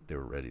 they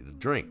were ready to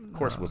drink. Of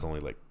course, it was only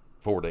like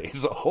 4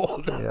 days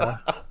old. Yeah,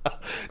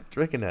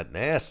 drinking that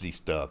nasty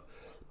stuff,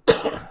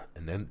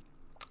 and then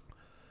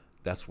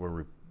that's where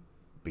we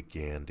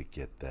began to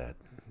get that.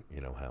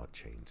 How it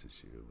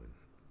changes you, and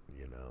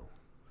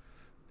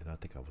and I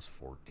think I was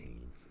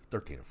 13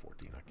 or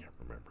 14. I can't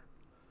remember.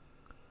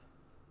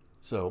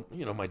 So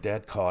my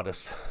dad caught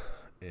us,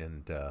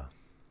 and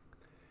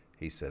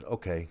he said,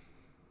 "Okay,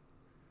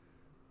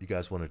 you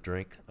guys want to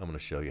drink? I'm going to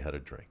show you how to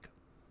drink."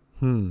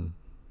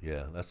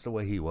 Yeah, that's the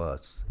way he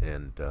was,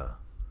 and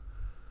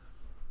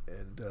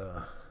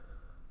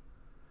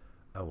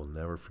I will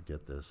never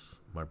forget this.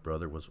 My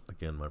brother was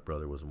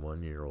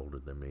 1 year older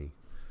than me,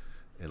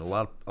 and a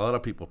lot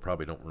of people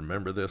probably don't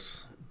remember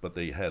this, but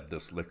they had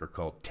this liquor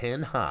called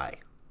 10 High,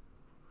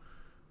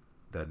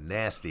 the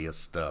nastiest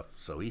stuff.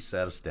 So he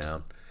sat us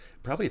down,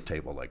 probably a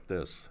table like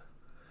this,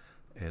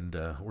 and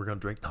we're going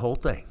to drink the whole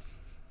thing.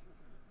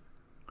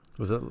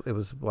 Was it? It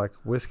was like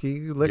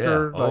whiskey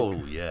liquor. Yeah. Like, Oh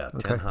yeah.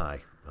 10 okay.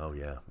 high. Oh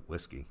yeah.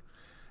 Whiskey.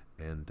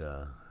 And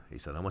he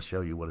said, "I'm gonna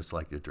show you what it's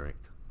like to drink."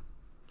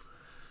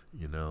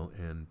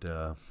 And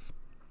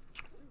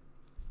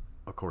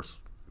of course,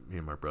 me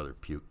and my brother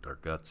puked our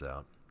guts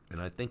out,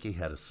 and I think he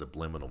had a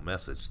subliminal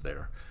message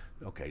there.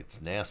 Okay,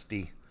 it's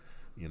nasty.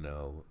 You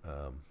know.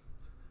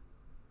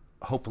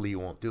 Hopefully you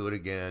won't do it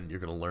again.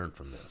 You're going to learn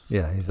from this.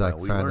 Yeah, he's like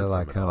we trying to learned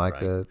like from it, kind of all like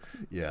right. the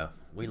Yeah,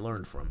 we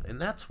learned from,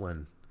 and that's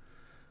when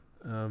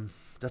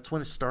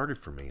it started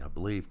for me, I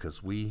believe, because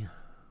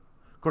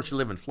of course, you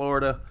live in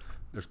Florida.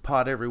 There's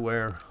pot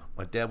everywhere.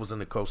 My dad was in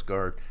the Coast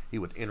Guard. He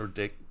would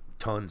interdict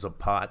tons of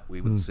pot.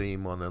 We would see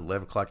him on the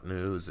 11 o'clock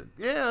news, and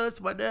yeah,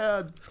 that's my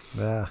dad.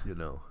 yeah.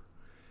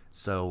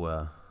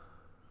 So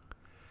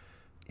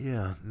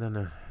yeah, and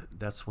then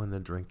that's when the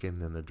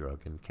drinking and the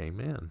drugging came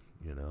in.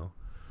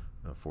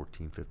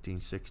 14, 15,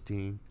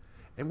 16.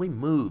 And we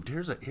moved.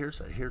 Here's a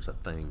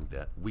thing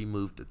that we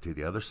moved to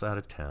the other side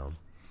of town.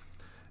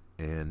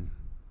 And,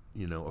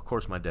 of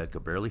course, my dad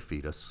could barely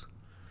feed us.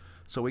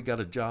 So we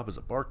got a job as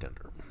a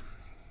bartender.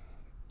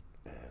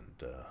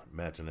 And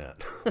imagine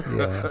that.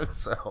 Yeah.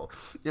 So,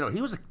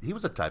 he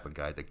was a type of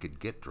guy that could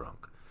get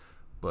drunk,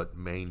 but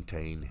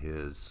maintain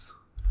his,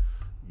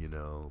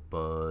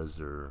 buzz,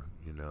 or,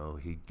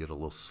 he'd get a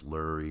little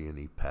slurry and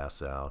he'd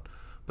pass out.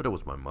 But it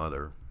was my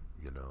mother.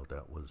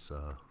 That was,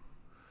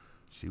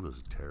 she was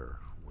a terror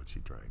when she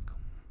drank.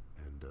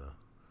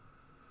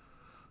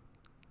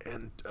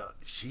 And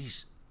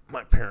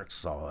my parents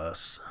saw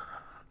us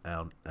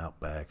out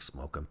back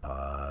smoking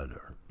pot,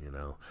 or,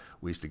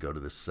 we used to go to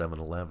the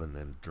 7-Eleven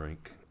and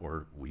drink,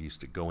 or we used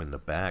to go in the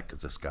back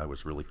because this guy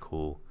was really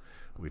cool.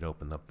 We'd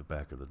open up the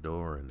back of the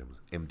door and it was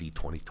MD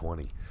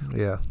 2020.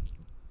 Yeah.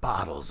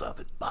 Bottles of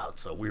it.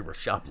 So we were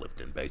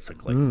shoplifting,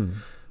 basically.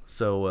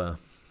 So,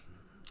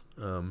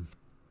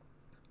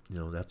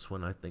 that's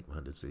when I think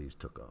my disease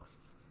took off.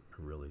 I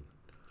really,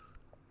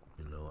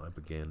 I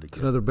began to It's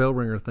get... another bell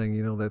ringer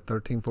thing, that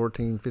 13,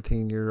 14,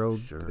 15-year-old.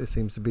 Sure. It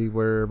seems to be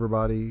where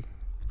everybody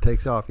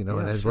takes off, and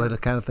Yeah, it's sure. the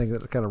kind of thing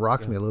that kind of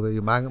rocks me a little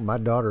bit. My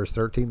daughter is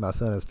 13, my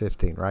son is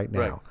 15 right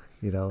now.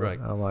 Right. Right.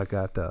 I'm like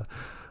got the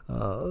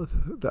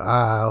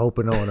eye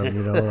open on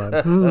them,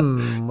 like,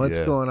 what's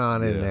Yeah, going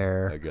on in yeah,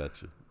 there? I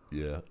got you.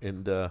 Yeah.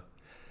 And,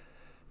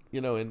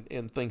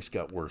 and things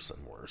got worse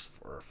and worse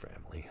for our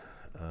family.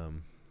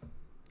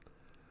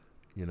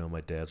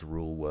 My dad's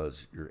rule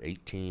was, you're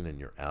 18 and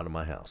you're out of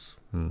my house.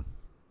 I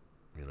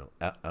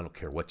don't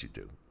care what you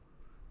do.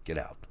 Get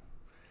out.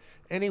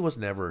 And he was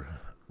never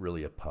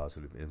really a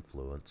positive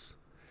influence,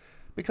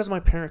 because my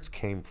parents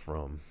came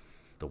from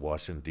the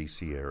Washington,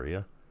 D.C.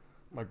 area.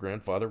 My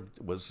grandfather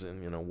was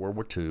in, World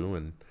War II,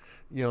 and,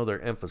 their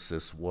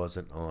emphasis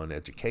wasn't on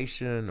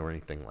education or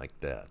anything like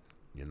that.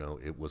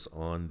 It was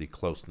on the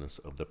closeness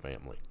of the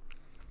family.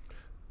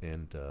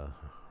 And,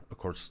 of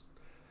course,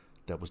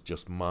 that was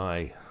just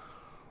my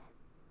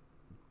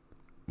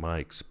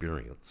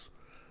experience.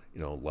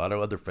 A lot of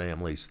other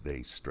families,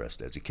 they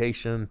stressed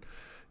education,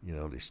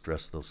 they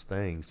stressed those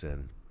things.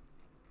 And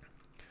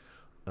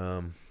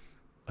I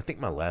think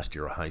my last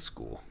year of high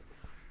school,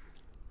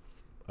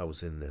 I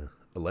was in the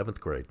 11th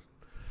grade,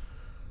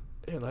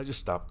 and I just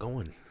stopped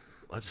going.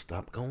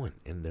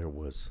 And there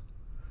was,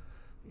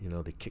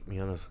 they kicked me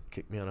out of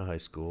high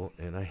school,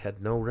 and I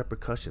had no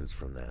repercussions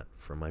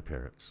from my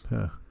parents.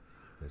 Yeah.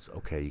 It's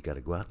okay. You got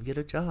to go out and get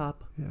a job.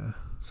 Yeah.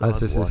 So I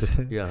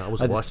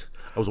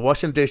was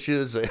washing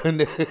dishes,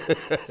 and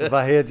So in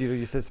my head,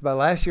 you said it's my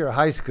last year of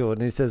high school,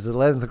 and he says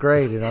 11th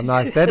grade, and I'm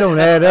like, that don't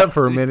add up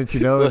for a minute,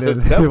 And then,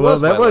 That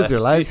was that my was your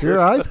last last year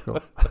of high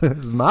school. It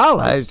was my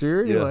last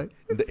year anyway.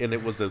 Yeah. And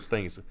it was those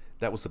things.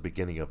 That was the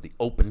beginning of the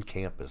open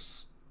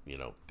campus,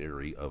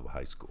 theory of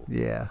high school.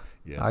 Yeah.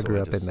 Yeah, I so grew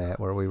I up just- in that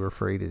where we were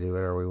free to do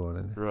whatever we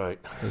wanted. Right.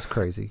 It was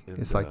crazy. And,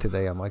 It's like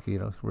today, I'm like,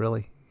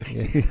 really?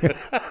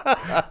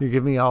 You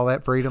give me all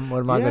that freedom? What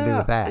am I going to do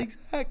with that?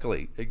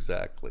 Exactly.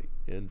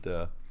 And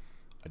I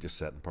just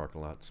sat in the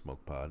parking lot and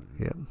smoked pot. And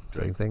Yep. Same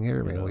drank, thing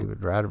here, man.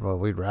 We'd ride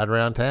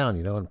around town,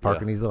 and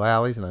park in these little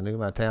alleys, and I knew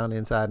my town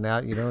inside and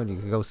out, and you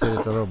could go sit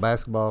at the little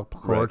basketball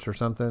courts or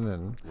something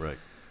and Right.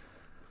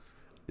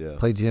 Yeah.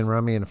 play gin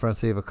rummy in the front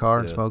seat of a car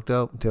and Yeah. smoke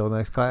dope until the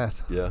next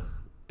class. Yeah.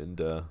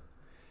 And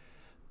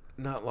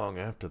not long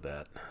after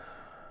that,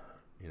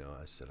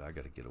 I said, I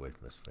got to get away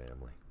from this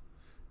family.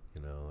 I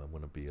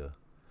want to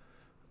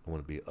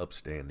be an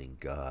upstanding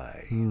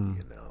guy,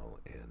 and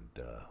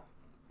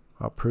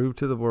I'll prove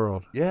to the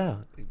world. yeah,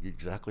 you're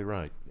exactly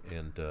right.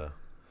 And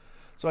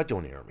so I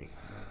joined the Army.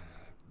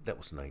 That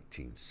was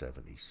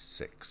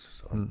 1976,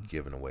 so I'm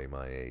giving away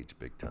my age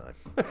big time.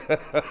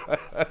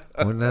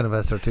 Well, none of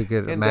us are too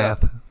good at And,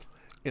 math.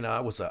 I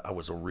was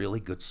a really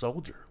good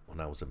soldier when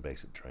I was in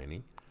basic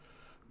training.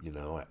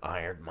 I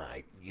ironed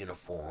my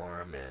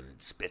uniform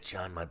and spit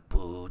shined my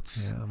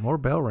boots. Yeah, more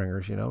bell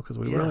ringers, because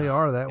we Yeah. really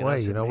are that And I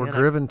way. said, We're "Man,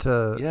 driven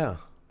to. Yeah,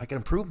 I can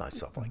improve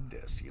myself like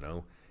this.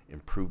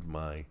 Improve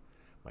my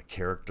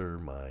character,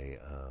 my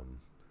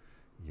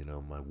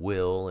my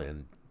will,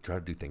 and try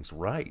to do things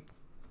right.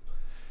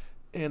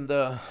 And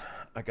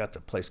I got to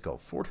a place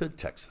called Fort Hood,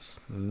 Texas.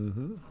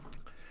 Mm-hmm.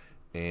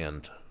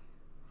 And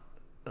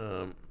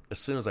as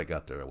soon as I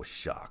got there, I was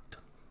shocked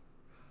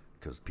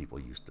because people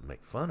used to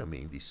make fun of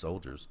me. These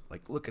soldiers,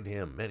 like, look at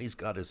him, man, he's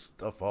got his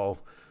stuff all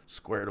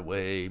squared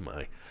away,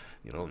 my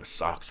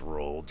socks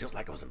rolled, just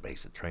like I was in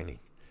basic training.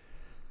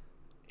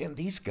 And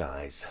these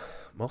guys,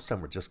 most of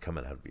them were just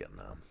coming out of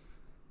Vietnam.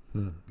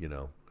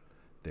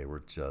 They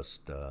were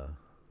just,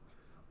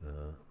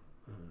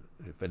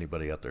 if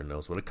anybody out there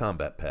knows what a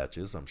combat patch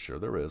is, I'm sure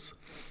there is.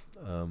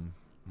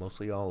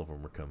 Mostly all of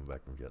them were coming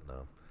back from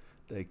Vietnam.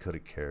 They could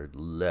have cared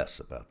less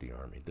about the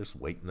Army. They're just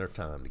waiting their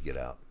time to get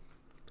out.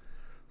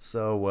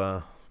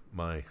 So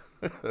my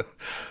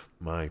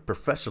my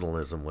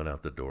professionalism went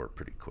out the door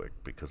pretty quick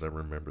because I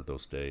remember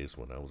those days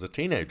when I was a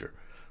teenager.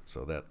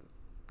 So that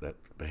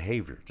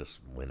behavior just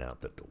went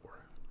out the door,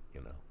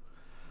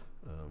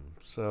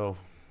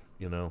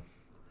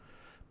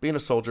 being a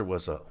soldier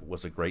was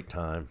a great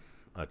time.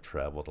 I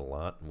traveled a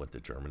lot and went to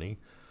Germany,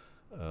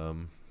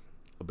 and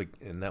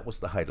that was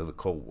the height of the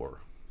Cold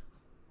War.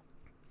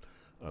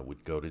 I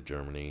would go to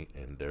Germany,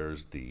 and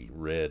there's the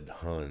red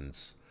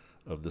Huns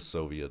of the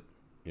Soviet,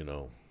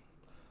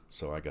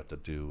 So I got to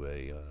do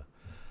a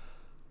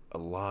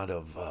lot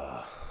of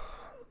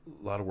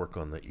work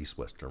on the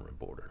East-West German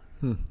border.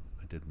 I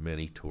did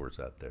many tours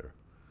out there.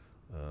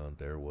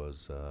 There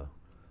was a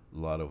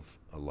lot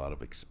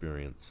of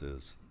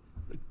experiences,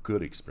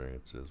 good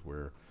experiences,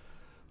 where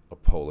a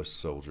Polish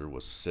soldier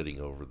was sitting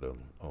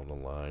on the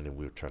line, and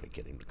we were trying to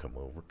get him to come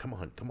over. Come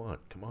on!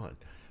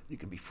 You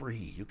can be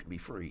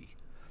free.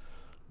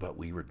 But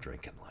we were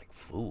drinking like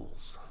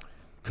fools,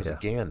 because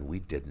again, we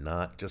did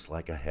not, just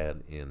like I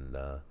had in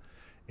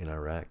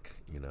Iraq.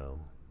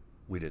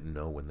 We didn't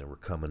know when they were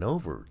coming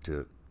over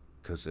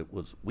because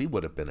we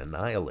would have been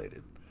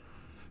annihilated.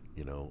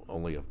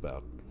 Only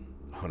about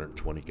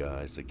 120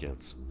 guys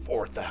against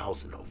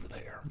 4,000 over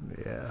there.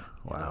 Yeah,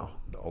 wow.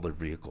 All their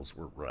vehicles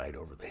were right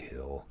over the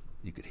hill.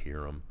 You could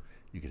hear them.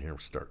 You could hear them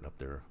starting up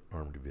their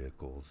armored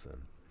vehicles,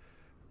 and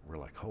we're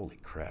like, holy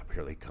crap,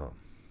 here they come.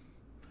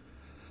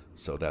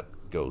 So that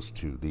goes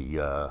to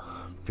the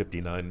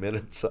 59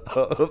 minutes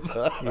of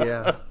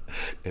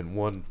and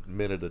 1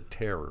 minute of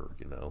terror,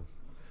 And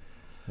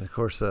of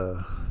course,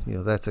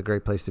 that's a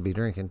great place to be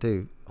drinking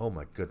too. Oh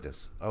my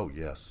goodness! Oh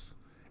yes,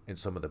 and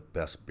some of the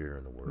best beer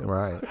in the world.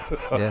 Right?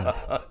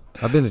 Yeah,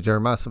 I've been to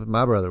Germany.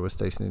 My brother was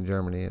stationed in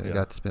Germany, and I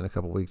got to spend a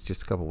couple weeks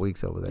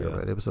over there.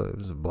 But it was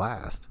a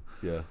blast.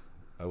 Yeah,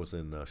 I was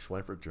in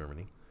Schweinfurt,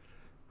 Germany,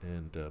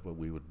 and but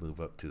we would move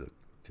up to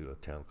a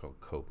town called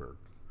Coburg.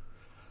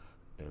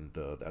 And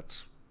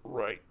that's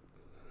right.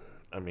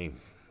 10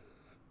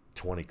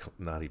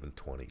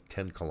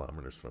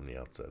 kilometers from the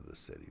outside of the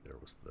city, there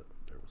was the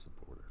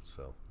border.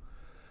 So,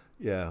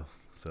 yeah.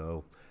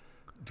 So,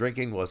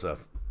 drinking was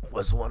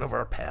one of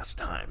our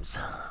pastimes.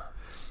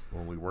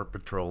 When we weren't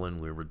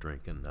patrolling, we were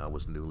drinking. I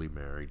was newly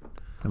married.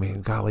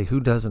 Golly, who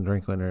doesn't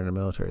drink when they're in the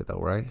military, though,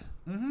 right?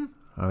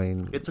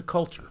 Mm-hmm. It's a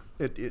culture.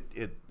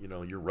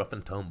 You're rough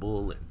and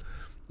tumble, and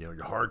you're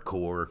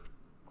hardcore.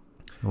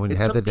 When you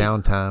have the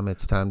downtime,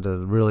 it's time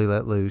to really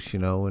let loose,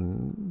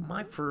 and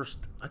my first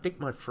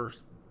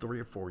 3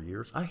 or 4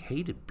 years, I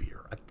hated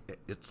beer.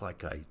 It's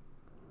like I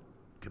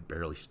could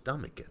barely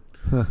stomach it.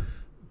 Huh.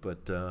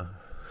 But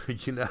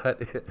you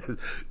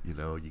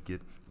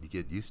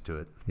get used to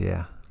it.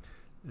 Yeah.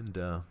 And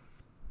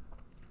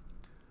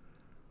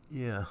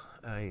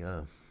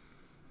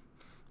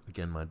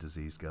again, my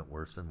disease got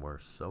worse and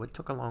worse. So it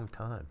took a long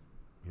time.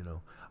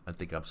 I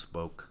think I've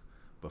spoke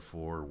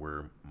before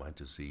where my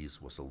disease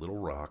was a little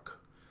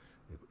rock,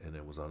 and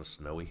it was on a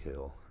snowy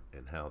hill,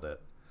 and how that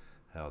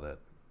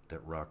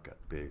rock got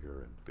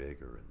bigger and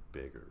bigger and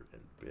bigger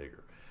and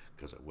bigger,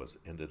 because it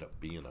ended up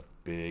being a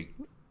big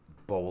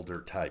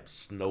boulder type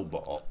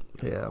snowball.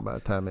 Yeah, by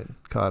the time it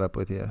caught up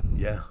with you.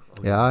 Yeah.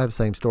 I have the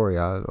same story.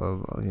 I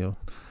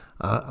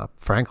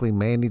frankly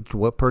managed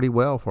pretty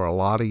well for a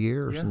lot of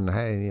years, and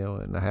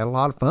I had a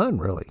lot of fun.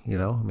 Really,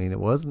 it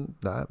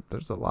wasn't.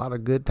 There's a lot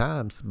of good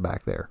times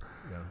back there.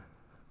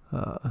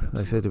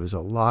 They said it was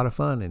a lot of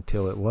fun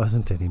until it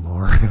wasn't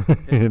anymore.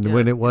 And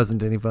when it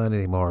wasn't any fun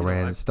anymore,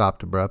 it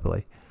stopped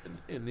abruptly.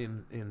 And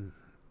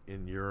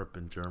in Europe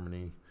and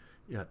Germany,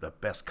 the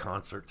best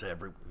concerts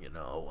ever.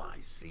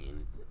 I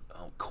seen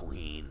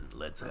Queen,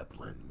 Led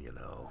Zeppelin.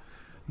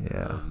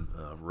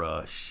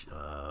 Rush.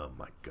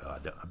 My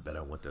God, I bet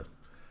I went to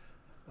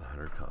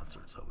 100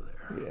 concerts over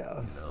there.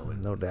 Yeah,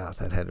 no doubt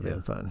that had to have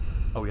been fun.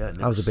 Oh yeah,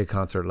 I was a big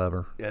concert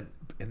lover. And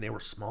they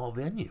were small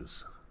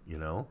venues.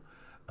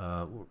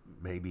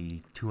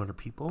 Maybe 200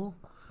 people,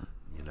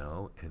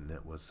 and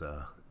it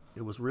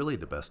was really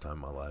the best time of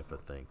my life, I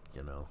think,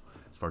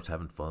 as far as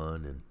having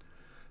fun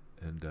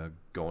and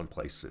going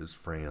places,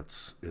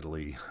 France,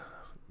 Italy,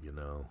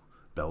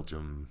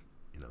 Belgium,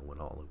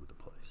 went all over the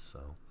place.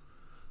 So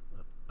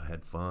I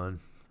had fun,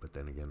 but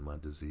then again, my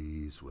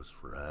disease was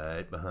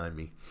right behind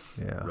me.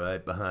 Yeah.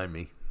 Right behind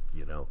me,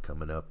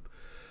 coming up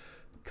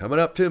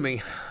to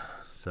me.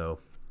 So,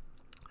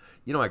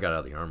 I got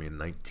out of the Army in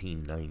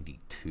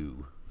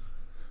 1992.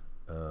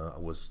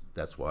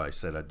 That's why I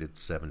said I did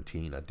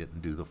 17. I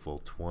didn't do the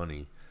full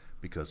 20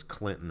 because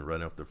Clinton,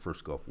 right after the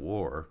first Gulf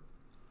War,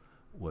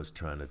 was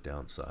trying to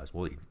downsize.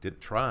 Well, he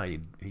didn't try.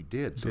 He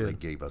did. So they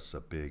gave us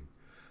a big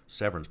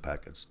severance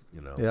package,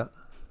 Yeah.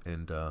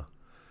 And, I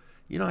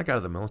got out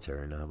of the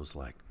military and I was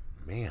like,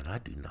 man, I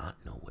do not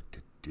know what to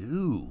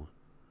do.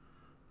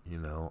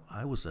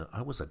 I was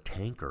a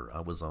tanker. I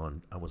was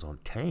on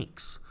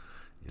tanks,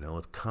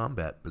 a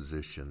combat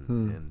position.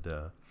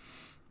 And,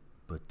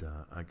 but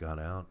I got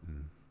out,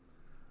 and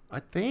I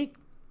think,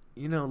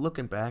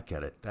 looking back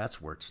at it,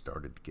 that's where it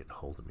started to get a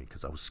hold of me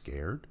because I was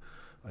scared.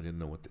 I didn't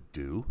know what to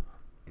do,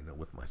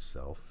 with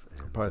myself.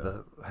 And, Probably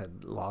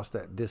had lost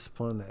that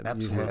discipline that you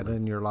absolutely. had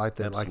in your life,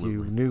 that Absolutely.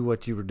 like you knew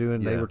what you were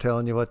doing. They Yeah. were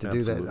telling you what to do.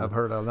 Absolutely. That I've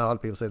heard a lot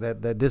of people say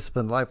that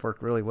disciplined life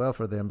worked really well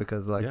for them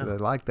because they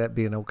like that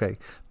being okay.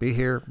 Be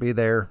here, be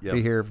there, Yep.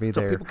 be here, be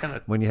So there. people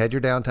kinda- When you had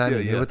your downtime,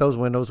 you knew what those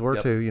windows were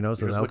Yep. too.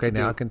 So Here's what okay, you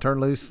now do. I can turn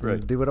loose Right.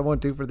 and do what I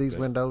want to for these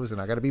windows, and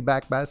I got to be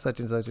back by such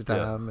and such a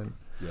time. And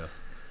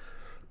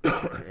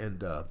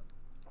and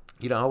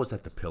I was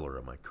at the pillar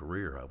of my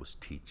career. I was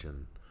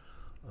teaching,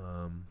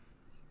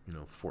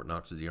 Fort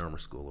Knox is the Armor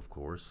School, of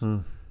course,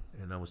 and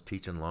I was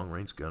teaching long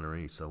range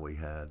gunnery. So we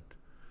had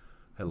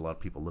a lot of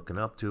people looking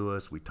up to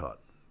us. We taught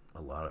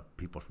a lot of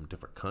people from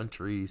different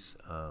countries,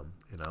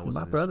 and I was.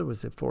 my brother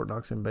was at Fort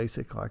Knox in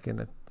basic, like in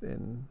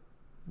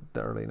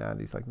the early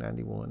 90s, like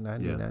 91,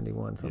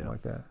 91, something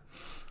like that.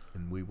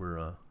 And we were.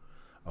 I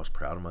was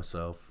proud of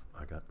myself.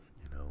 I got,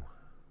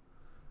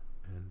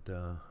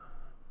 and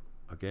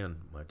again,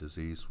 my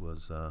disease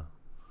was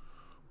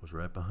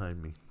right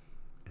behind me,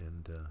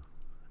 and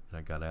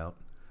I got out.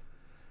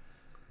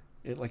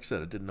 And like I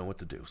said, I didn't know what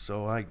to do,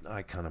 so I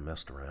kind of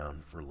messed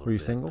around for a little bit. Were you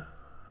single?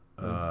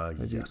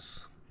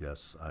 Yes.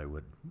 Yes, I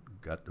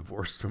got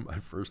divorced from my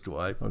first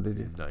wife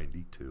in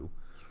 92.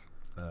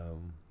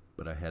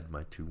 But I had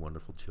my two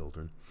wonderful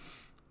children.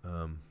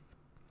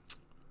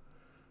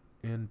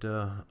 And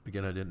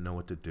again, I didn't know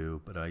what to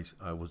do, but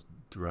I was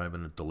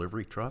driving a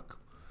delivery truck.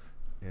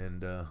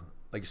 And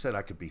like you said,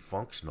 I could be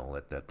functional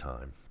at that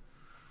time.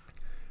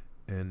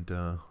 And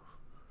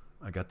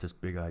I got this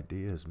big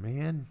idea is,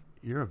 man,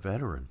 you're a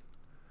veteran.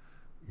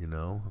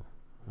 Why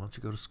don't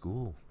you go to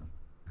school?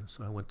 And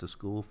so I went to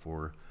school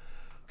for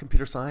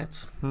computer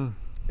science,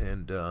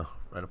 and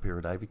right up here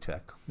at Ivy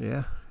Tech.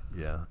 Yeah.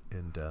 Yeah,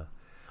 and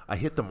I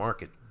hit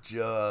the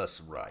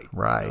just right.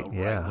 Right,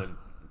 yeah. Right when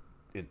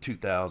in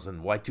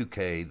 2000,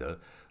 Y2K,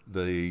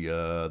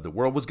 the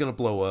world was going to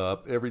blow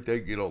up.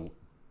 Everything,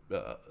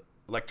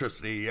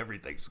 electricity,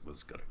 everything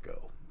was going to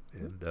go.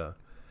 And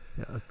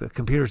Yeah, the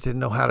computers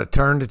didn't know how to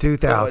turn to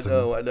 2000.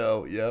 I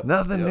know. Yep.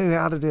 Nothing knew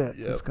how to do it.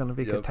 Yep. It's going to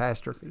be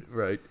catastrophe.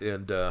 Right,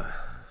 and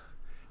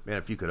man,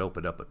 if you could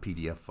open up a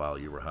PDF file,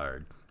 you were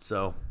hired.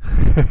 So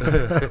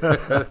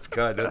that's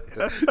kind of,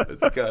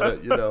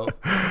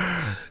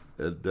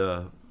 And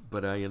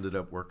but I ended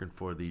up working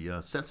for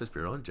the Census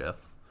Bureau and Jeff.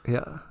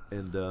 Yeah.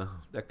 And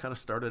that kind of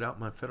started out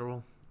my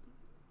federal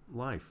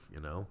life,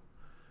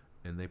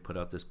 And they put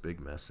out this big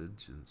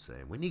message and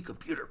saying, we need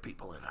computer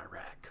people in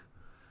Iraq.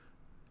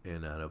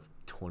 And out of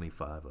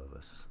 25 of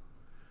us,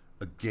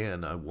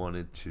 again, I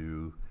wanted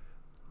to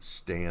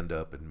stand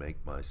up and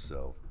make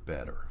myself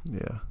better.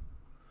 Yeah.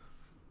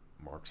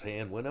 Mark's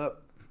hand went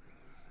up,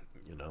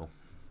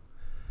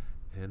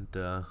 And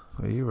Well,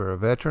 you were a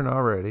veteran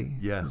already.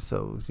 Yeah.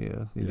 So,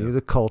 you knew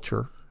the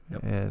culture.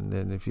 Yep. And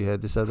then if you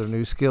had this other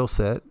new skill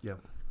set. yeah.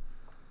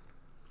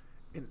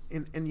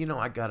 And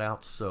I got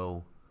out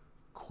so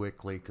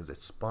quickly because it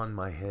spun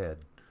my head.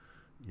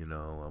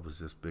 I was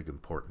this big,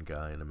 important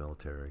guy in the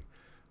military.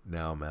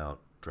 Now I'm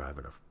out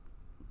driving a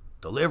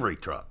delivery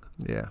truck.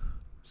 Yeah.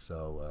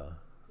 So,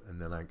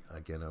 and then I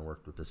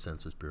worked with the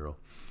Census Bureau.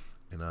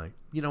 And I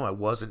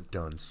wasn't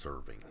done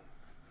serving.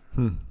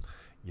 A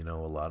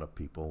lot of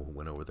people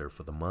went over there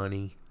for the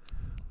money.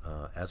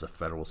 As a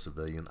federal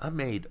civilian, I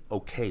made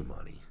okay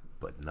money,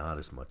 but not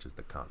as much as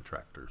the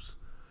contractors.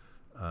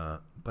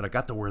 But I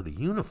got to wear the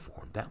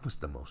uniform. That was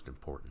the most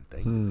important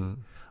thing to me.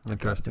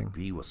 Interesting. I got to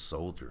be with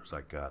soldiers.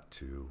 I got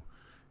to,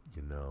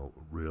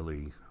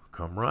 really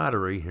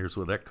camaraderie. Here's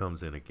where that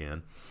comes in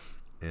again.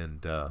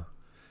 And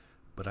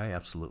but I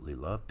absolutely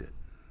loved it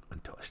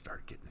until I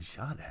started getting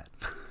shot at.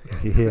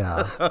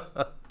 Yeah.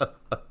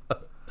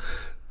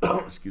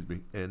 Excuse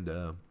me. And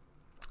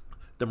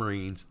the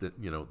Marines,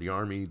 the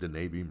Army, the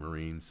Navy,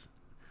 Marines,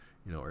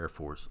 Air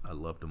Force, I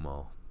loved them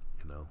all,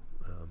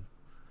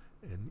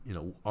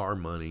 and our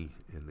money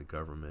in the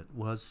government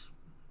was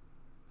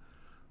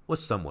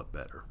somewhat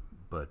better,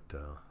 but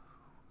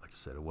like I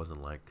said, it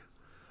wasn't like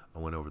I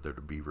went over there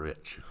to be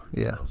rich.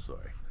 Yeah.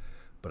 Sorry,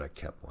 but I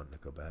kept wanting to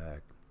go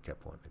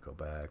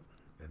back,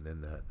 and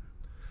then that,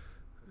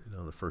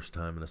 the first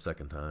time and the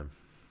second time.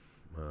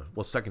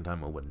 Second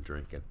time I wasn't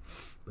drinking,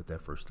 but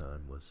that first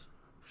time was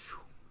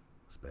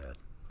bad.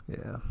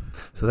 Yeah.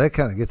 So that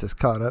kind of gets us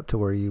caught up to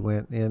where you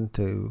went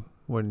into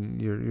when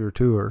your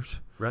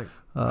tours. Right.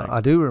 I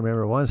do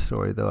remember one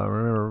story though. I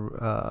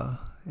remember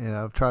and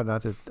I've tried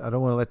not to. I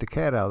don't want to let the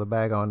cat out of the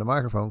bag on the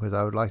microphone because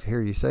I would like to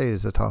hear you say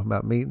is talking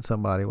about meeting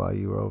somebody while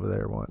you were over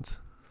there once.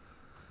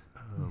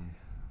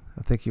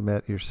 I think you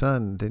met your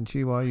son, didn't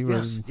you, while you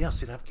were?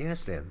 Yes, in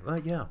Afghanistan.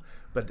 Yeah,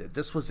 but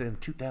this was in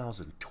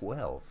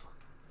 2012.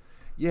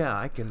 Yeah,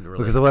 I can relate.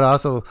 Because what I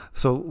also,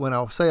 so when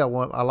I say I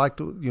like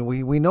to,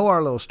 we know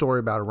our little story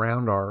about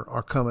around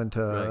our coming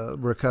to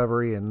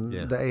recovery and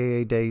the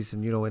AA days,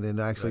 and and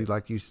actually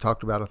like you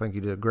talked about, I think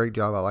you did a great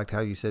job. I liked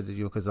how you said that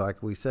because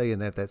like we say in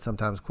that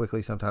sometimes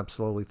quickly, sometimes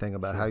slowly thing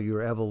about how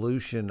your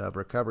evolution of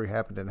recovery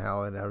happened and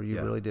how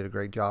you really did a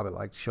great job at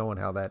like showing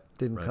how that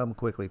didn't come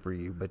quickly for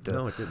you, but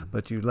no, it didn't.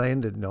 But you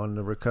landed on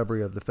the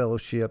recovery of the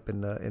fellowship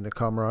and the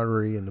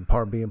camaraderie and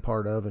the being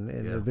part of, and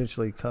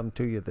eventually come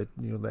to you that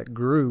that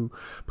grew.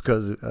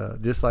 Because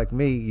just like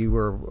me, you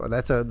were.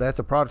 That's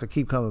a product to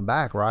keep coming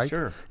back, right?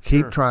 Sure.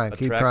 Keep trying,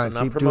 keep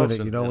doing it.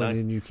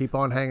 And you keep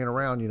on hanging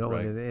around,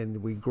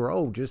 and we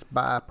grow just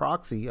by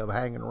proxy of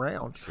hanging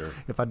around. Sure.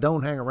 If I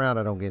don't hang around,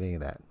 I don't get any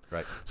of that.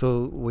 Right.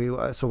 So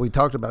we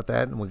talked about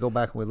that, and we go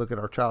back and we look at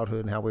our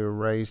childhood and how we were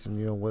raised,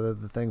 and what are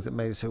the things that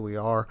made us who we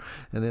are,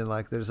 and then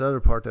like there's other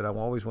part that I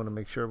always want to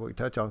make sure we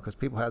touch on because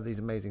people have these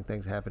amazing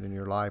things happen in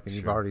your life, and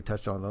you've already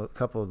touched on a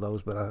couple of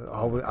those, but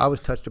I was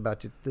touched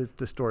about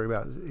the story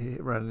about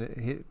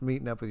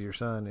meeting up with your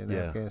son in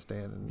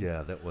Afghanistan. And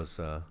that was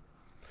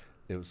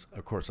it was.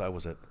 Of course, I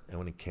went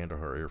in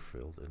Kandahar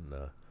Airfield,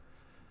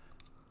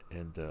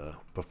 and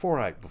before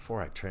I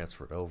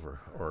transferred over,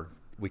 or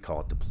we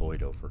call it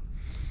deployed over.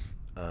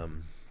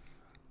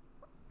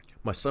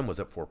 My son was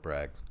at Fort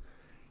Bragg,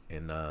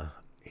 and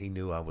he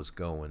knew I was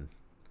going,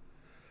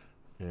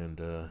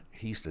 and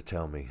he used to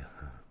tell me,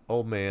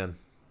 "Old man,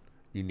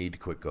 you need to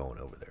quit going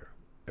over there.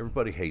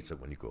 Everybody hates it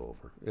when you go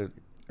over.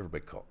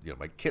 Everybody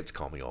my kids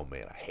call me old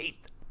man. I hate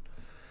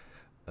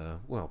that.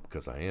 Well,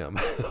 because I am.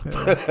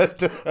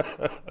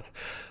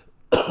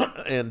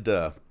 And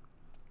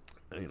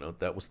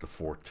that was the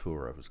fourth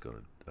tour I was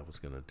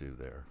gonna do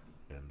there."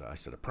 And I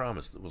said, "I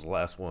promised it was the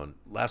last one.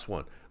 Last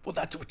one." "Well,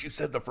 that's what you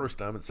said the first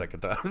time, and the second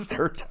time, and the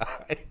third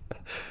time."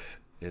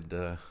 And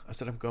I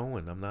said, "I'm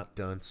going. I'm not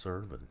done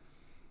serving."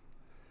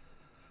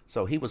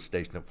 So he was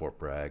stationed at Fort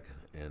Bragg,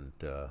 and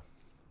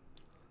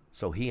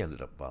so he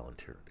ended up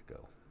volunteering to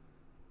go.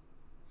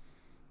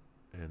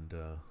 And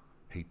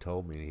he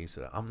told me, he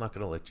said, "I'm not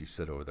going to let you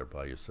sit over there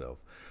by yourself."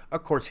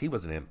 Of course, he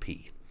was an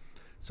MP,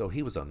 so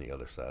he was on the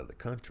other side of the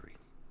country.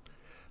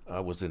 I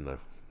was in the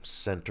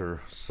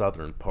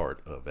southern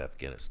part of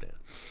Afghanistan.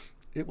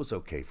 It was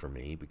okay for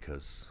me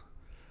because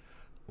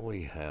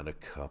we had a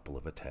couple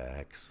of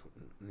attacks.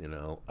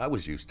 I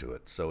was used to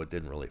it, so it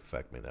didn't really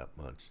affect me that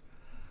much.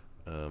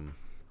 And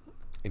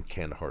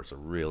Kandahar's a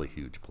really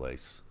huge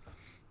place.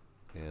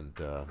 And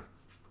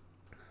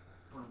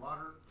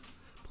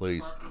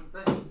please.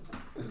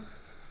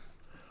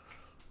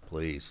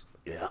 Please.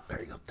 Yeah, there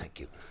you go. Thank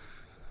you.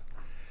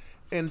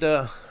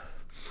 And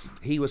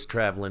he was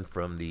traveling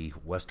from the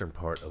western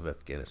part of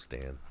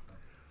Afghanistan,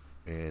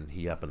 and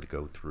he happened to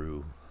go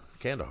through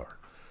Kandahar.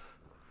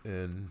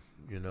 And,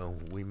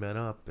 we met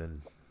up,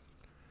 and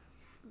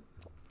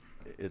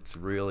it's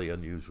really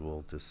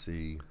unusual to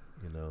see,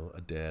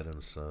 a dad and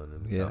a son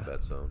in the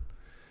combat zone.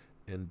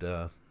 And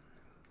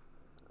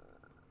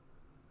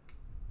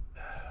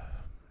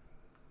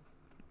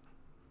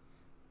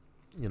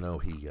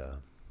he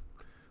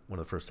one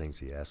of the first things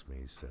he asked me,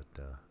 he said,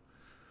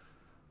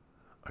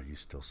 "Are you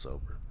still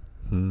sober?"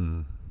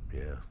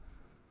 Yeah.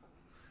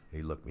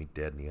 He looked me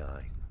dead in the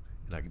eye,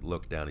 and I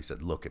looked down. He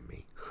said, "Look at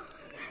me."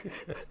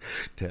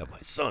 To have my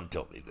son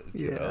tell me this,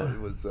 it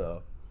was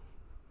that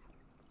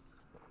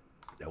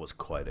was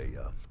quite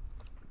a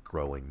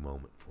growing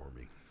moment for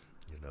me,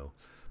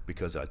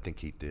 because I think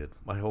he did.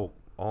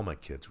 All my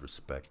kids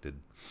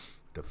respected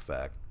the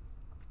fact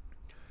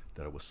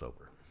that I was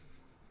sober,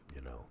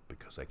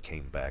 because I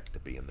came back to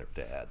being their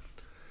dad.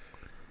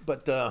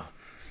 But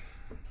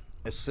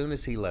as soon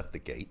as he left the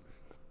gate,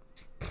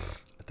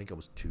 I think it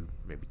was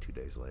maybe 2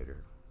 days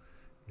later,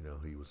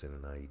 he was in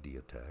an IED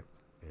attack,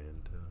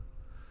 and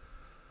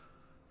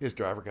his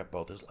driver got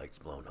both his legs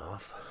blown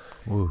off.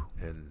 Woo.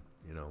 And,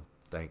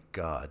 thank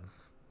God,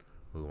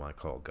 whom I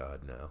call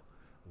God now,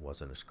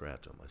 wasn't a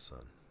scratch on my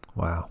son.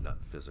 Wow.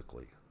 Not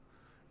physically.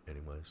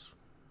 Anyways.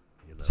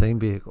 Same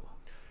vehicle.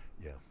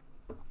 Yeah.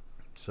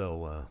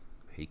 So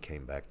he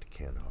came back to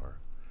Kandahar,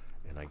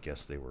 and I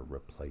guess they were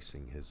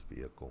replacing his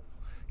vehicle.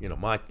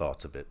 My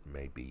thoughts of it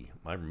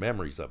my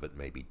memories of it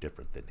may be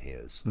different than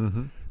his.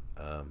 Mm-hmm.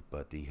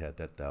 But he had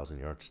that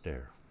 1,000-yard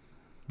stare.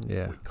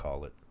 Yeah. We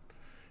call it,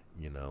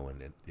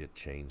 and it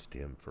changed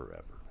him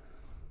forever.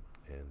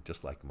 And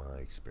just like my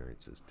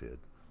experiences did,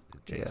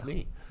 it changed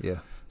me. Yeah.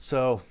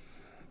 So,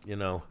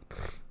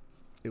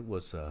 it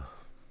was,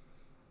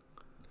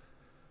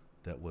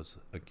 that was,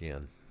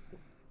 again,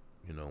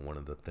 one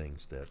of the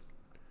things that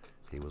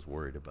he was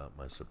worried about,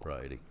 my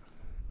sobriety.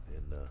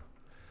 And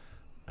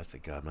I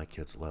said, "God, my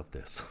kids love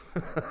this."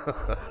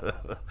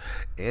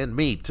 And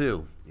me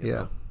too. You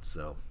know?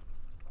 So.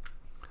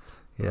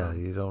 Yeah,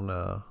 you don't.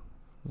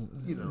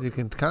 you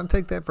can kind of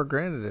take that for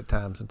granted at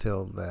times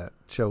until that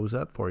shows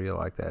up for you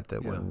like that.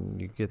 That Yeah. when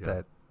you get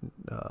that,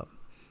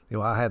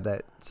 I have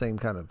that same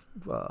kind of.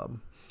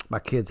 My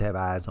kids have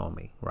eyes on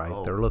me, right?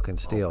 Oh, They're looking my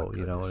still,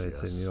 and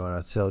goodness, it's yes. and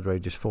I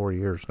celebrated just 4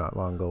 years not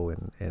long ago,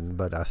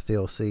 but I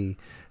still see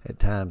at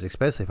times,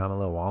 especially if I'm a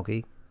little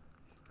wonky.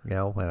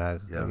 When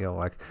Yeah.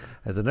 like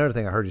as another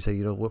thing I heard you say,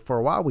 for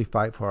a while we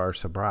fight for our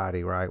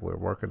sobriety, right? We're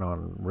working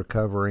on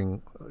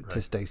recovering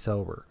to stay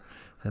sober.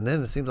 And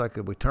then it seems like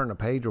we turn the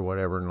page or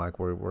whatever, and like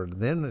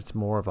then it's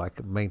more of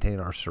like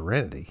maintaining our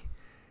serenity.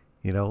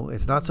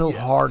 It's not so Yes.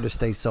 hard to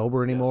stay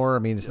sober anymore. Yes. I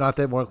mean, it's not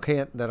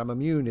that that I'm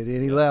immune at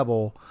any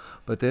level,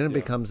 but then it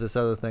becomes this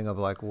other thing of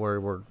like where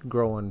we're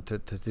growing to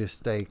just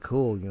stay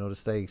cool, to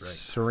stay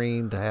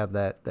serene, to have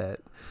that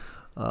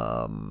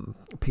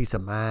peace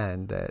of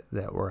mind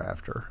that we're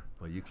after.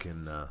 Well, you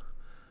can,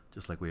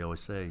 just like we always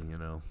say,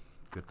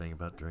 good thing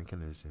about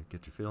drinking is you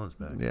get your feelings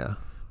back. Yeah.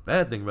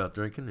 Bad thing about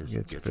drinking is you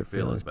Get get your your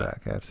feelings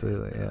back.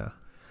 Absolutely, yeah.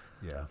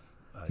 Yeah.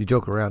 You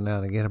joke around now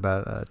and again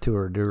about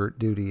tour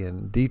duty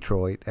in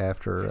Detroit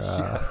after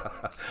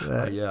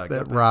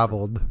that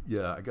rivaled.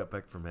 I got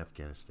back from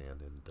Afghanistan,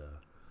 and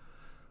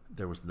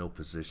there was no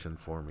position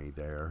for me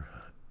there,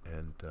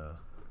 and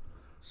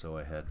so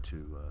I had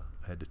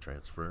to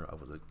transfer. I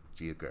was a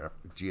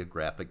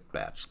geographic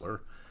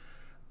bachelor,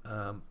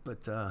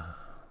 but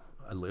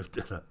I lived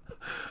in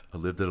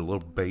a little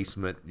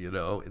basement,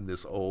 in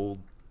this old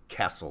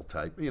castle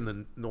type. In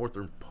the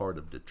northern part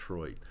of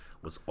Detroit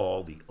was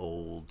all the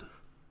old,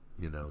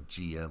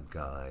 GM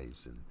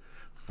guys and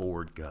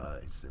Ford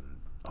guys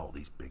and all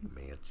these big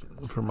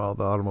mansions. From all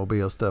the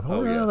automobile stuff.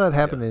 Oh, Well, yeah, that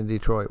happened in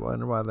Detroit.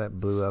 Wonder why that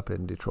blew up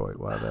in Detroit.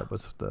 Why that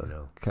was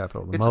the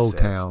capital, the It's a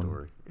sad Motown.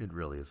 story. It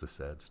really is a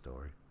sad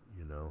story.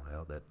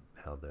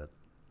 How that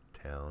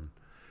town.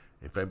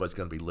 If anybody's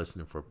going to be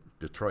listening for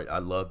Detroit, I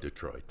love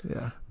Detroit.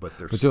 Yeah. But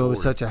there's But it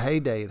was such a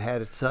heyday. It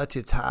had such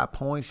its high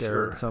point there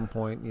Sure. at some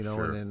point,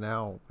 Sure. and then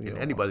now, and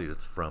anybody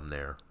that's from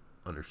there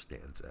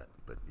understands that.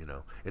 But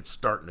it's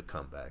starting to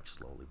come back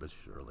slowly but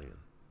surely.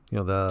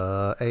 And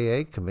the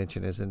AA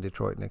convention is in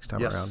Detroit next time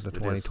Yes, around to it is.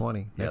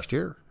 2020 next Yes.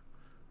 year.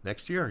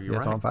 next year, you're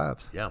Yes, right. on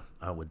Fives. Yeah,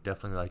 I would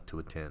definitely like to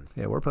attend.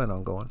 Yeah, we're planning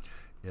on going.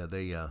 Yeah,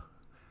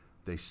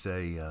 they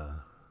say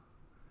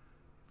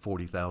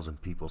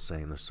 40,000 people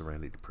saying the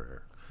Serenity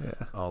Prayer Yeah.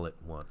 all at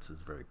once is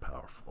very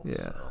powerful. Yeah.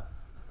 So,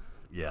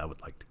 yeah, I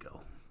would like to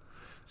go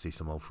see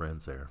some old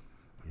friends there.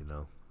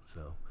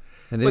 So.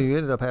 And then you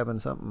ended up having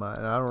something, I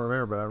don't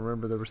remember, but I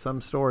remember there was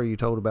some story you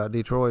told about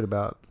Detroit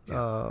about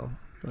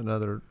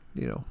another,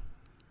 I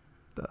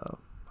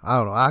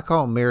don't know. I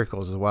call them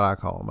miracles is what I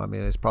call them. I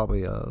mean, it's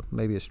probably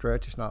maybe a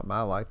stretch. It's not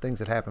my life. Things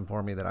that happen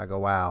for me that I go,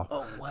 wow,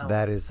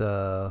 that is,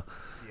 that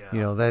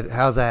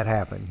how's that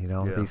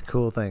happen? These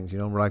cool things,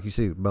 like you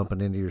see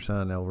bumping into your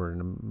son over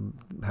in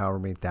however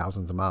many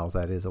thousands of miles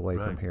that is away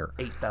from here.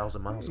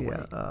 8,000 miles away.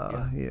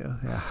 Yeah.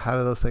 How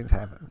do those things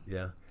happen?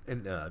 Yeah.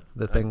 And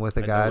The thing with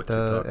the I know guy what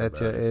you're talking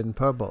about is- in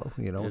Pueblo,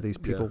 these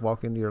people yeah.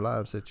 walk into your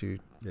lives that you.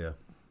 Yeah.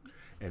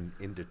 And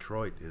in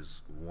Detroit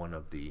is one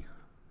of the,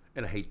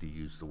 and I hate to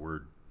use the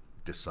word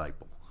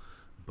disciple,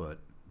 but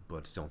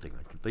it's the only thing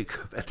I can think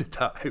of at the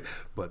time.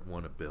 But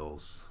one of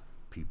Bill's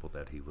people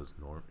that he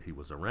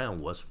was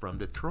around was from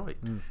Detroit,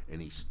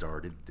 and he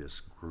started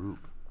this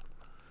group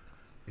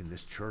in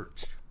this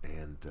church,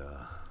 and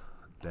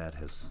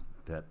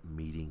that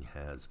meeting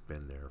has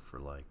been there for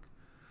like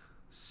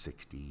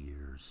 60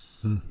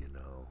 years,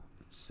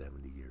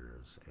 70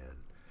 years, and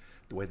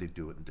the way they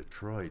do it in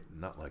Detroit,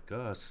 not like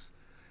us.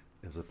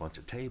 There's a bunch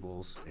of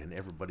tables, and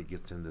everybody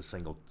gets in the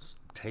single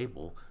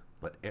table,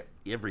 but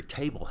every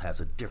table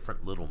has a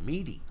different little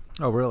meeting.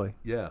 Oh, really?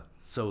 Yeah,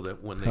 so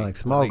that when Kinda like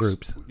small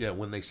groups.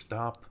 when they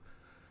stop,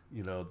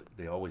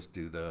 they always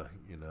do the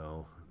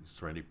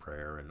Serenity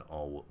Prayer and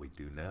all what we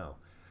do now,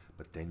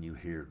 but then you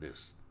hear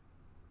this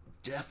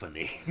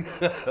deafening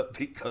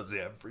because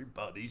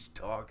everybody's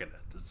talking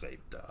at the same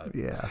time.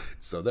 Yeah.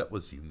 So that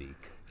was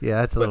unique. Yeah,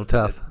 that's a little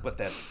tough. But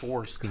that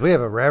forced. Because we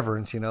have a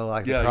reverence,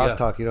 like the Yeah,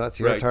 crosstalk, it's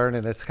your Right. turn,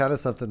 and it's kind of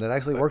something that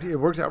actually works. It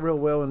works out real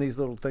well in these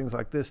little things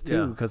like this too,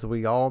 Yeah. because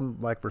we all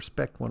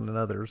respect one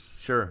another's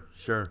Sure.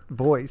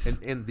 voice.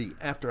 And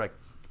after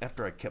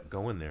I kept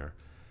going there,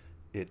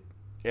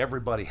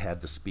 everybody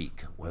had to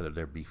speak, whether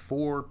there be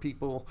 4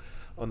 people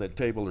on the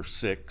table or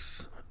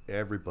 6.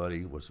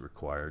 Everybody was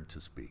required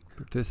to speak.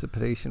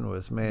 Participation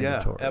was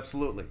mandatory. Yeah,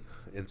 absolutely.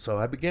 And so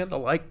I began to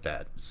like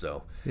that.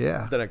 So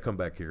Yeah. then I come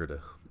back here to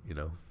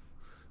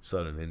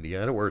Southern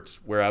Indiana,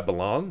 where I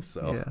belong.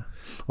 So Yeah.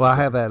 Well, I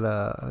have at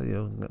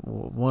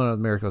one of the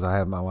miracles I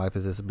have in my life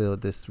is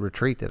this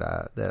retreat that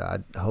I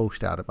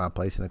host out at my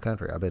place in the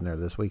country. I've been there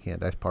this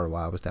weekend. That's part of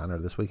why I was down there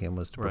this weekend,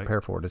 was to Right.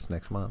 prepare for this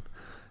next month,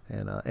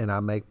 and I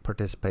make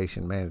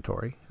participation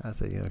mandatory. I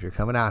say, if you're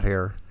coming out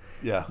here,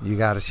 yeah, you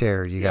got to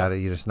share. You Yeah. got to.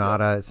 It's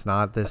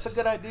not this. that's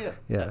a good idea.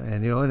 Yeah,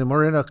 and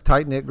we're in a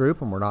tight knit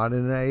group, and we're not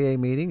in an AA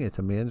meeting. It's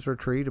a men's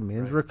retreat, a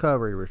men's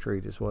recovery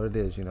retreat is what it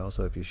is.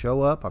 So if you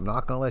show up, I'm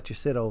not going to let you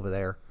sit over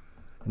there.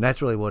 And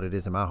that's really what it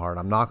is in my heart.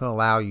 I'm not going to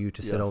allow you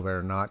to sit over there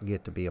and not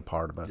get to be a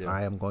part of us.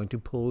 I am going to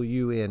pull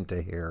you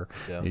into here.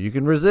 You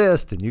can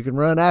resist and you can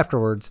run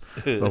afterwards,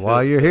 but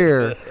while you're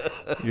here,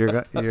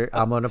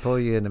 I'm going to pull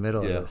you in the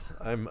middle of this.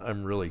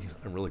 I'm really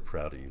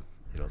proud of you.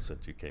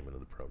 Since you came into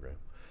the program.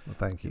 Well,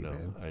 thank you,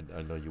 man.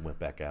 I know you went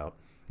back out.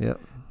 Yep.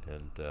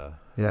 And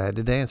I had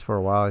to dance for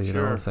a while.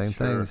 Same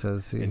things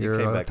as you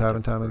hear time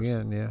and time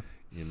again. Yeah.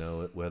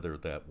 Whether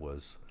that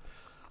was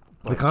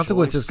the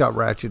consequences got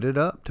ratcheted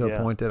up to a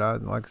point that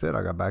like I said,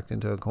 I got backed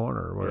into a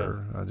corner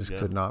where I just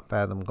could not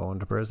fathom going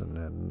to prison,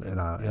 and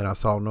I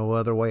saw no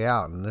other way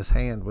out. And this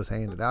hand was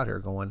handed out here,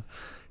 going,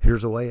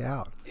 "Here's a way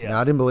out." Yeah.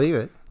 Now I didn't believe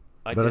it,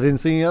 but I didn't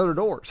see any other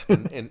doors.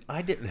 and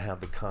I didn't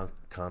have the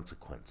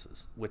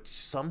consequences, which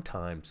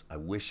sometimes I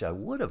wish I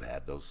would have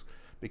had those,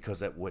 because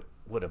that would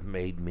have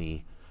made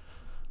me,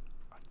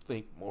 I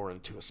think, more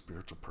into a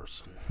spiritual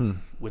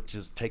person, which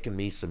has taken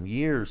me some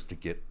years to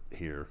get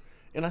here.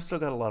 And I still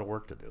got a lot of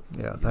work to do.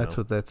 Yeah,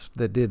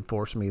 that did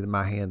force me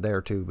my hand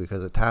there too,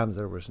 because at times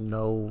there was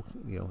no,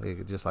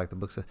 just like the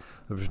book says,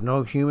 there was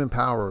no human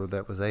power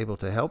that was able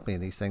to help me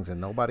in these things,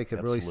 and nobody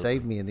could really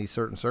save me in these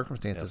certain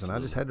circumstances. And I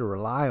just had to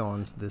rely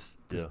on this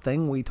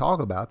thing we talk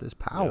about, this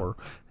power,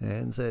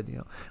 and said,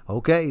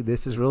 okay,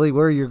 this is really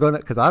where you're gonna,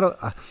 because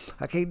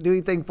I can't do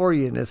anything for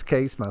you in this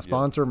case. My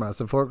sponsor, my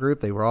support group,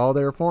 they were all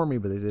there for me,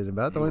 but they said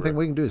about the only thing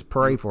we can do is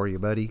pray for you,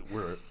 buddy.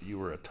 You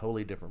were a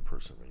totally different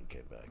person when you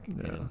came back.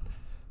 Yeah. And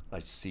I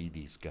see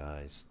these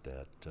guys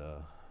that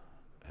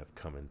have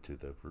come into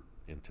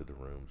the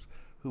rooms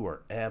who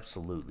are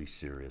absolutely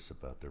serious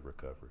about their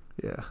recovery.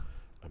 Yeah.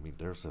 I mean,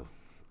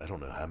 I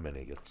don't know how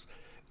many. It's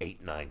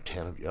 8, 9,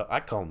 10 of you. I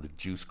call them the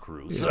juice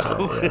crew. So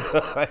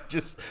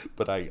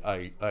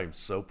I'm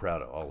so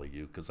proud of all of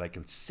you, because I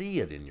can see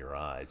it in your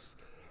eyes.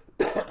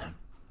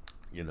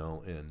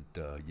 And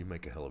you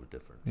make a hell of a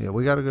difference. Yeah,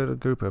 we got a good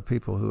group of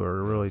people who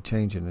are really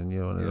changing,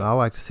 and I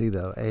like to see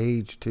the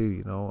age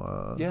too.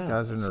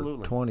 Guys in their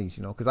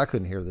 20s, because I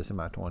couldn't hear this in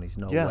my 20s.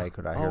 No way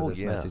could I hear this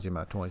message in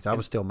my 20s. I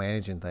was still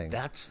managing things.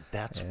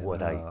 That's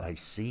what I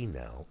see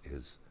now,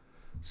 is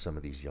some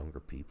of these younger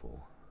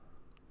people,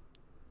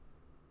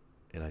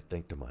 and I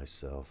think to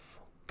myself,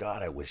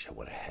 God, I wish I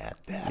would have had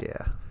that.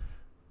 Yeah.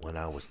 When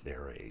I was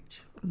their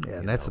age. Yeah,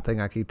 and that's the thing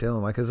I keep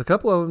telling them, because a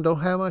couple of them don't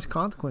have much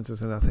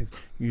consequences, and I think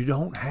you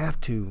don't have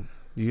to.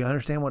 You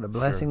understand what a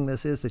blessing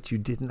this is, that you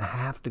didn't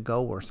have to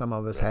go where some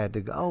of us had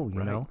to go,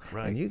 you know?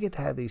 Right. And you get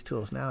to have these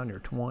tools now in your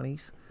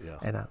 20s,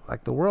 and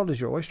like the world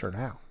is your oyster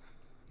now,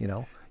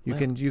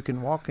 You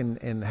can walk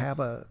and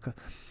have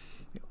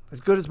as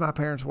good as my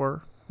parents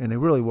were. And they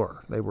really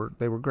were. They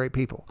were great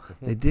people.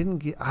 Mm-hmm.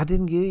 I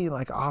didn't get any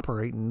like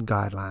operating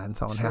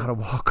guidelines on how to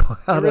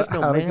walk, how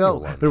to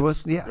go. There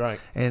was right.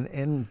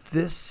 And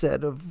this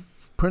set of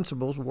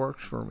principles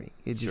works for me.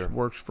 It just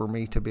works for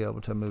me to be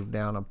able to move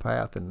down a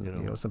path.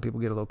 And some people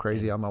get a little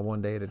crazy on my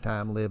one day at a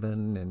time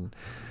living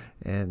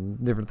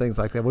and different things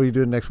like that. What are you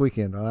doing next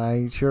weekend? I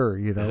ain't sure.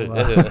 I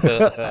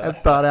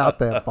haven't thought out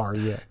that far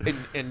yet.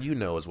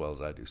 And as well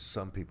as I do,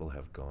 some people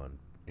have gone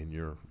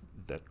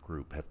that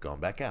group have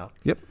gone back out.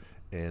 Yep.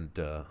 And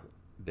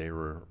they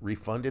were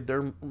refunded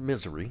their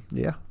misery.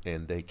 Yeah.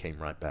 And they came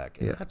right back.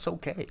 And that's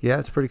okay.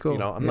 Yeah, it's pretty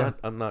cool. I'm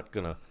not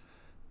gonna,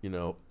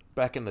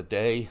 back in the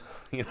day,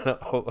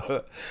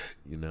 but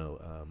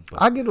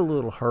I get a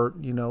little hurt.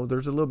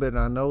 There's a little bit, and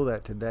I know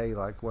that today,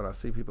 like when I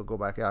see people go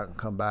back out and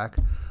come back,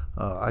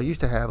 I used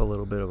to have a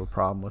little bit of a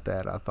problem with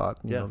that. I thought,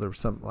 there was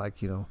something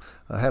like,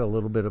 I had a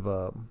little bit of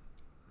a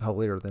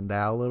holier than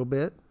thou a little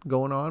bit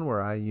going on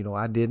where I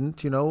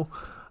didn't,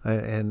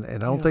 And I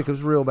don't think it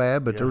was real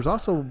bad, but there was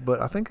also,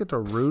 I think at the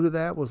root of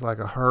that was like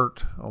a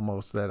hurt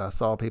almost, that I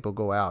saw people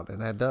go out,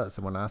 and that does.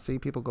 And when I see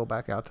people go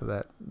back out to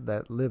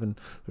that living,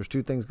 there's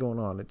two things going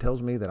on. It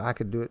tells me that I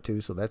could do it too,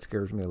 so that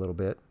scares me a little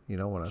bit.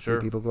 When I see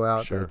people go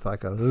out, it's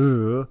like a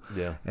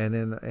and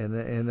then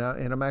and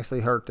I'm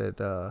actually hurt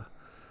that.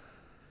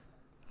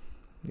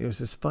 It was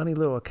this funny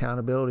little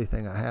accountability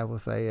thing I have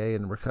with AA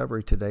and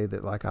recovery today,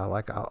 that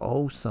I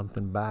owe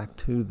something back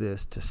to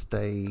this to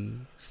stay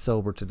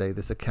sober today.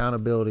 This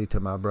accountability to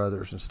my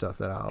brothers and stuff,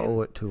 that I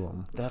owe it to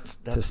them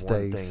to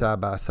stay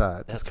side by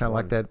side. It's kind of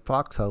like that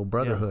foxhole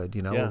brotherhood,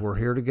 We're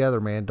here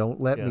together, man.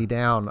 Don't let me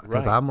down,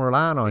 because I'm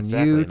relying on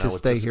you to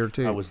stay here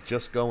too. I was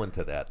just going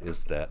to that,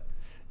 is that,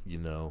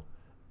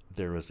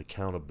 there is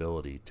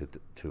accountability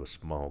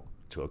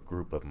to a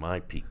group of my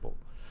people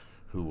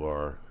who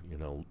are,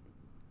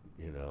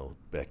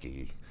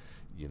 Becky,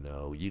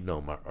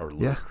 our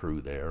little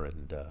crew there,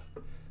 and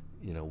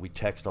we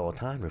text all the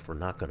time if we're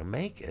not going to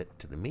make it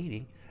to the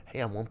meeting.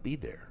 Hey, I won't be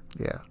there.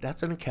 Yeah,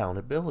 that's an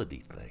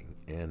accountability thing,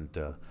 and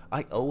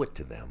I owe it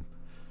to them,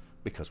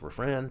 because we're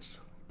friends.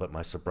 But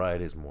my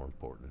sobriety is more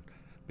important,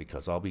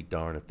 because I'll be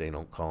darned if they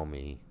don't call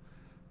me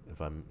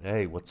if I'm,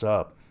 hey, what's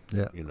up?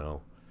 Yeah,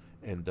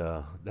 and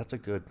that's a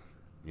good,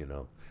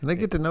 And they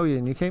get to know you,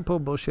 and you can't pull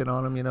bullshit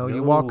on them.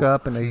 You walk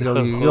up and you go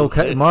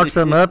mark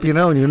something up, and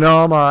I'm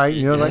all right.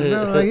 And you're like,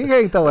 no, you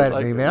can't throw that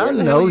at me, man.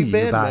 I know you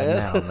by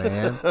now,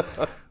 man.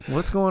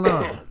 What's going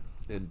on?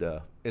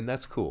 And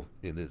that's cool.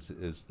 It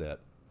is that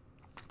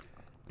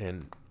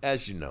And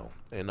as you know,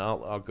 and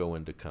I'll go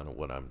into kind of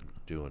what I'm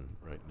doing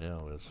right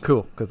now is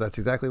Cool, because that's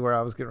exactly where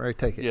I was getting ready to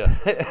take it.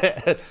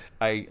 yeah.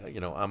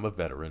 I'm a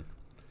veteran,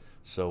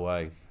 so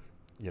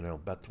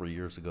about 3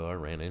 years ago I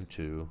ran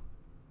into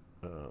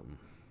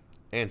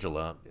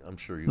Angela. I'm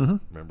sure you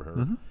remember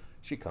her.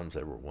 She comes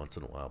every once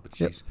in a while, but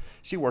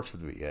she works for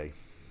the VA,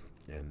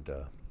 and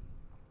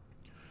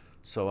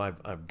so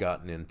I've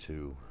gotten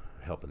into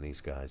helping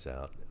these guys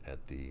out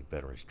at the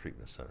Veterans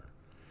Treatment Center,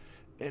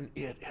 and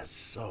it is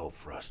so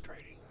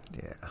frustrating.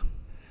 Yeah.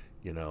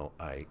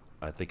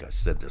 I think I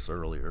said this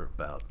earlier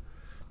about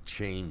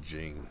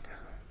changing,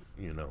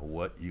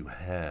 what you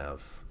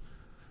have,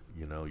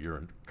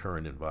 your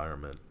current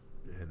environment,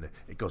 and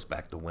it goes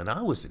back to when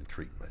I was in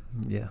treatment.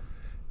 Yeah.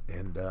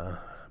 And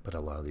but a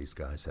lot of these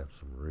guys have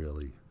some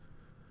really,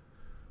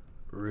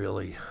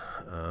 really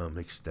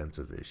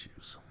extensive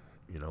issues.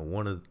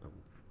 One of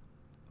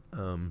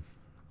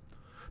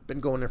been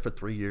going there for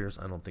 3 years.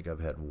 I don't think I've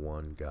had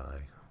one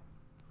guy,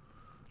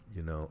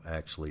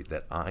 actually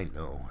that I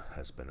know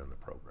has been in the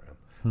program.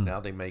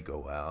 Now they may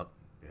go out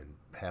and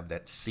have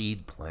that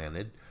seed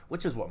planted,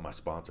 which is what my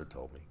sponsor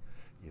told me.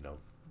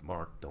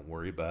 Mark, don't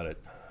worry about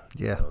it.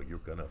 Yeah.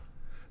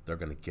 They're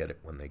gonna get it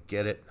when they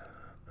get it.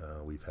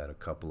 We've had a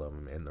couple of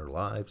them in their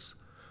lives.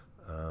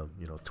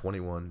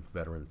 21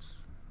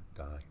 veterans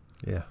die.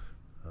 Yeah.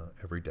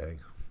 Every day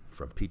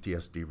from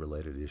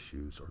PTSD-related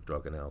issues or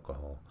drug and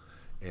alcohol.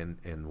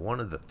 And one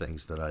of the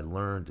things that I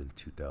learned in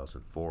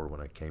 2004 when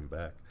I came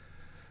back,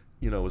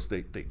 is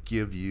they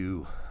give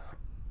you,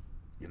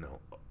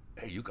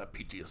 hey, you got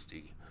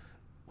PTSD.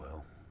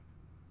 Well,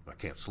 I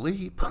can't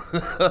sleep.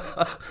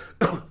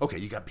 Okay,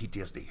 you got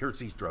PTSD. Here's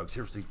these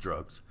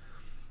drugs.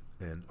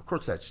 And, of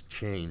course, that's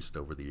changed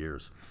over the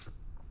years.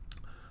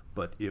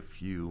 But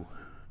if you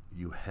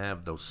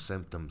have those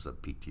symptoms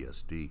of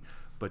PTSD,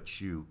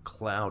 but you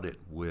cloud it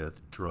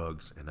with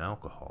drugs and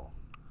alcohol,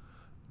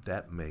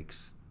 that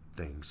makes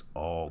things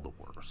all the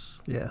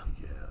worse. Yeah.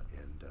 Yeah.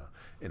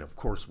 And of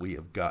course, we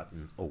have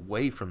gotten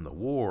away from the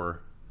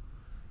war,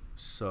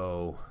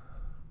 so,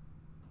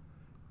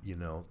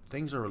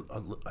 things are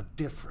a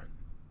different,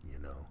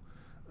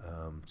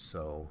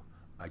 So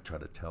I try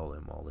to tell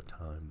them all the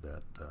time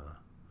that,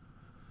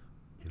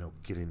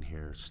 get in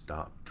here,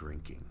 stop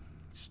drinking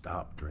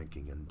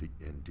and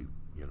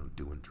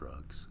doing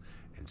drugs,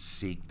 and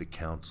seek the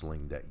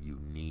counseling that you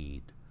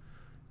need,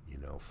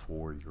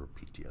 for your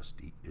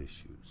PTSD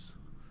issues.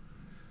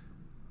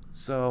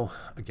 So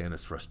again,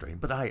 it's frustrating,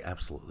 but I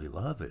absolutely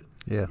love it.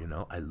 Yeah.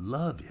 I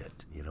love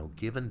it.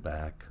 Giving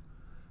back.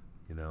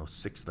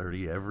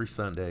 6:30 every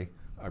Sunday.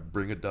 I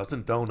bring a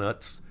dozen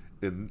donuts.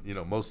 And,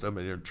 most of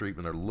them in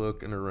treatment are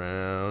looking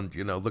around,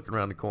 looking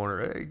around the corner.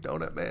 Hey,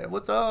 donut man,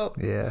 what's up?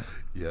 Yeah.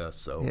 Yeah.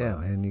 So. Yeah,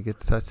 man, you get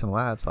to touch some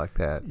lives like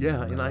that.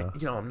 Yeah. And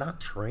I'm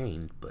not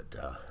trained, but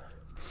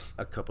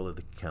a couple of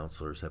the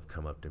counselors have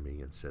come up to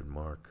me and said,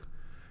 Mark,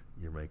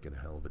 you're making a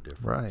hell of a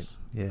difference.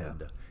 Right. Yeah.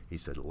 And he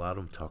said, a lot of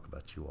them talk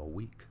about you all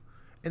week.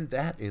 And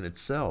that in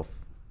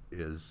itself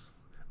is,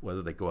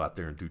 whether they go out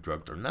there and do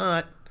drugs or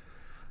not,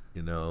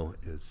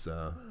 is,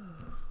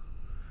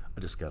 I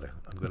just gotta.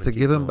 It's a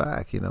giving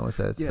back, It's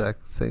that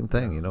same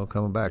thing,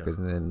 coming back,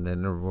 and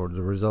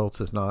the results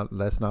that's not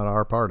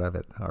our part of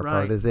it. Our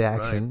part is the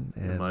action.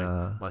 Right.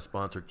 And my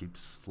sponsor keeps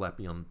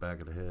slapping me on the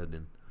back of the head,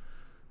 and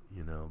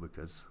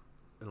because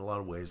in a lot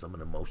of ways I'm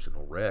an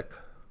emotional wreck,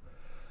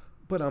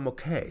 but I'm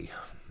okay.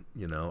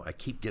 I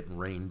keep getting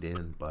reined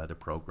in by the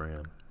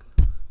program,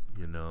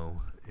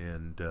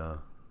 and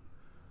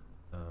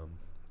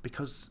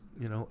because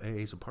AA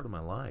is a part of my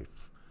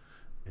life,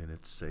 and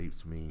it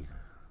saves me.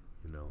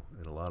 In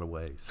a lot of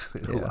ways.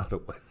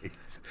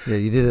 Yeah,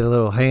 you did a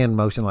little hand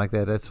motion like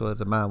that. That's what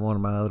one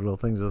of my other little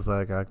things is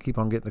like. I keep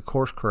on getting the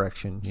course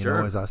correction.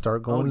 As I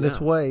start going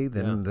this way,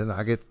 then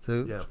I get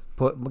to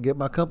get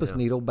my compass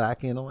needle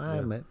back in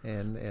alignment,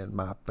 and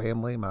my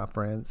family, my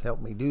friends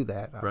help me do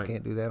that. I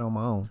can't do that on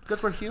my own.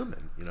 Because we're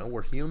human.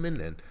 We're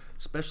human, and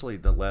especially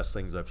the last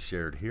things I've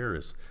shared here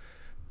is,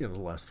 the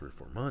last 3 or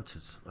 4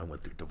 months I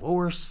went through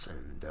divorce,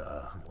 and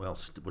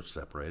we're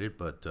separated,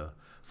 but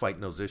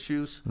fighting those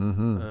issues.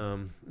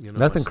 Mm-hmm.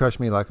 Nothing crushed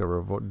me like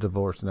a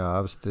divorce. No, I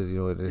was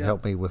still, it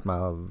helped me with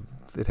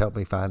it helped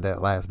me find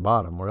that last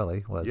bottom.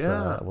 Really was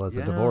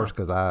a divorce,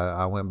 because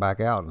I went back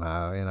out, and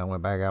I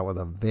went back out with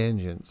a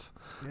vengeance,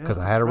 because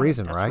I had a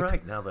reason, that's right?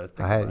 Right. Now that I think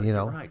I had, about it,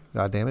 you're right.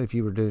 God damn it, if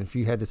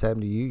you had this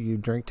happen to you,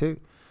 you'd drink too.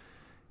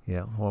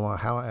 Well,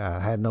 I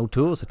had no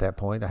tools at that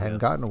point. I hadn't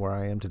gotten to where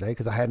I am today,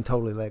 because I hadn't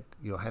totally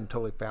hadn't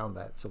totally found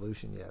that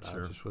solution yet.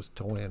 Sure. I just was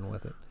toying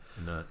with it.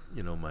 And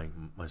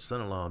my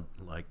son-in-law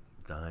liked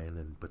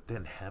dying, but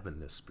then having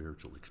this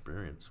spiritual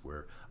experience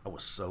where I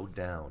was so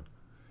down,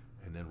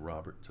 and then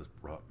Robert just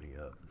brought me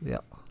up.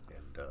 Yep.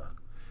 And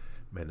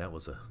man, that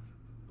wasn't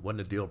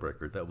a deal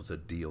breaker. That was a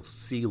deal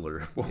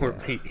sealer for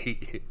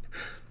me.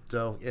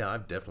 So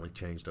I've definitely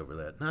changed over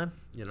that, and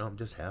I'm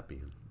just happy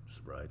in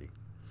sobriety.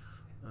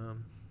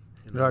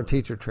 Our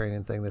teacher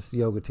training thing, this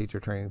yoga teacher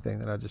training thing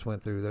that I just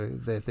went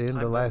through, at the end of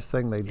the last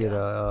thing they did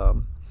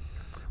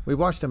we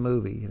watched a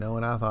movie, you know,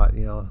 and I thought,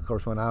 you know, of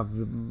course, when I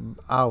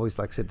always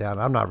like sit down.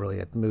 I'm not really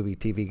a movie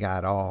TV guy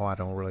at all. I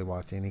don't really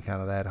watch any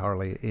kind of that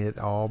hardly at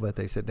all. But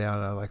they sit down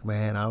and I'm like,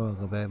 man,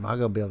 am I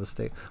gonna be able to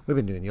stay? We've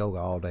been doing yoga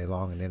all day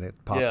long, and then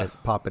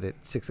pop it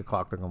at 6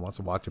 o'clock. They're gonna want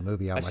to watch a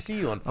movie. I see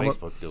you on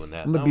Facebook doing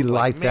that. I'm gonna be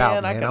lights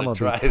out, man. I'm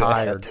gonna be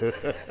tired.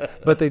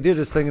 But they did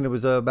this thing, and it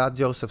was about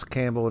Joseph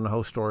Campbell and the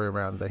whole story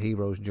around the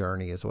hero's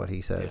journey, is what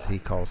he says. He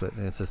calls it,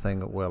 and it's this thing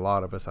that a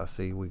lot of us I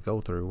see we go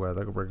through,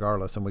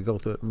 regardless, and we go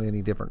through it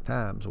many different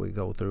times. We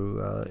go through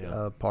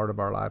a part of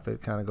our life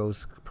that kind of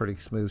goes pretty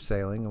smooth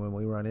sailing, and when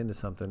we run into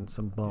some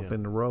bump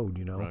in the road,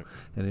 you know, right.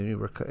 And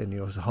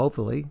then so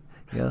hopefully,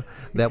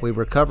 that we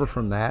recover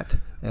from that,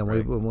 and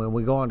right. when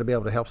we go on to be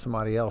able to help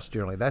somebody else,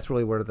 generally, that's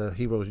really where the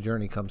hero's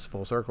journey comes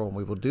full circle, and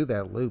we will do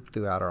that loop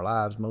throughout our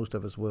lives. Most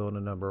of us will in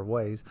a number of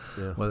ways,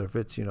 whether if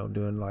it's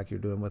doing like you're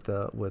doing with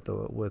the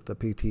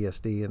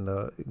PTSD and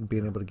the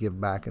being able to give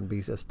back and be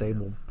a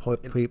stable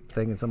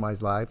thing in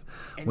somebody's life.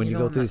 When you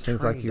go through these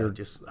things, like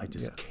I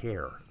just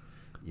care.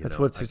 That's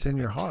what's in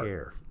your heart.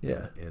 Care.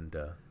 Yeah, and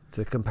it's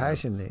the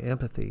compassion, the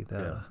empathy.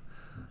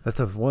 That's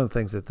one of the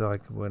things that,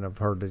 like, when I've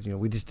heard that,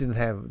 we just didn't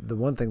have the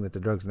one thing that the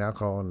drugs and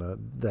alcohol and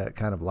that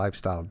kind of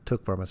lifestyle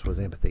took from us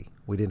was empathy.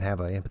 We didn't have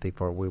empathy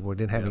we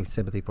didn't have any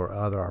sympathy for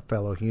our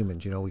fellow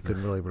humans. We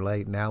couldn't really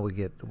relate. Now we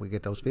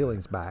get those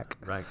feelings back.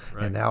 Right.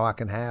 And now I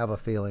can have a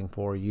feeling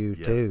for you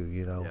too.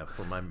 Yeah,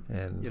 for my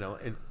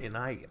and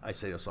I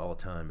say this all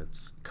the time.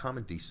 It's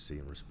common decency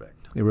and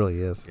respect. It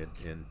really is.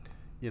 And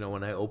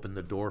when I open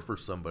the door for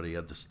somebody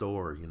at the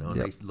store, and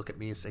they look at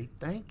me and say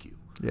thank you.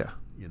 Yeah.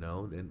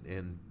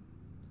 And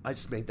I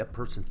just made that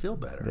person feel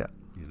better.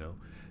 Yeah.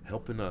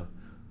 Helping a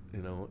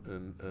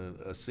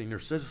senior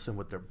citizen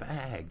with their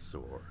bags,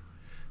 or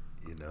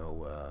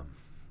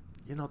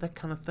that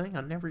kind of thing.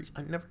 I never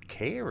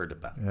cared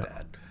about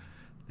that.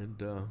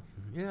 And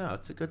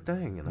it's a good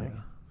thing.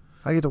 And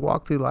I get to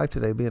walk through life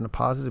today being a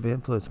positive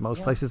influence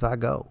most places I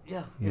go.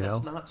 Yeah.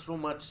 It's not so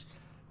much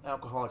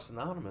Alcoholics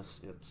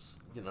Anonymous. It's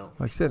like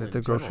I said, at the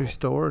grocery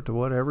store, to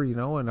whatever,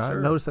 and I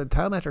notice that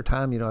time after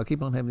time, I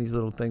keep on having these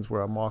little things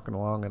where I'm walking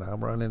along and I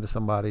run into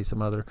somebody, some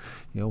other,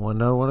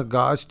 one of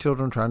God's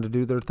children trying to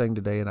do their thing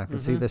today, and I can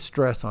see the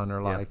stress on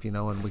their life,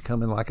 and we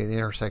come in like an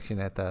intersection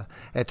at the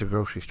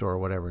grocery store or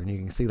whatever, and you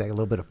can see like a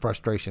little bit of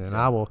frustration, and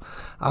I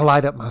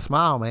light up my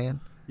smile, man.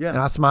 Yeah. And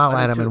I smile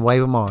at them and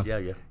wave them on.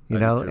 Yeah.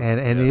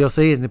 And you'll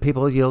see it, and the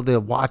people, they'll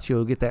watch,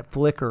 you'll get that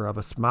flicker of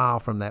a smile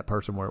from that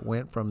person where it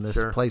went from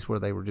this place where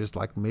they were just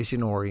like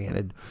mission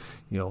oriented,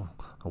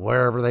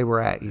 wherever they were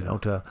at,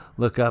 to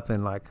look up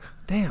and like,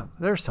 damn,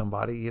 there's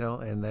somebody,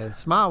 and the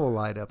smile will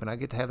light up, and I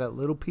get to have that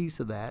little piece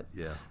of that.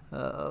 Yeah.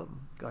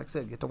 Like I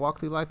said, get to walk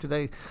through life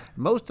today.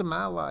 Most of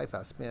my life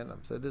I spent,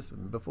 I've said this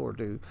before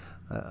too,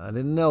 I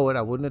didn't know it,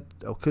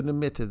 I couldn't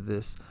admit to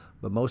this,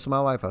 but most of my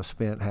life I've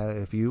spent,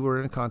 if you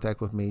were in contact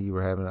with me,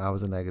 I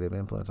was a negative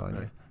influence on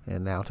you.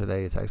 And now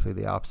today it's actually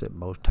the opposite.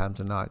 Most times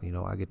than not,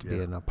 I get to be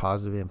in a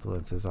positive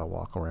influence as I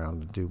walk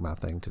around and do my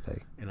thing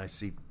today. And I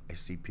see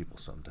people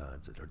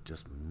sometimes that are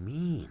just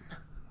mean.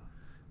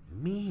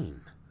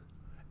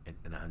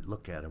 And I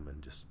look at them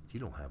and just, you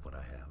don't have what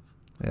I have.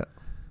 Yeah.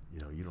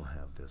 You don't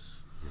have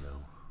this,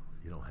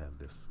 you don't have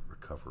this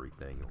recovery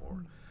thing or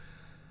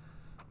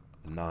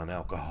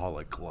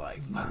non-alcoholic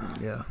life.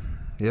 Yeah.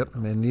 Yep.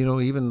 And,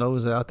 even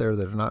those out there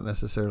that are not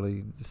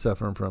necessarily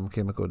suffering from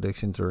chemical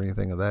addictions or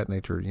anything of that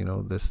nature,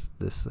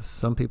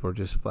 some people are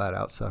just flat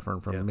out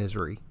suffering from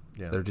misery.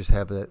 Yeah. They just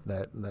have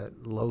that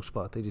low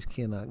spot. They just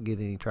cannot get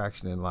any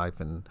traction in life.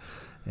 And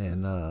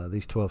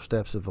these 12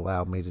 steps have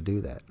allowed me to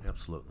do that.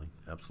 Absolutely.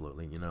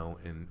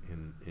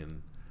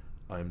 And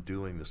I'm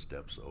doing the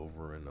steps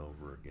over and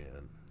over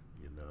again,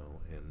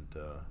 and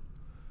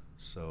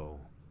so,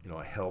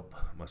 I help,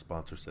 my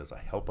sponsor says, I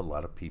help a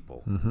lot of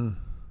people. Mm-hmm.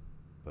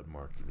 But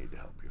Mark, you need to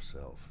help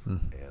yourself.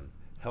 And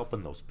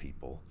helping those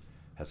people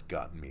has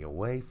gotten me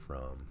away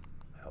from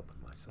helping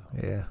myself.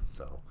 Yeah.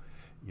 So,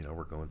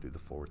 we're going through the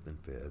 4th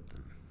and 5th.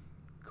 And,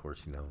 of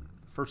course,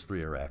 first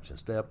 3 are action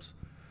steps.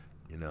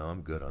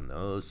 I'm good on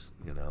those.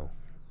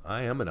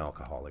 I am an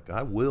alcoholic.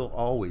 I will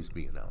always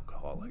be an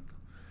alcoholic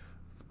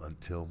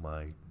until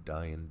my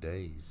dying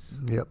days.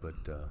 Yep. But,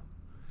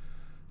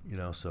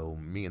 so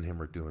me and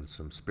him are doing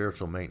some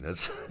spiritual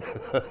maintenance,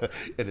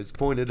 and it's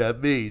pointed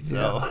at me.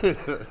 So,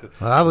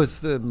 well,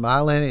 my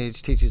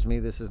lineage teaches me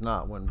this is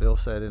not. When Bill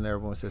said, and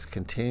everyone says,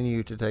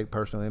 continue to take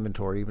personal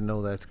inventory, even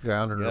though that's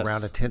grounded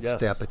around a 10th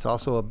step. It's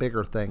also a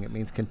bigger thing. It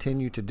means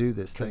continue to do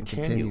this thing.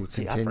 Continue.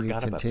 I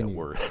forgot about that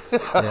word.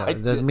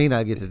 It doesn't mean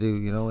I get to do.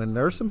 And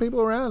there's some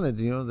people around that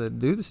that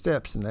do the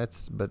steps, and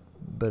that's. But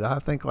I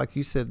think, like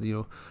you said,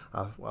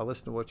 I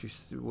listened to what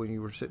when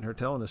you were sitting here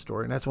telling the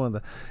story, and that's one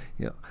of the,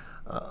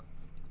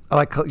 I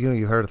like,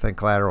 you heard the thing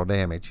collateral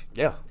damage.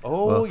 Yeah.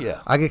 Oh, well,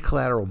 yeah. I get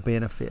collateral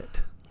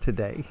benefit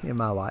today in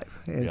my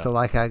life. And Yeah. so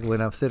like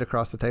when I sit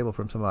across the table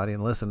from somebody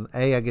and listen,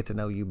 I get to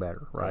know you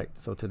better, right?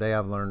 So today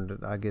I've learned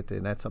that I get to,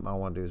 and that's something I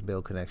want to do, is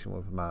build connection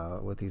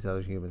with these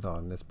other humans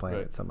on this planet.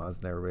 Right. Something I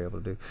was never be able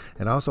to do.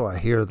 And also I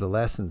hear the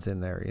lessons in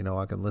there. You know,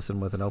 I can listen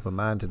with an open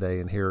mind today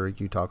and hear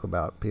you talk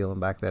about peeling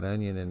back that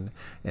onion,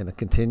 and a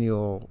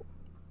continual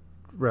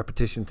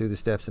repetition through the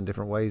steps in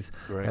different ways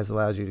Right. has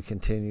allowed you to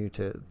continue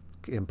to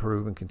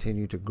improve and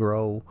continue to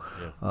grow.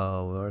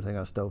 Another thing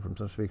I stole from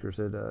some speakers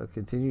said,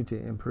 continue to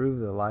improve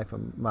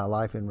my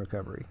life in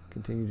recovery.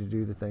 Continue to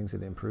do the things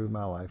that improve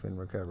my life in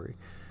recovery.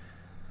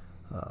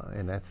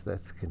 And that's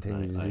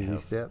continue to do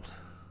these steps.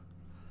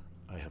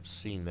 I have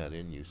seen that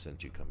in you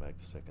since you come back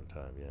the second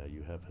time. Yeah,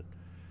 you have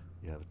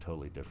a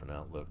totally different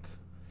outlook.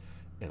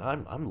 And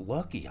I'm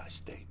lucky I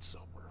stayed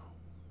sober.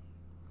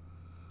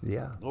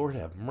 Yeah, Lord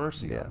have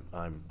mercy. Yeah.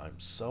 I'm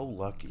so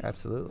lucky.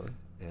 absolutely.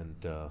 And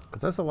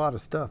Because that's a lot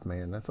of stuff,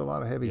 man. That's a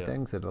lot of heavy Yeah,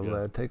 things that'll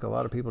yeah. Take a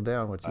lot of people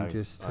down, what you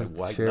just shared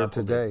white-knuckled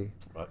today.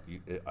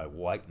 I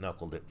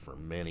white-knuckled it for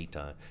many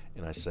times.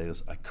 And I say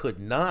this, I could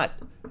not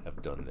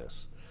have done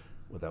this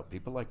without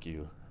people like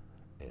you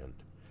and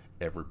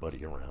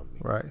everybody around me.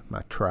 Right,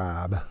 my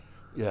tribe.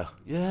 Yeah.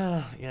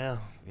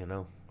 You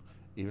know,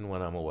 even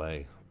when I'm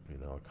away, you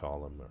know, I call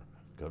them or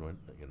go to,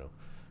 you know,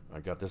 I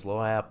got this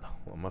little app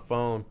on my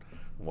phone,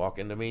 walk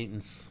into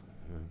meetings.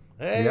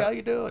 Hey, Yeah. how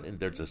you doing? And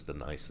they're just the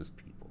nicest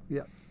people.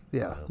 Yeah,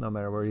 yeah. No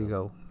matter where you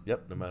go,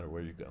 Yep, no matter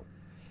where you go.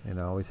 and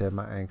I always have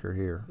my anchor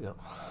here. Yep.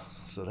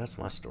 So that's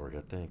my story,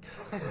 I think.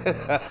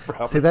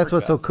 See, that's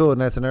what's so cool,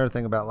 and that's another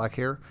thing about like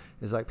here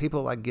is like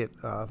people like get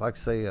like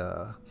say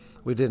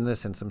we did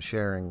this in some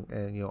sharing,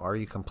 and you know, are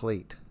you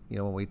complete? You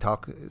know, when we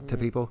talk to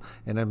people,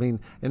 and I mean,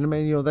 you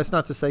know, that's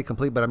not to say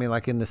complete, but I mean,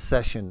 like in the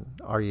session,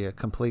 are you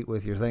complete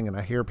with your thing? And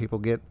I hear people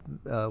get,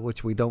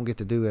 which we don't get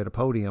to do at a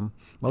podium.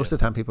 Most of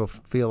the time, people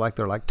feel like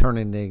they're like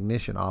turning the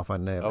ignition off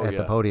at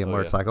the podium,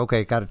 where it's like,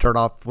 okay, got to turn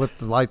off, flip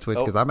the light switch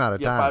because I'm out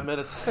of time. 5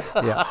 minutes.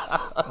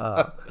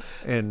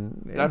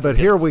 But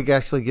here we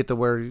actually get to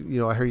where, you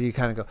know, I hear you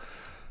kind of go,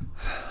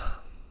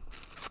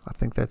 I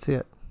think that's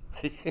it.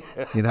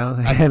 You know,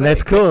 and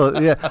that's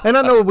cool. Yeah, and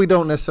I know we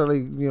don't necessarily,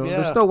 you know,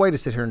 there's no way to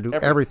sit here and do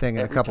everything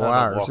in a couple time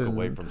hours. I walk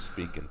away from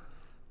speaking,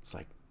 it's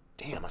like,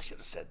 damn, I should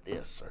have said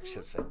this or I should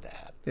have said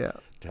that. Yeah.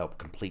 To help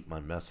complete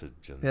my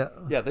message. And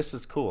Yeah. This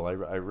is cool. I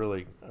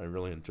really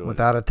enjoy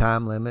Without it. a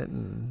time limit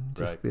and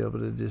just Right. be able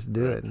to just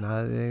do it. And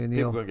you People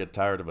are know, going to get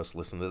tired of us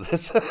listening to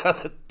this.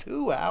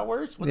 2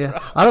 hours? What's yeah,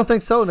 wrong? I don't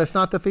think so. That's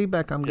not the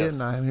feedback I'm Yeah.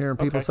 getting. I'm hearing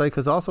people Okay. say,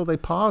 because also they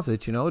pause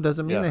it, you know, it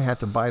doesn't mean Yeah. they have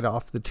to bite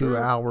off the 2 True.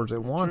 hours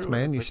at once, True.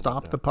 man. You Think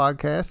stop about the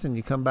podcast and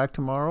you come back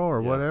tomorrow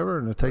or Yeah. whatever.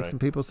 And it takes Right. some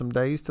people some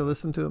days to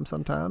listen to them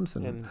sometimes.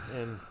 And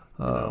you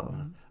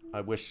know, I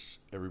wish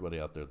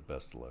everybody out there the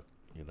best of luck,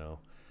 you know.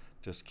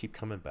 Just keep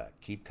coming back.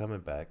 Keep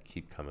coming back.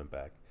 Keep coming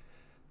back.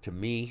 To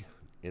me,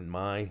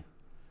 I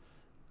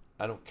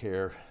don't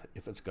care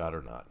if it's God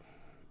or not,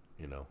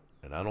 you know.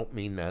 And I don't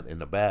mean that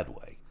in a bad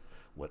way.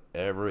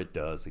 Whatever it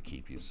does to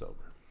keep you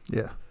sober.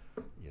 yeah.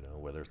 You know,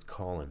 whether it's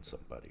calling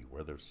somebody,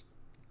 whether it's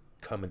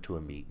coming to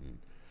a meeting.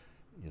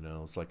 You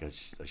know, it's like I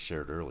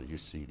shared earlier. You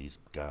see these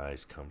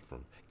guys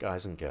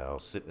and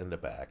gals sitting in the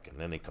back, and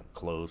then they come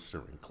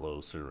closer and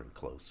closer and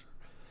closer.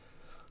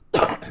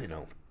 You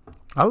know,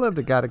 I love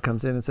the guy that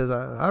comes in and says,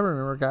 I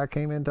remember a guy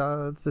came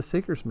into the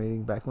Seekers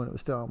meeting back when it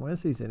was still on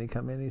Wednesdays, and he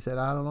come in and he said,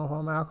 I don't know if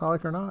I'm an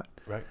alcoholic or not.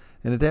 right?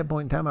 And at that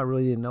point in time, I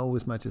really didn't know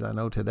as much as I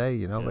know today,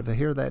 you know, Yeah. but to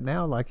hear that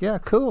now, like, yeah,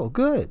 cool,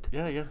 good.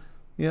 Yeah. You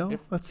know,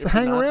 If let's you're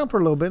hang not- around for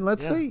a little bit and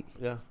let's Yeah, see.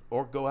 yeah.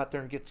 Or go out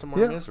there and get some more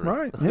Yeah, misery.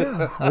 right.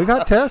 Yeah. We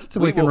got tests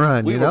we can will,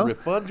 run, we you will know.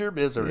 refund your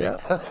misery. Yeah.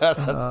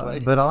 That's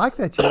like, But I like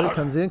that Joey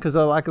comes in because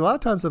like a lot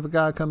of times if a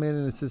guy come in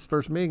and it's his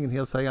first meeting and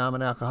he'll say I'm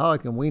an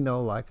alcoholic and we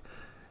know like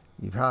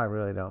you probably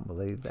really don't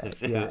believe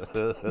that yet,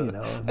 you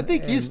know. I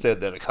think you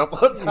said that a couple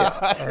of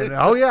times. And,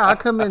 I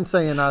come in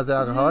saying I was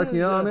alcoholic.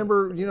 You know, I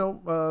remember, you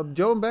know,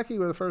 Joe and Becky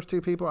were the first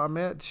two people I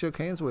met, shook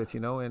hands with, you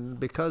know, and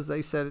because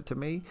they said it to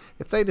me,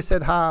 if they'd have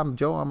said, hi, I'm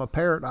Joe, I'm a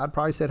parrot, I'd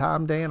probably said, hi,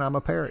 I'm Dan, I'm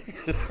a parrot.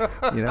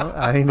 You know,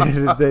 I mean,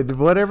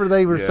 whatever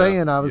they were Yeah,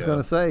 saying, I was yeah. going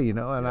to say, you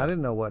know, and I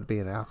didn't know what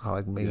being an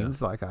alcoholic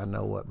means like I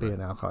know what being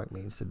an alcoholic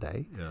means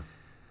today. Yeah,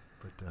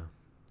 but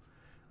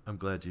I'm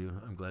glad you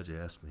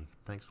asked me.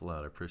 Thanks a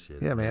lot. I appreciate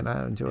it. Yeah, man,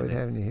 I enjoyed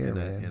having you here,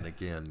 man. And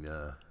again,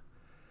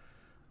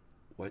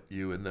 what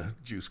you and the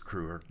Juice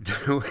Crew are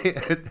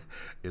doing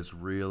is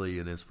really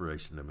an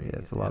inspiration to me. Yeah,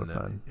 it's a lot of And,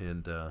 fun.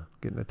 And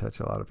Getting to touch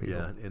a lot of people.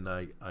 yeah, and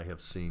I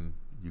have seen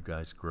you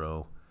guys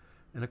grow,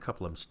 and a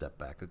couple of them step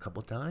back a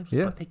couple of times.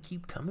 Yeah. But they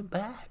keep coming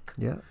back.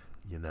 Yeah.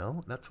 You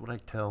know, that's what I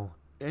tell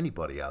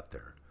anybody out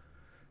there.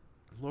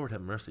 Lord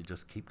have mercy,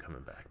 just keep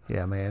coming back.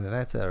 Yeah, man, and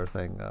that's the other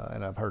thing,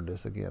 and I've heard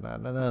this again.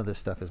 None of this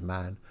stuff is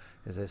mine.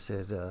 As I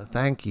said,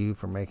 thank you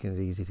for making it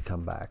easy to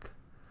come back.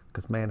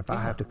 Because, man, if I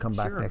have to come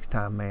back sure. next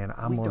time, man,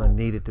 I'm We going to don't-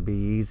 need it to be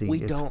easy.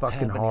 we It's don't fucking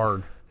have any-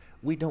 hard.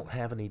 We don't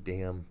have any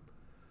damn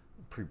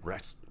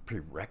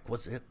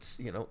prerequisites.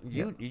 You know,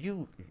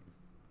 you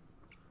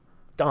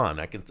Don.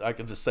 I can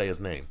just say his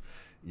name.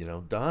 You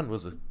know, Don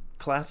was a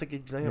classic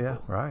example. Yeah,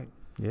 right.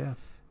 Yeah.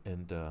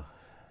 And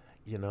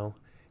you know,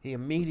 he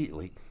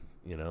immediately,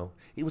 you know,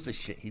 he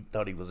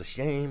thought he was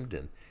ashamed,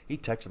 and he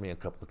texted me a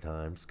couple of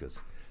times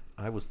because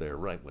I was there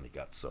right when he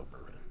got sober.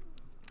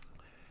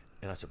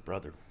 And I said,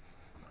 brother,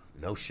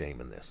 no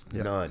shame in this.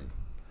 Yep.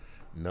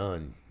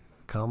 None.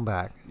 Come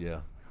back.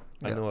 Yeah.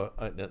 Yep. I know,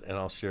 and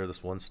I'll share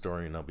this one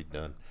story and I'll be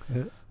done.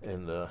 Yeah.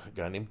 And a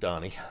guy named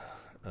Donnie,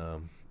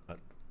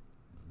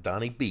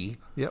 Donnie B.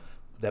 Yep.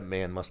 That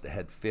man must have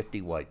had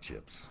 50 white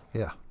chips.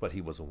 Yeah. But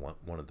he was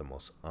one of the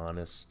most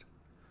honest,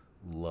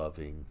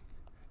 loving,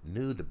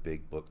 knew the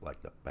big book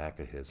like the back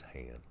of his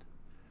hand.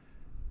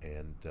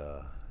 And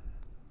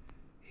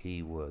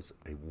he was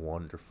a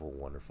wonderful,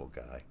 wonderful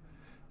guy.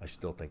 I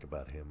still think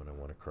about him and I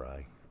want to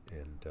cry.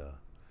 And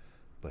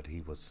but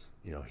he was,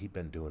 you know, he'd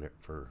been doing it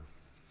for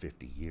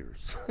 50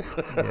 years.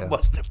 Yeah.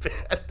 Must have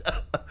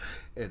been.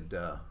 And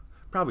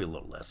probably a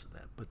little less than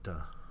that. But,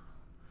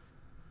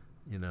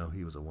 you know,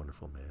 he was a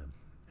wonderful man.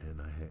 And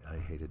I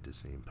hated to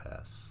see him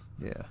pass.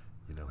 Yeah.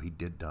 You know, he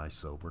did die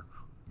sober,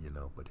 you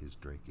know, but his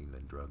drinking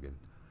and drugging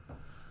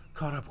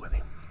caught up with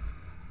him.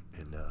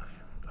 And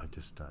I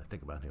just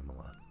think about him a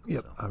lot.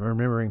 Yep. So. I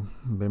remember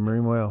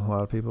him well. A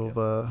lot of people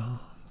have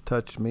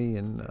touched me,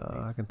 and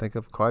I can think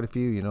of quite a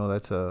few. You know,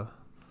 that's a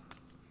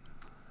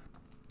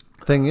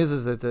thing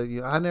is that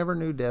I never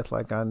knew death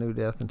like I knew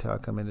death until I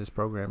come in this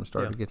program and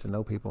started to get to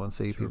know people and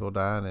see people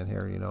dying in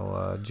here. You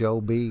know,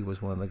 Joe B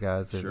was one of the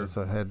guys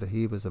that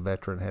he was a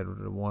veteran,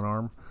 had one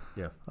arm.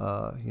 Yeah.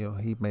 You know,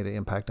 he made an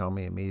impact on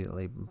me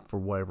immediately for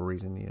whatever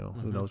reason. You know,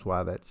 who knows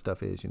why that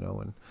stuff is. You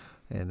know,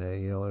 and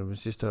you know, it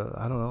was just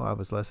I don't know. I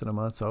was less than a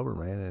month sober,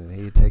 man, and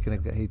he had taken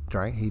he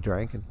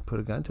drank and put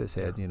a gun to his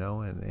head. You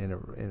know, and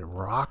it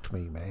rocked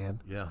me,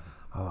 man. Yeah.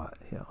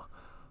 You know.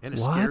 And it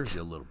scares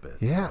you a little bit.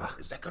 Yeah. You know,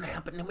 is that going to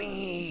happen to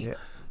me? Yeah.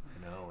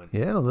 You know,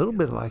 And a little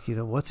bit like, you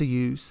know, what's the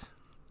use?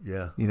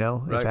 Yeah. You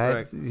know,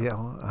 Right. You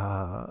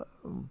know,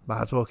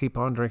 might as well keep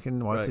on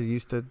drinking. What's the Right.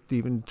 use to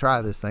even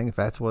try this thing if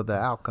that's what the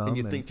outcome? And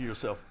you think to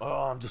yourself,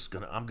 oh, I'm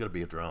gonna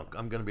be a drunk.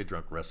 I'm gonna be a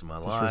drunk the rest of my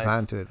life. just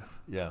resign to it.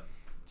 Yeah.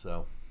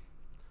 So.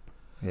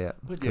 Yeah.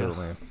 But cool, yeah.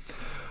 man.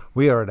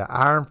 We are at an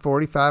hour and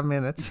 45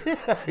 minutes.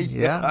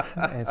 Yeah.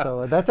 And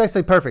so that's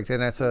actually perfect.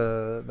 And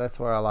that's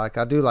what I like.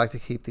 I do like to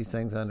keep these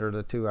things under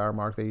the 2 hour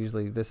mark.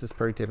 This is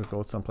pretty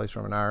typical. It's someplace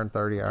from an hour and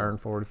 30, hour and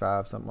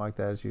 45, something like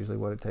that is usually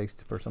what it takes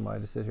for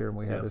somebody to sit here and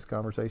we have this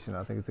conversation.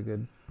 I think it's a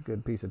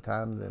good piece of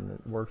time and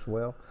it works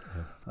well.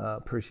 Yeah.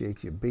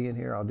 Appreciate you being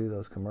here. I'll do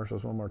those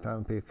commercials one more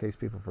time in case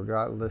people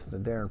forgot. Listen to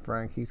Darren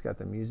Frank. He's got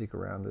the music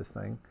around this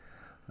thing.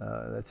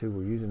 That's who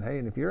we're using. Hey,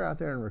 and if you're out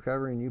there in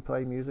recovery and you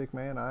play music,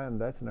 man,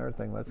 that's another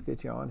thing. Let's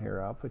get you on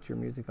here. I'll put your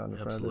music on the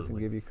front of this and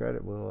give you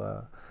credit.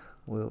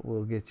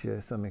 We'll get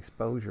you some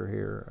exposure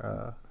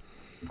here.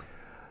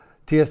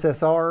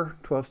 TSSR,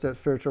 12-Step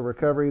Spiritual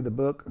Recovery, the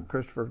book,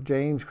 Christopher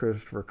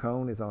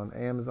Cone is on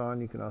Amazon.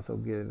 You can also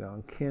get it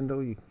on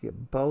Kindle. You can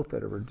get both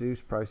at a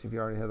reduced price. If you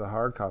already have the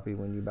hard copy,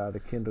 when you buy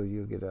the Kindle,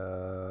 you'll get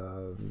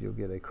a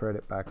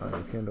credit back on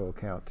your Kindle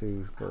account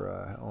too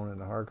for owning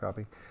the hard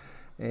copy.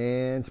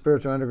 And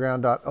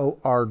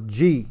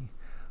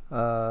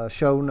spiritualunderground.org.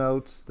 Show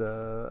notes,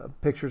 the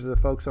pictures of the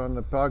folks on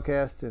the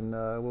podcast, and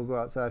we'll go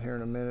outside here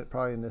in a minute,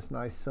 probably in this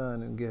nice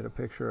sun, and get a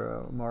picture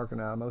of Mark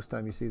and I. Most of the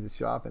time you see the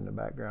shop in the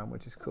background,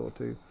 which is cool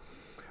too.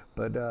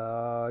 But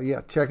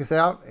yeah, check us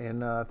out,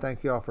 and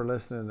thank you all for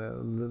listening.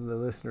 The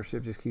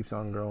listenership just keeps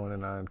on growing,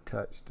 and I'm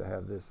touched to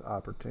have this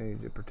opportunity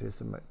to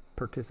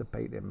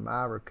participate in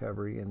my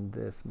recovery in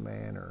this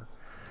manner.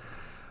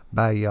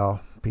 Bye,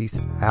 y'all.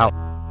 Peace out.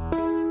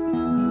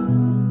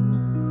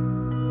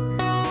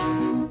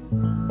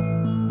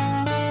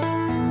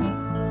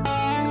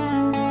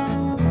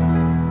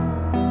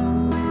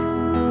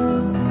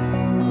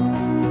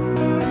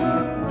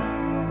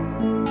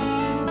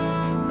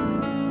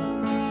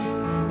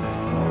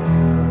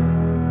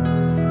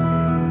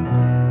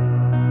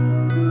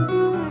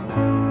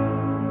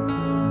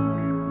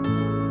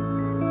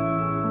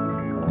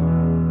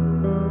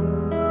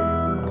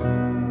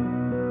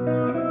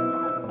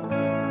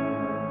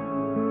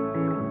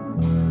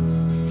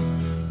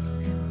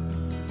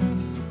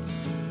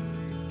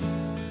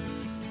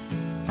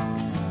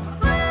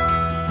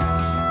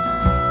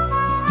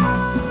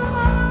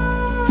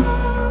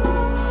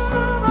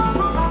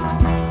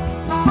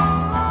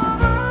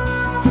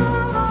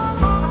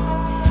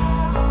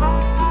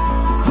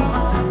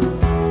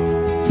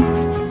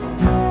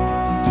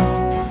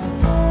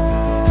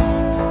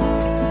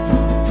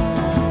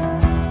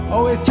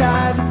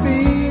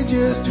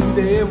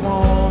 They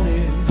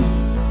wanted.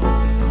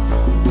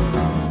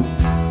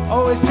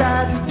 Always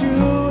tried to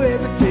do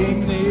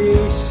everything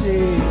they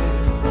said.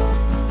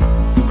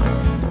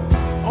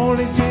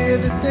 Only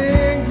did the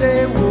things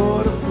they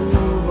would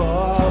approve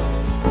of.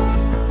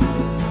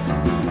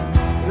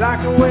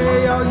 Lock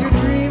away all your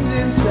dreams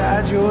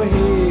inside your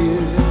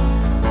head.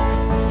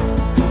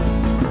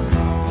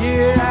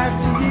 Year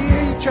after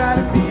year you try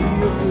to be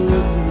a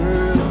good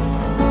girl.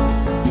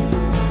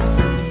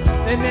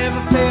 They never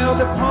failed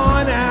to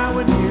point out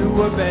when you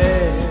were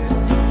bad.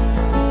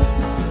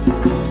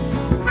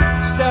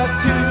 Stuck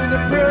to the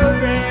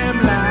program.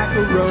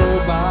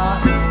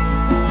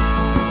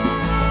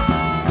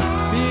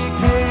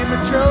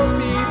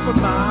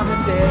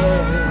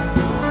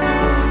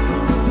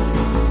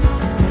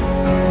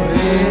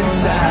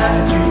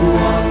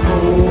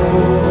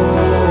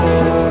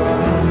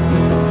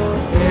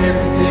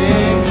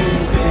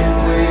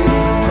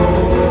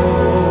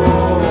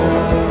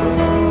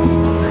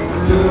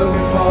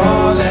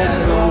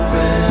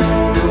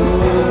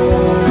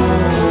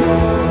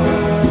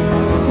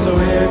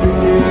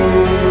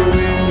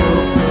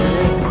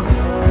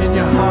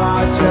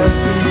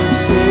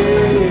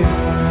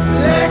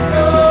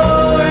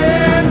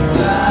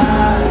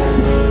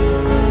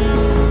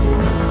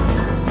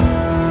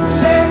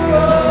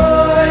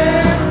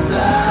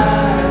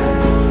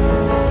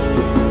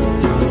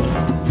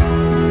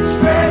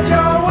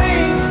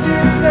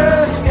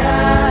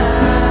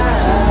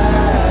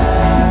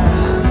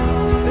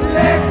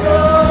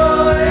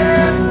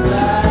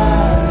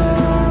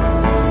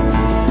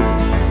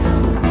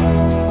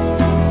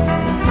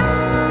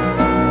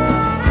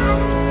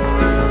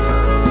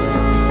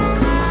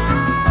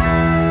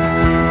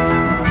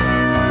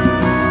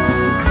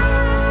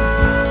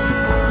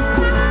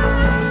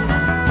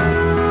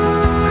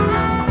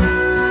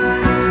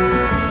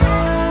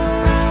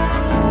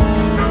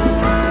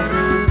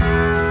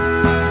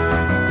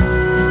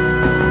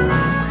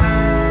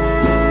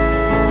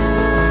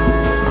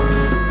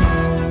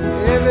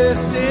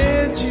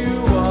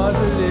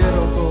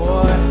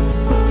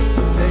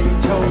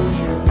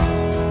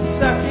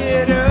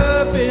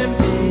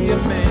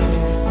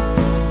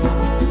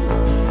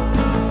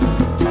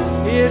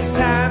 It's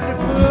time to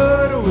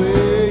put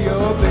away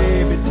your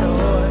baby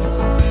toys.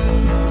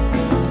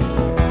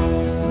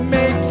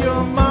 Make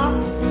your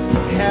mom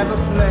have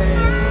a